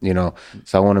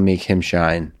 So I want to make him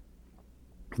shine.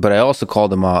 But I also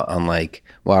called him out on like,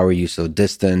 why were you so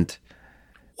distant?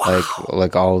 Wow.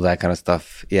 Like all of that kind of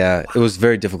stuff. Yeah, it was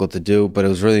very difficult to do, but it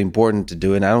was really important to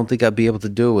do. And I don't think I'd be able to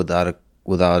do it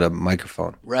without a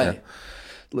microphone. Right.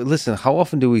 Listen, how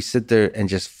often do we sit there and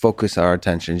just focus our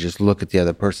attention, just look at the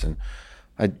other person?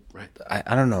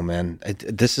 I don't know, man.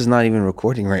 This is not even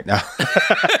recording right now.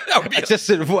 I just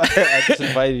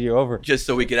invited you over. Just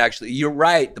so we could actually, you're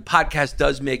right. The podcast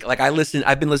does make, like I've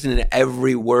been listening to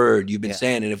every word you've been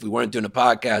saying. And if we weren't doing a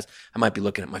podcast, I might be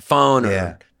looking at my phone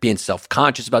or being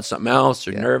self-conscious about something else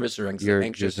or nervous or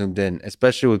anxious. You're zoomed in,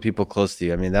 especially with people close to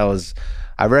you. I mean,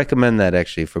 I recommend that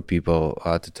actually for people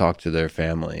to talk to their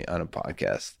family on a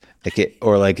podcast.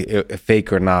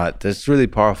 Fake or not. That's really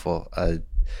powerful.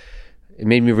 It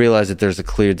made me realize that there's a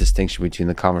clear distinction between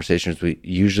the conversations we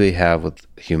usually have with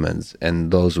humans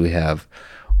and those we have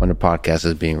when a podcast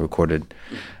is being recorded.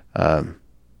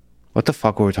 What the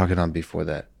fuck were we talking on before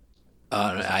that?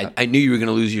 I knew you were going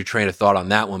to lose your train of thought on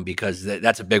that one because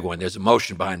that's a big one. There's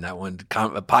emotion behind that one.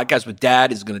 A podcast with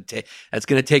Dad is going to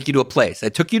take you to a place. I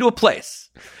took you to a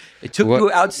place. It took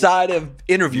you outside of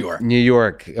Interviewer. New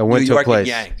York. I went to a place.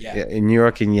 In Yang, in New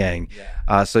York and Yang.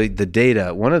 Yeah. So the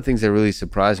data, one of the things that really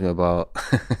surprised me about,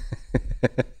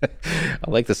 I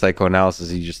like the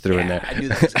psychoanalysis you just threw in there. I knew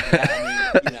that was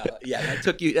that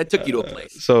took you to a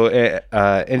place. So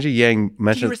Andrew Yang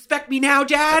mentioned. Do you respect me now,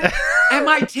 Dad?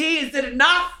 MIT, is it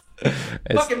enough?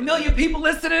 Fucking million people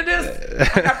listening to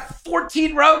this. I got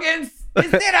 14 Rogans.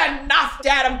 Is it enough,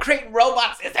 Dad? I'm creating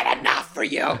robots. Is it enough for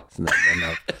you? It's not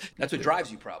enough. That's what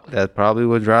drives you, probably. That's probably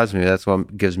what drives me. That's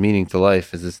what gives meaning to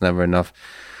life, is it's never enough.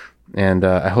 And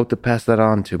I hope to pass that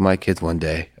on to my kids one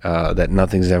day, that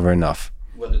nothing's ever enough.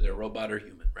 Whether they're robot or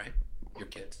human, right? Your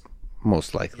kids.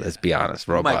 Most likely, let's be honest,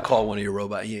 robot. You might call one of your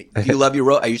robots. Do you love your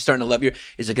robot? Are you starting to love your...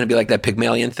 Is it going to be like that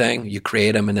Pygmalion thing? You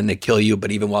create them and then they kill you,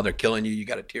 but even while they're killing you, you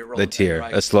got a tear roll. The tear.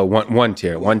 Right? A slow one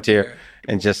tear.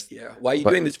 And just... Yeah. Why are you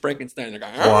doing this Frankenstein? They're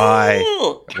going,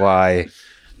 Why?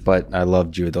 But I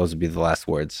loved you. Those would be the last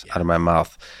words out of my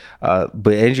mouth.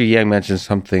 But Andrew Yang mentioned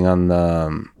something on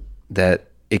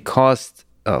that it cost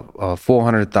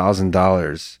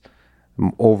 $400,000,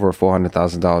 over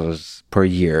 $400,000 per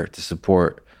year to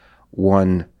support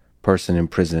one person in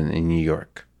prison in New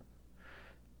York.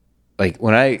 Like,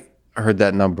 when I heard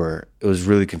that number, it was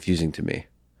really confusing to me.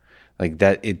 Like,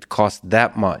 that it cost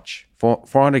that much,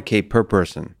 $400K per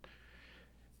person.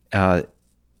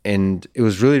 And it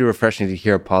was really refreshing to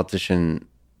hear a politician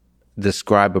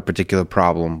describe a particular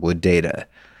problem with data,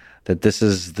 that this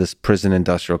is this prison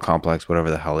industrial complex,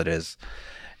 whatever the hell it is.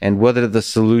 And whether the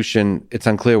solution, it's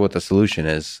unclear what the solution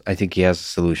is. I think he has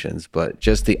solutions, but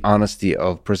just the honesty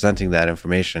of presenting that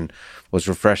information was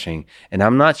refreshing. And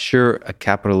I'm not sure a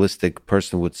capitalistic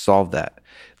person would solve that.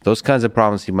 Those kinds of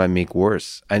problems he might make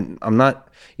worse. And I'm not,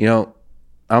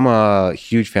 I'm a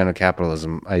huge fan of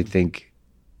capitalism. I think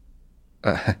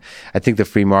the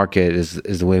free market is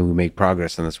the way we make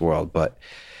progress in this world, but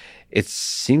it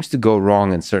seems to go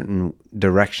wrong in certain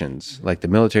directions, like the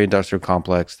military-industrial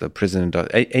complex, the prison,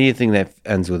 anything that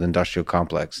ends with industrial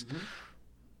complex. Mm-hmm.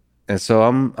 And so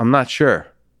I'm not sure.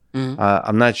 Mm-hmm.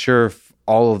 I'm not sure if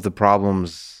all of the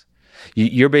problems.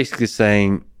 You're basically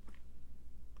saying,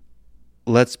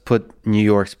 let's put New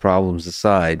York's problems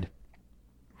aside.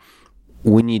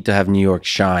 We need to have New York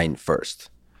shine first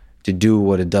to do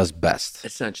what it does best.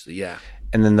 Essentially, yeah.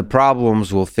 And then the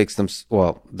problems will fix them.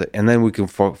 And then we can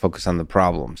focus on the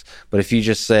problems. But if you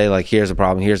just say, like, here's a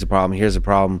problem, here's a problem, here's a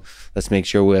problem, let's make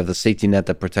sure we have the safety net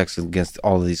that protects against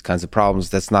all of these kinds of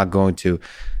problems. That's going to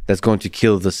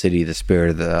kill the city, the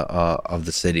spirit of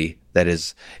the city that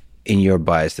is, in your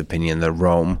biased opinion, the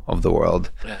Rome of the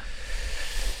world. Yeah.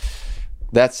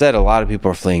 That said, a lot of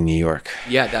people are fleeing New York.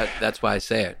 Yeah, that's why I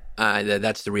say it.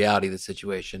 That's the reality of the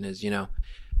situation. Is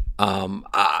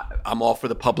I'm all for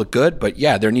the public good, but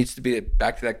yeah, there needs to be,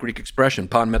 back to that Greek expression,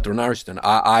 pan metron ariston.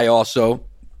 I also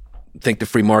think the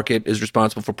free market is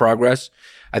responsible for progress.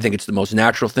 I think it's the most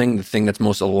natural thing, the thing that's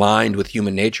most aligned with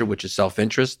human nature, which is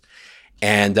self-interest.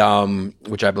 And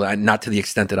which I believe, not to the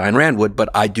extent that Ayn Rand would, but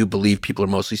I do believe people are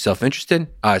mostly self-interested,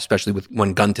 especially with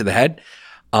one gun to the head.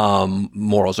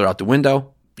 Morals are out the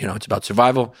window. It's about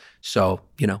survival. So,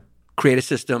 create a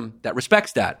system that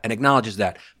respects that and acknowledges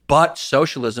that. But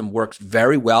socialism works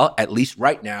very well, at least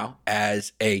right now,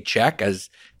 as a check, as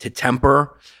to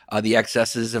temper the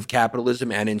excesses of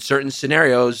capitalism, and in certain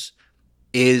scenarios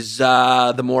is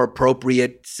the more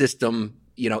appropriate system,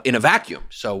 in a vacuum.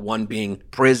 So one being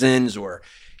prisons, or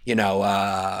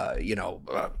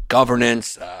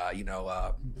governance,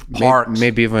 parks,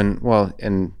 maybe even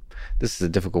and this is a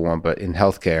difficult one, but in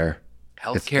healthcare,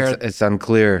 it's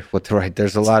unclear what to write.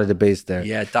 There's a lot of debates there.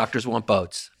 Yeah, doctors want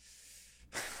boats.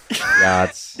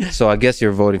 Yachts. So I guess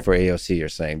you're voting for AOC, you're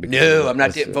saying? No, I'm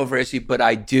not voting for AOC, but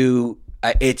I do.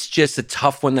 It's just a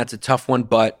tough one. That's a tough one.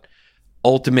 But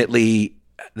ultimately,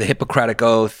 the Hippocratic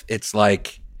Oath, it's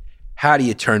like, how do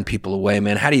you turn people away,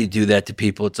 man? How do you do that to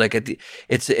people? It's like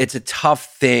it's a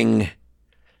tough thing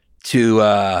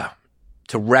to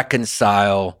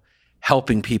reconcile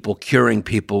helping people, curing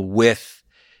people with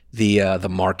the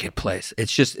marketplace.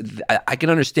 It's just, I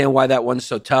can understand why that one's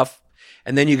so tough.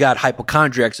 And then you got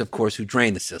hypochondriacs, of course, who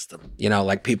drain the system. You know,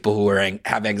 like people who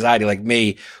have anxiety, like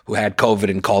me, who had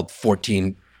COVID and called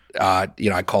 14.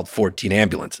 I called 14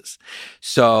 ambulances.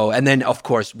 So, and then of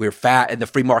course we're fat, and the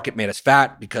free market made us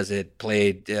fat because it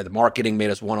played, the marketing made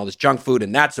us want all this junk food,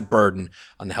 and that's a burden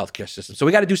on the healthcare system. So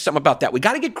we got to do something about that. We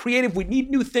got to get creative. We need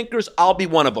new thinkers. I'll be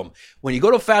one of them. When you go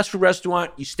to a fast food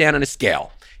restaurant, you stand on a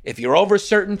scale. If you're over a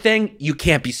certain thing, you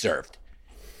can't be served.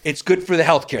 It's good for the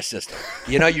healthcare system.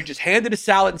 You know, you just handed a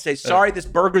salad and say, sorry, this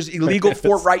burger's illegal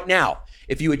for right now.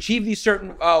 If you achieve these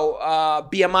certain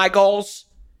BMI goals,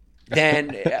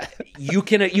 then you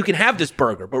can have this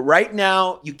burger. But right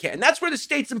now, you can't. And that's where the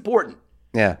state's important.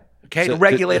 Yeah. Okay, so, to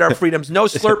regulate our freedoms. No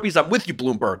Slurpees. I'm with you,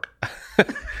 Bloomberg.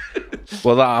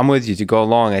 Well, I'm with you. To go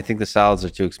along, I think the salads are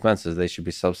too expensive. They should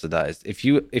be subsidized. If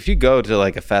you go to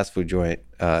like a fast food joint,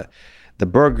 the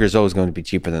burger is always going to be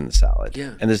cheaper than the salad.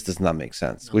 Yeah. And this does not make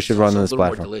sense. No, we should run on this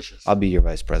platform. I'll be your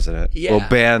vice president. Yeah. We'll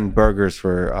ban burgers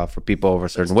for people over a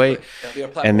certain weight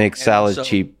and make salad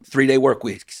cheap. 3-day work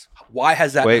weeks. Why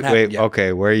has that not happened yet?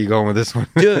 Okay, where are you going with this one?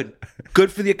 Dude, good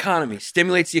for the economy.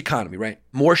 Stimulates the economy, right?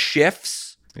 More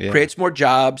shifts, creates more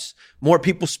jobs, more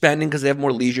people spending because they have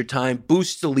more leisure time,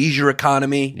 boosts the leisure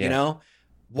economy, you know?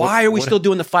 Why are we still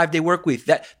doing the 5-day work week?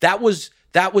 That was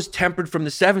tempered from the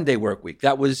 7-day work week.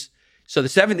 It used to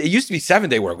be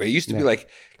 7-day work week. It used to be like,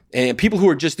 and people who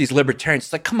are just these libertarians,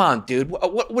 it's like, come on, dude,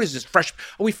 what is this? Are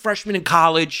we freshmen in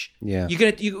college? Yeah,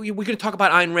 we're gonna talk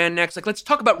about Ayn Rand next. Like, let's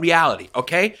talk about reality,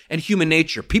 okay? And human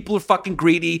nature. People are fucking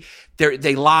greedy.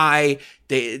 They lie.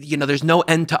 There's no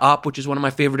end to up, which is one of my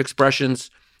favorite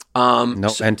expressions.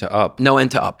 End to up. No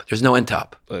end to up. There's no end to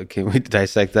up. Can we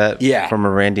dissect that? Yeah. From a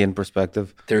Randian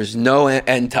perspective. There's no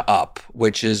end to up,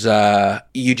 which is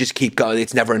you just keep going.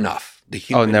 It's never enough. The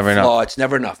human flaw, it's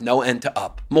never enough. No end to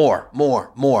up. More.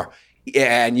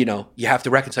 And, you have to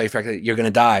reconcile the fact that you're going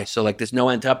to die. So, like, this no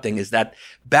end to up thing is that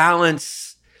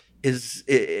balance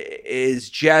is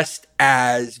just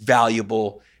as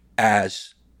valuable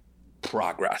as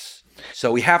progress.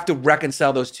 So we have to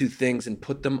reconcile those two things and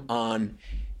put them on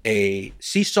a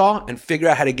seesaw and figure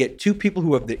out how to get two people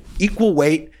who have the equal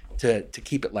weight to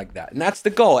keep it like that. And that's the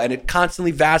goal. And it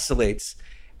constantly vacillates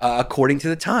according to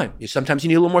the time. Sometimes you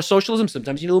need a little more socialism.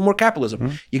 Sometimes you need a little more capitalism.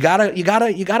 Mm-hmm.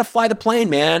 You gotta fly the plane,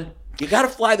 man. You gotta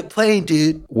fly the plane,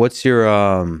 dude. What's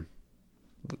your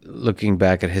looking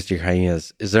back at History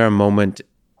Hyenas? Is there a moment,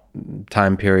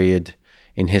 time period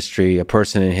in history, a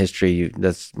person in history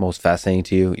that's most fascinating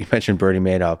to you? You mentioned Bernie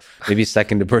Madoff. Maybe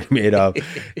second to Bernie Madoff.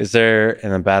 Is there in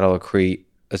the Battle of Crete?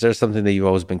 Is there something that you've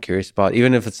always been curious about,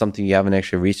 even if it's something you haven't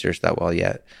actually researched that well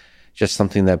yet? Just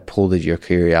something that pulled at your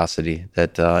curiosity,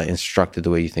 that instructed the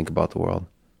way you think about the world.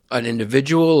 An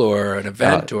individual or an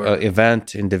event?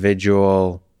 Event,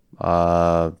 individual,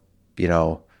 moment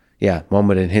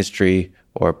in history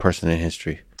or a person in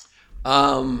history.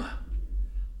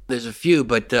 There's a few,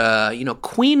 but,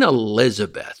 Queen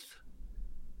Elizabeth,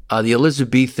 the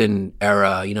Elizabethan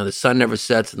era, the sun never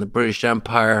sets in the British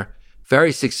Empire,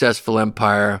 very successful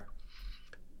empire.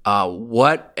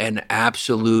 What an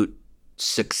absolute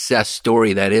success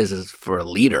story that is for a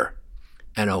leader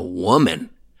and a woman.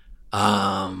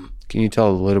 Can you tell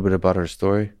a little bit about her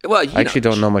story? Well, I actually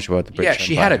don't know much about the British Empire.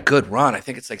 She had a good run. I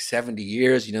think it's like 70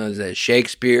 years. There's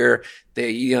Shakespeare.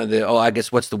 I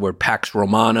guess what's the word? Pax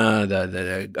Romana.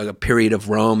 A period of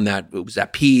Rome that was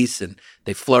at peace and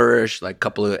they flourished. Like a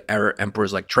couple of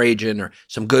emperors like Trajan or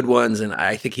some good ones, and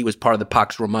I think he was part of the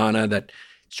Pax Romana that.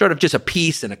 Sort of just a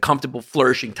peace and a comfortable,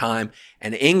 flourishing time.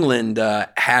 And England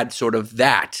had sort of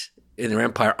that in their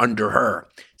empire under her.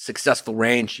 Successful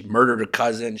reign. She murdered her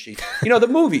cousin. The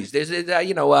movies. There's,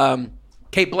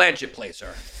 Kate Blanchett plays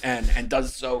her and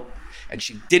does so. And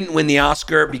she didn't win the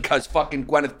Oscar because fucking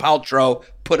Gwyneth Paltrow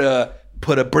put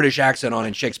a British accent on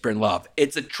in Shakespeare in Love.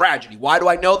 It's a tragedy. Why do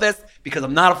I know this? Because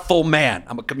I'm not a full man.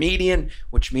 I'm a comedian,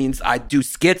 which means I do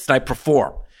skits and I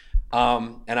perform.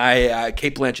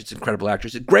 Kate Blanchett's an incredible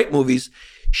actress. Great movies.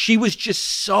 She was just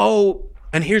so,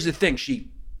 and here's the thing, she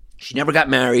never got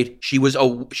married. She was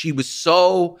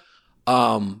so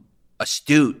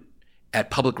astute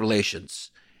at public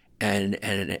relations. And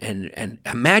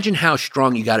imagine how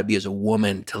strong you got to be as a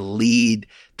woman to lead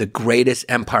the greatest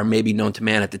empire maybe known to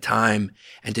man at the time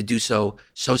and to do so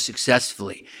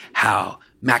successfully. How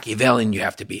Machiavellian you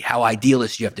have to be, how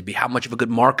idealist you have to be, how much of a good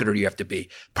marketer you have to be.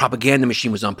 Propaganda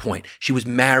machine was on point. She was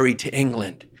married to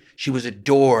England. She was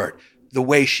adored. the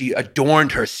way she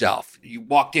adorned herself. You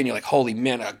walked in, you're like, holy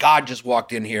man, a god just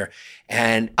walked in here.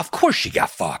 And of course she got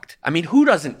fucked. I mean, who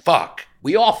doesn't fuck?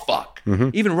 We all fuck.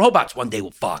 Even robots one day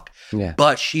will fuck. Yeah.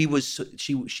 But she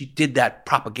did that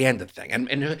propaganda thing.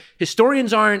 And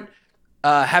historians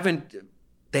haven't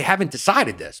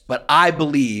decided this, but I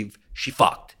believe she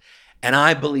fucked. And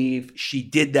I believe she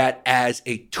did that as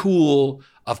a tool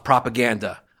of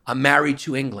propaganda. I'm married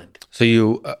to England. So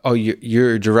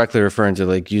you're directly referring to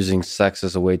like using sex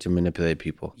as a way to manipulate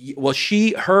people. Well,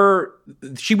 she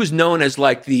was known as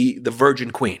like the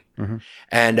Virgin Queen,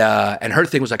 and her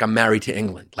thing was like, I'm married to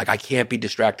England. Like I can't be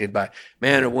distracted by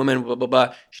man or woman, blah blah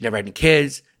blah. She never had any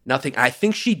kids, nothing. I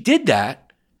think she did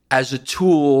that as a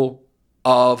tool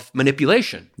of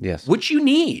manipulation. Yes, which you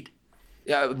need.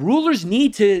 Rulers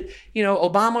need to,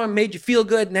 Obama made you feel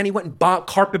good and then he went and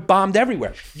carpet bombed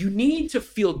everywhere. You need to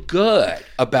feel good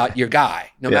about your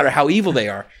guy, no matter how evil they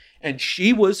are. And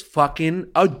she was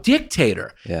fucking a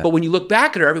dictator. Yeah. But when you look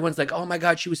back at her, everyone's like, oh my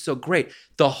God, she was so great.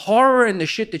 The horror and the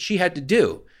shit that she had to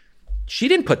do, she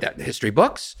didn't put that in the history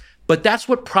books, but that's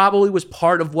what probably was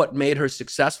part of what made her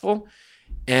successful.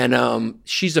 And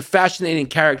she's a fascinating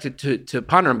character to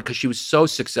ponder on because she was so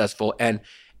successful and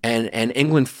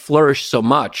England flourished so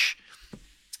much.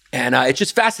 And it's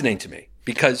just fascinating to me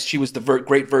because she was the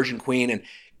great Virgin Queen. And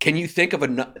can you think of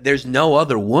there's no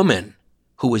other woman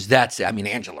who was that, I mean,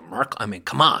 Angela Merkel, I mean,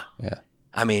 come on. Yeah.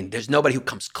 I mean, there's nobody who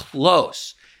comes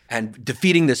close. And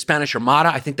defeating the Spanish Armada,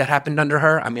 I think that happened under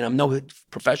her. I mean, I'm no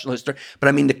professional historian, but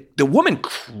I mean, the woman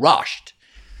crushed.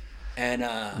 And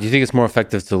do you think it's more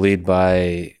effective to lead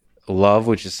by love,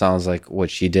 which sounds like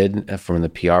what she did from the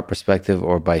PR perspective,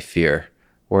 or by fear?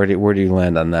 Where do you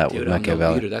land on that? Dude, with I'm no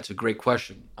Machiavelli? leader. That's a great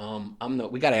question.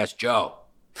 We got to ask Joe.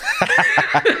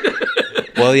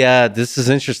 Well, yeah, this is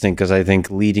interesting because I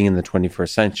think leading in the 21st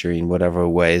century in whatever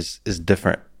ways is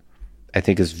different. I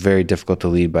think it's very difficult to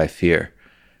lead by fear.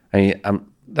 I mean,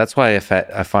 that's why I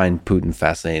find Putin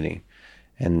fascinating,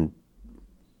 and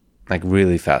like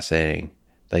really fascinating.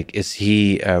 Like, is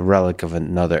he a relic of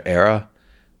another era,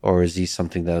 or is he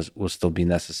something that will still be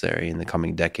necessary in the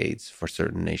coming decades for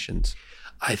certain nations?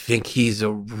 I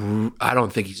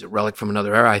don't think he's a relic from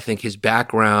another era. I think his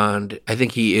background, I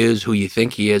think he is who you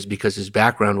think he is because his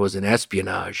background was in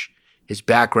espionage. His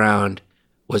background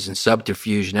was in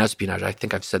subterfuge and espionage. I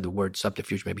think I've said the word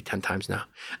subterfuge maybe 10 times now.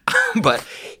 But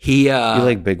he... you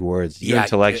like big words. You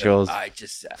intellectuals.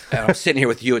 I'm sitting here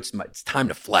with you. It's time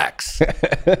to flex.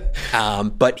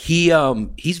 But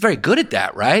he's very good at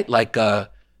that, right? Like...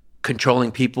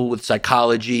 controlling people with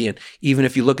psychology. And even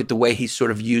if you look at the way he's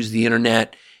sort of used the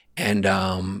internet and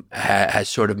has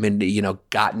sort of been,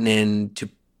 gotten into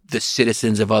the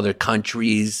citizens of other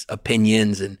countries'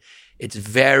 opinions, and it's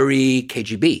very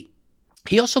KGB.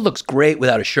 He also looks great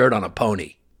without a shirt on a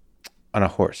pony. On a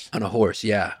horse. On a horse,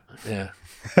 yeah.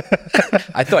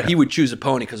 I thought he would choose a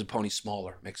pony because a pony's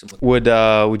smaller. Makes him look.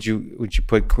 Would you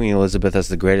put Queen Elizabeth as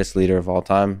the greatest leader of all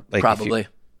time? Like probably.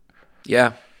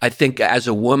 Yeah. I think as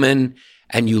a woman,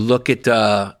 and you look at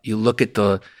the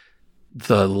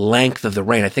length of the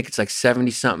reign. I think it's like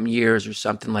 70-something years or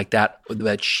something like that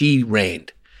she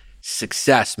reigned.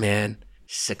 Success, man,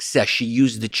 success. She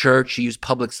used the church. She used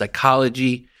public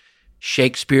psychology.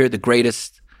 Shakespeare, the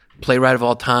greatest playwright of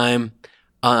all time,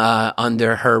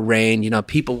 under her reign.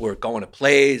 People were going to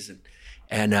plays,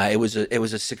 and it was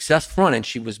a successful run, and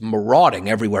she was marauding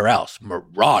everywhere else,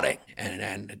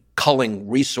 and culling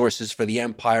resources for the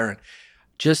empire, and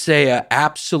just a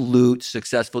absolute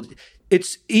successful.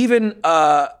 It's even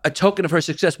a token of her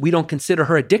success. We don't consider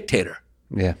her a dictator.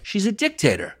 Yeah, she's a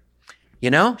dictator.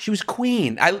 She was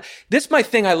queen. This is my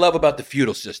thing I love about the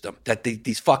feudal system, that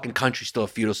these fucking countries still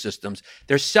have feudal systems.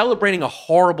 They're celebrating a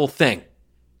horrible thing.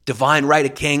 Divine right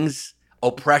of kings,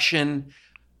 oppression.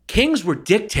 Kings were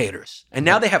dictators, and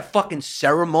now they have fucking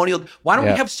ceremonial. Why don't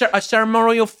we have a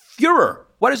ceremonial Führer?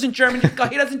 Why doesn't Germany?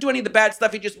 He doesn't do any of the bad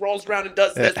stuff. He just rolls around and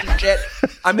does this and shit.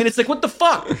 I mean, it's like, what the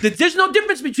fuck? There's no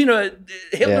difference between a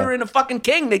Hitler and a fucking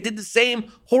king. They did the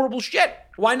same horrible shit.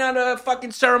 Why not a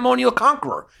fucking ceremonial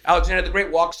conqueror? Alexander the Great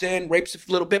walks in, rapes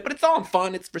a little bit, but it's all in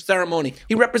fun. It's for ceremony.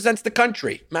 He represents the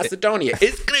country. Macedonia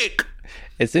is Greek.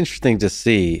 It's interesting to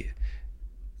see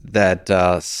that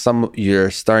you're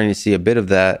starting to see a bit of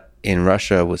that in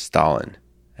Russia with Stalin,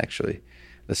 actually.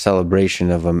 The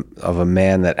celebration of a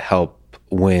man that helped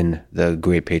win the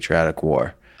Great Patriotic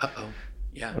War. Uh-oh.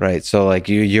 Yeah. Right. So like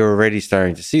you're already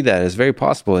starting to see that. It's very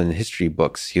possible in history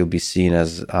books he'll be seen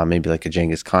as maybe like a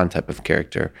Genghis Khan type of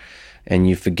character, and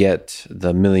you forget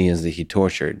the millions that he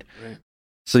tortured. Right.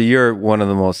 So you're one of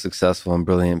the most successful and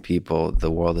brilliant people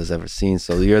the world has ever seen.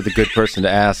 So you're the good person to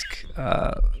ask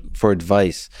for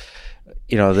advice.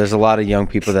 there's a lot of young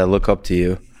people that look up to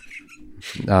you.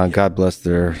 God bless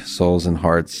their souls and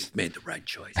hearts. Made the right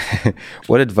choice.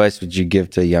 What advice would you give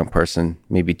to a young person,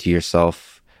 maybe to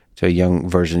yourself, to a young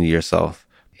version of yourself,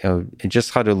 and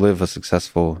just how to live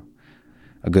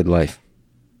a good life?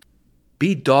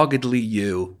 Be doggedly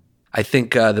you. I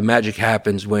think the magic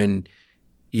happens when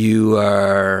you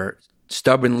are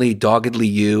stubbornly, doggedly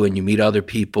you, and you meet other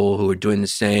people who are doing the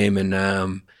same.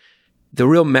 And the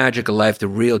real magic of life, the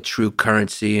real true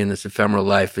currency in this ephemeral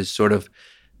life is sort of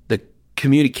the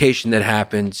communication that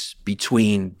happens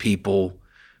between people.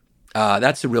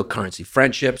 That's the real currency.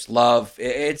 Friendships, love.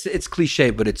 It's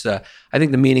cliche, but it's I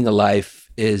think the meaning of life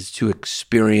is to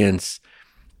experience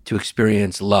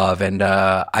love. And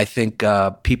I think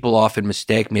people often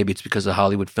mistake, maybe it's because of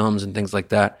Hollywood films and things like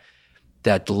that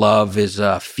love is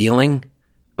a feeling,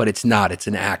 but it's not. It's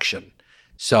an action.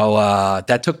 So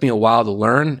that took me a while to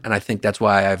learn, and I think that's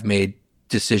why I've made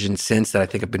decisions since that I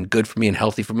think have been good for me and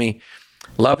healthy for me.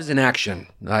 Love is an action.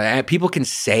 People can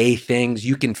say things.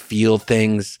 You can feel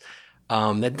things.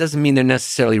 That doesn't mean they're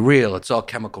necessarily real. It's all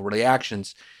chemical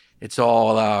reactions. It's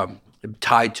all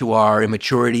tied to our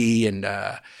immaturity and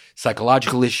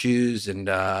psychological issues and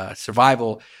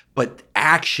survival. But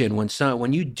action,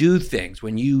 when you do things,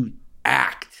 when you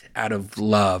act out of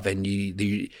love, and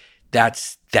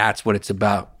that's what it's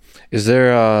about. Is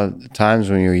there times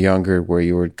when you were younger where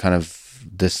you were kind of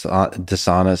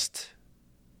dishonest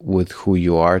with who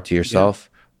you are to yourself?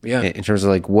 Yeah. In terms of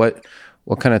like what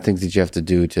kind of things did you have to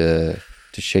do to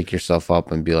shake yourself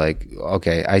up and be like,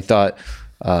 okay, I thought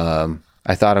I'm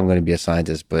going to be a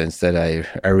scientist, but instead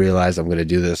I realized I'm going to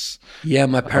do this. Yeah,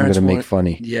 my parents I'm going to make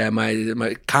funny. Yeah,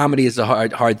 my comedy is a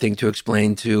hard thing to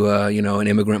explain to an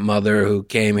immigrant mother who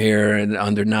came here and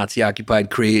under Nazi occupied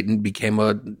Crete and became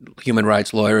a human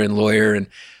rights lawyer. And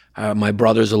my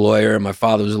brother's a lawyer, my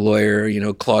father was a lawyer.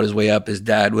 Clawed his way up. His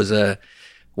dad was a.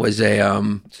 So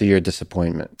you're a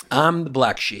disappointment. I'm the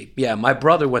black sheep. Yeah, my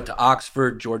brother went to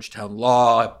Oxford, Georgetown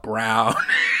Law, Brown.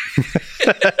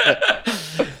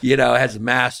 Has a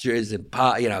master's in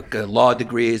law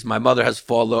degrees. My mother has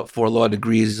four law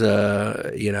degrees. She was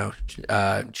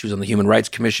on the Human Rights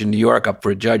Commission in New York, up for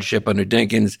a judgeship under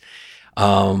Dinkins.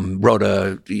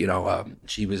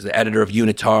 She was the editor of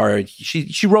Unitar.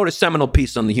 She wrote a seminal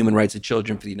piece on the human rights of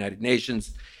children for the United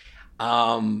Nations.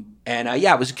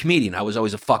 I was a comedian. I was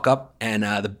always a fuck up. And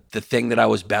the thing that I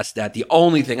was best at, the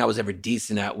only thing I was ever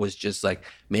decent at, was just like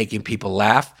making people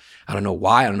laugh. I don't know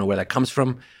why. I don't know where that comes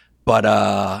from. But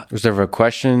was there ever a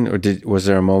question, or was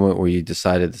there a moment where you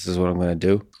decided this is what I'm going to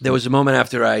do? There was a moment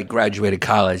after I graduated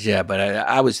college, yeah. But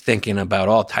I was thinking about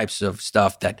all types of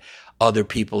stuff that other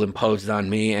people imposed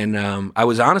on me. And I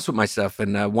was honest with myself.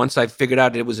 And once I figured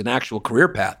out it was an actual career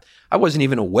path, I wasn't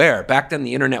even aware. Back then,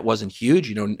 the internet wasn't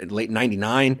huge. Late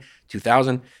 99,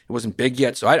 2000, it wasn't big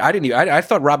yet. So I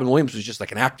thought Robin Williams was just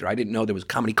like an actor. I didn't know there was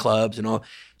comedy clubs and all.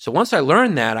 So once I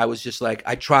learned that, I was just like,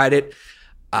 I tried it.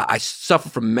 I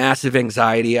suffered from massive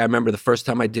anxiety. I remember the first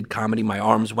time I did comedy, my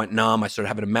arms went numb. I started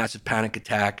having a massive panic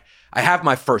attack. I have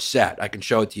my first set. I can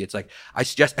show it to you. It's like I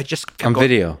just kept on going.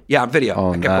 Video. Yeah, on video. Oh,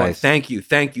 I kept going, thank you.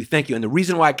 And the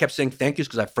reason why I kept saying thank you is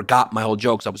because I forgot my whole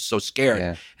jokes. I was so scared.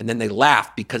 Yeah. And then they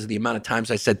laughed because of the amount of times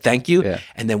I said thank you. Yeah.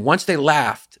 And then once they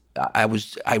laughed, I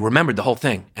remembered the whole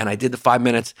thing. And I did the 5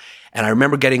 minutes. And I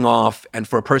remember getting off. And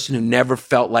for a person who never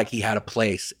felt like he had a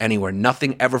place anywhere,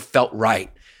 nothing ever felt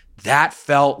right. That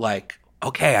felt like,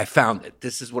 okay, I found it.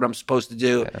 This is what I'm supposed to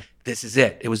do. Yeah. This is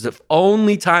it. It was the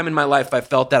only time in my life I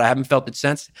felt that. I haven't felt it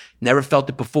since. Never felt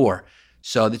it before.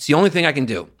 So it's the only thing I can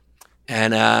do.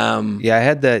 And I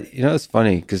had that. It's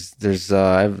funny because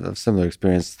I have a similar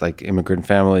experience, like immigrant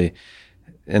family,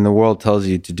 and the world tells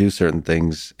you to do certain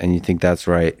things, and you think that's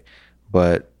right,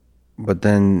 but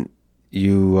then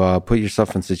you put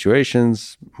yourself in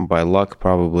situations, by luck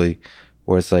probably,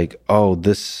 where it's like, oh,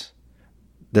 this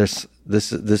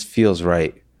feels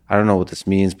right. I don't know what this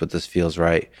means, but this feels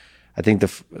right. I think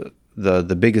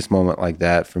the biggest moment like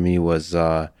that for me was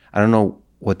I don't know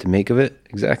what to make of it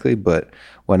exactly, but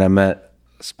when I met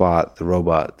Spot, the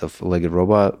robot, the four-legged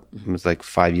robot, it was like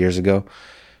 5 years ago.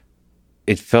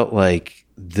 It felt like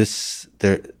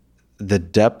the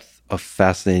depth of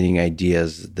fascinating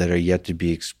ideas that are yet to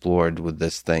be explored with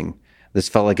this thing. This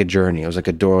felt like a journey. It was like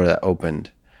a door that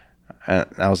opened. And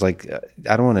I was like,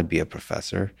 I don't want to be a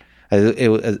professor.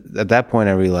 At that point,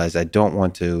 I realized I don't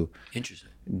want to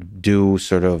do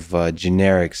sort of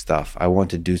generic stuff. I want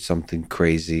to do something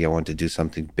crazy. I want to do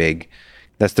something big.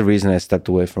 That's the reason I stepped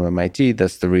away from MIT.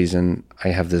 That's the reason I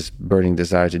have this burning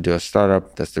desire to do a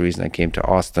startup. That's the reason I came to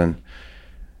Austin.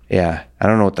 Yeah, I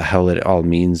don't know what the hell it all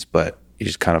means, but you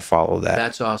just kind of follow that.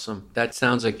 That's awesome. That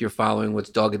sounds like you're following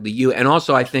what's doggedly you. And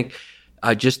also, I think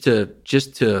just to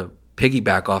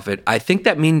piggyback off it, I think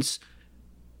that means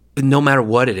no matter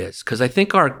what it is, because I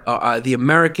think the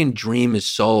American dream is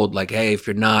sold like, hey, if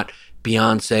you're not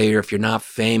Beyonce or if you're not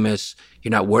famous,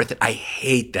 you're not worth it. I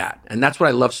hate that, and that's what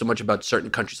I love so much about certain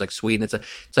countries like Sweden.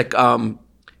 It's like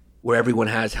where everyone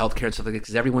has healthcare and stuff like that,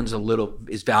 because everyone's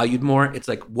is valued more. It's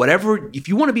like whatever. If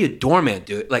you want to be a doorman,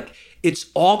 do it. Like it's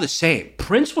all the same.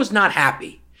 Prince was not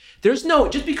happy. There's no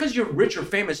just because you're rich or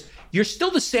famous, you're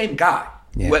still the same guy.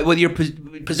 Yeah. Whether your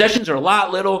possessions are a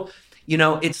lot, little,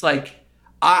 it's like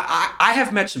I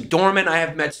have met some doormen. I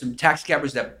have met some tax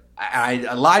gabbers that I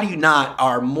lie to you not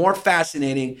are more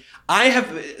fascinating.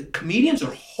 Comedians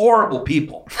are horrible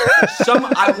people.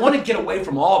 I want to get away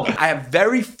from all of them. I have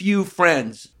very few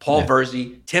friends, Paul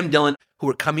Verzi, Tim Dillon, who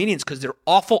are comedians because they're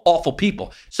awful, awful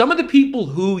people. Some of the people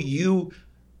who you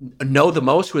know the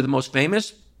most, who are the most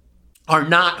famous, are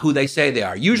not who they say they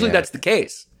are. Usually that's the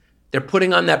case. They're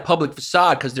putting on that public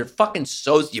facade because they're fucking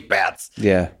sociopaths.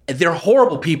 Yeah. They're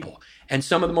horrible people. And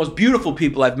some of the most beautiful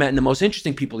people I've met and the most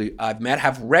interesting people I've met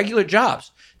have regular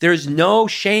jobs. There's no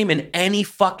shame in any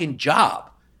fucking job.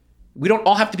 We don't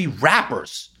all have to be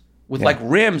rappers with like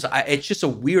rims. It's just a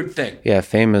weird thing. Yeah,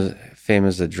 fame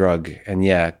is a drug. And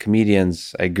yeah,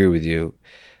 comedians, I agree with you.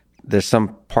 There's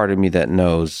some part of me that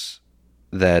knows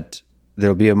that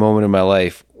there'll be a moment in my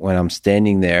life when I'm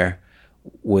standing there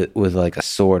with like a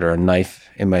sword or a knife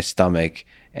in my stomach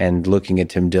and looking at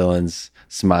Tim Dillon's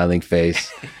smiling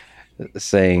face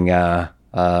saying,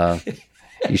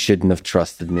 you shouldn't have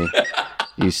trusted me,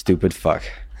 you stupid fuck.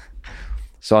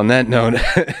 So on that note,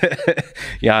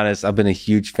 Giannis, I've been a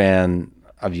huge fan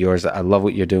of yours. I love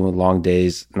what you're doing with Long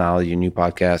Days, now your new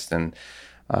podcast. And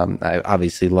I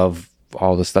obviously love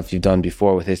all the stuff you've done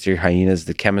before with History Hyenas,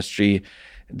 the chemistry.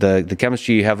 The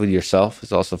chemistry you have with yourself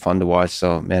is also fun to watch.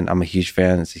 So, man, I'm a huge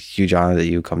fan. It's a huge honor that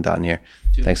you come down here.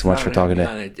 Dude, thanks so much for talking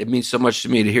today. It means so much to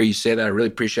me to hear you say that. I really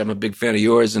appreciate it. I'm a big fan of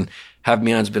yours, and having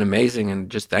me on has been amazing. And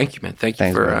just thank you, man. Thanks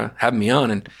for having me on.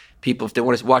 And people, if they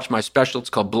want to watch my special, it's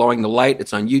called Blowing the Light.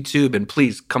 It's on YouTube. And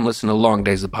please come listen to Long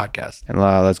Days, the podcast. And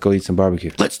let's go eat some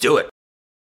barbecue. Let's do it.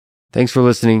 Thanks for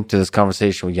listening to this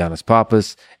conversation with Giannis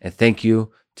Papas. And thank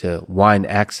you to Wine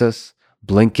Access,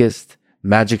 Blinkist,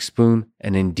 Magic Spoon,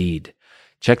 and Indeed.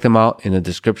 Check them out in the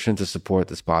description to support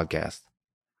this podcast.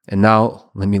 And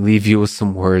now, let me leave you with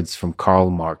some words from Karl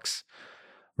Marx.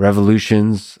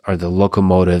 Revolutions are the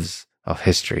locomotives of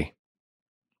history.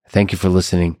 Thank you for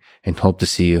listening and hope to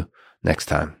see you next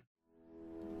time.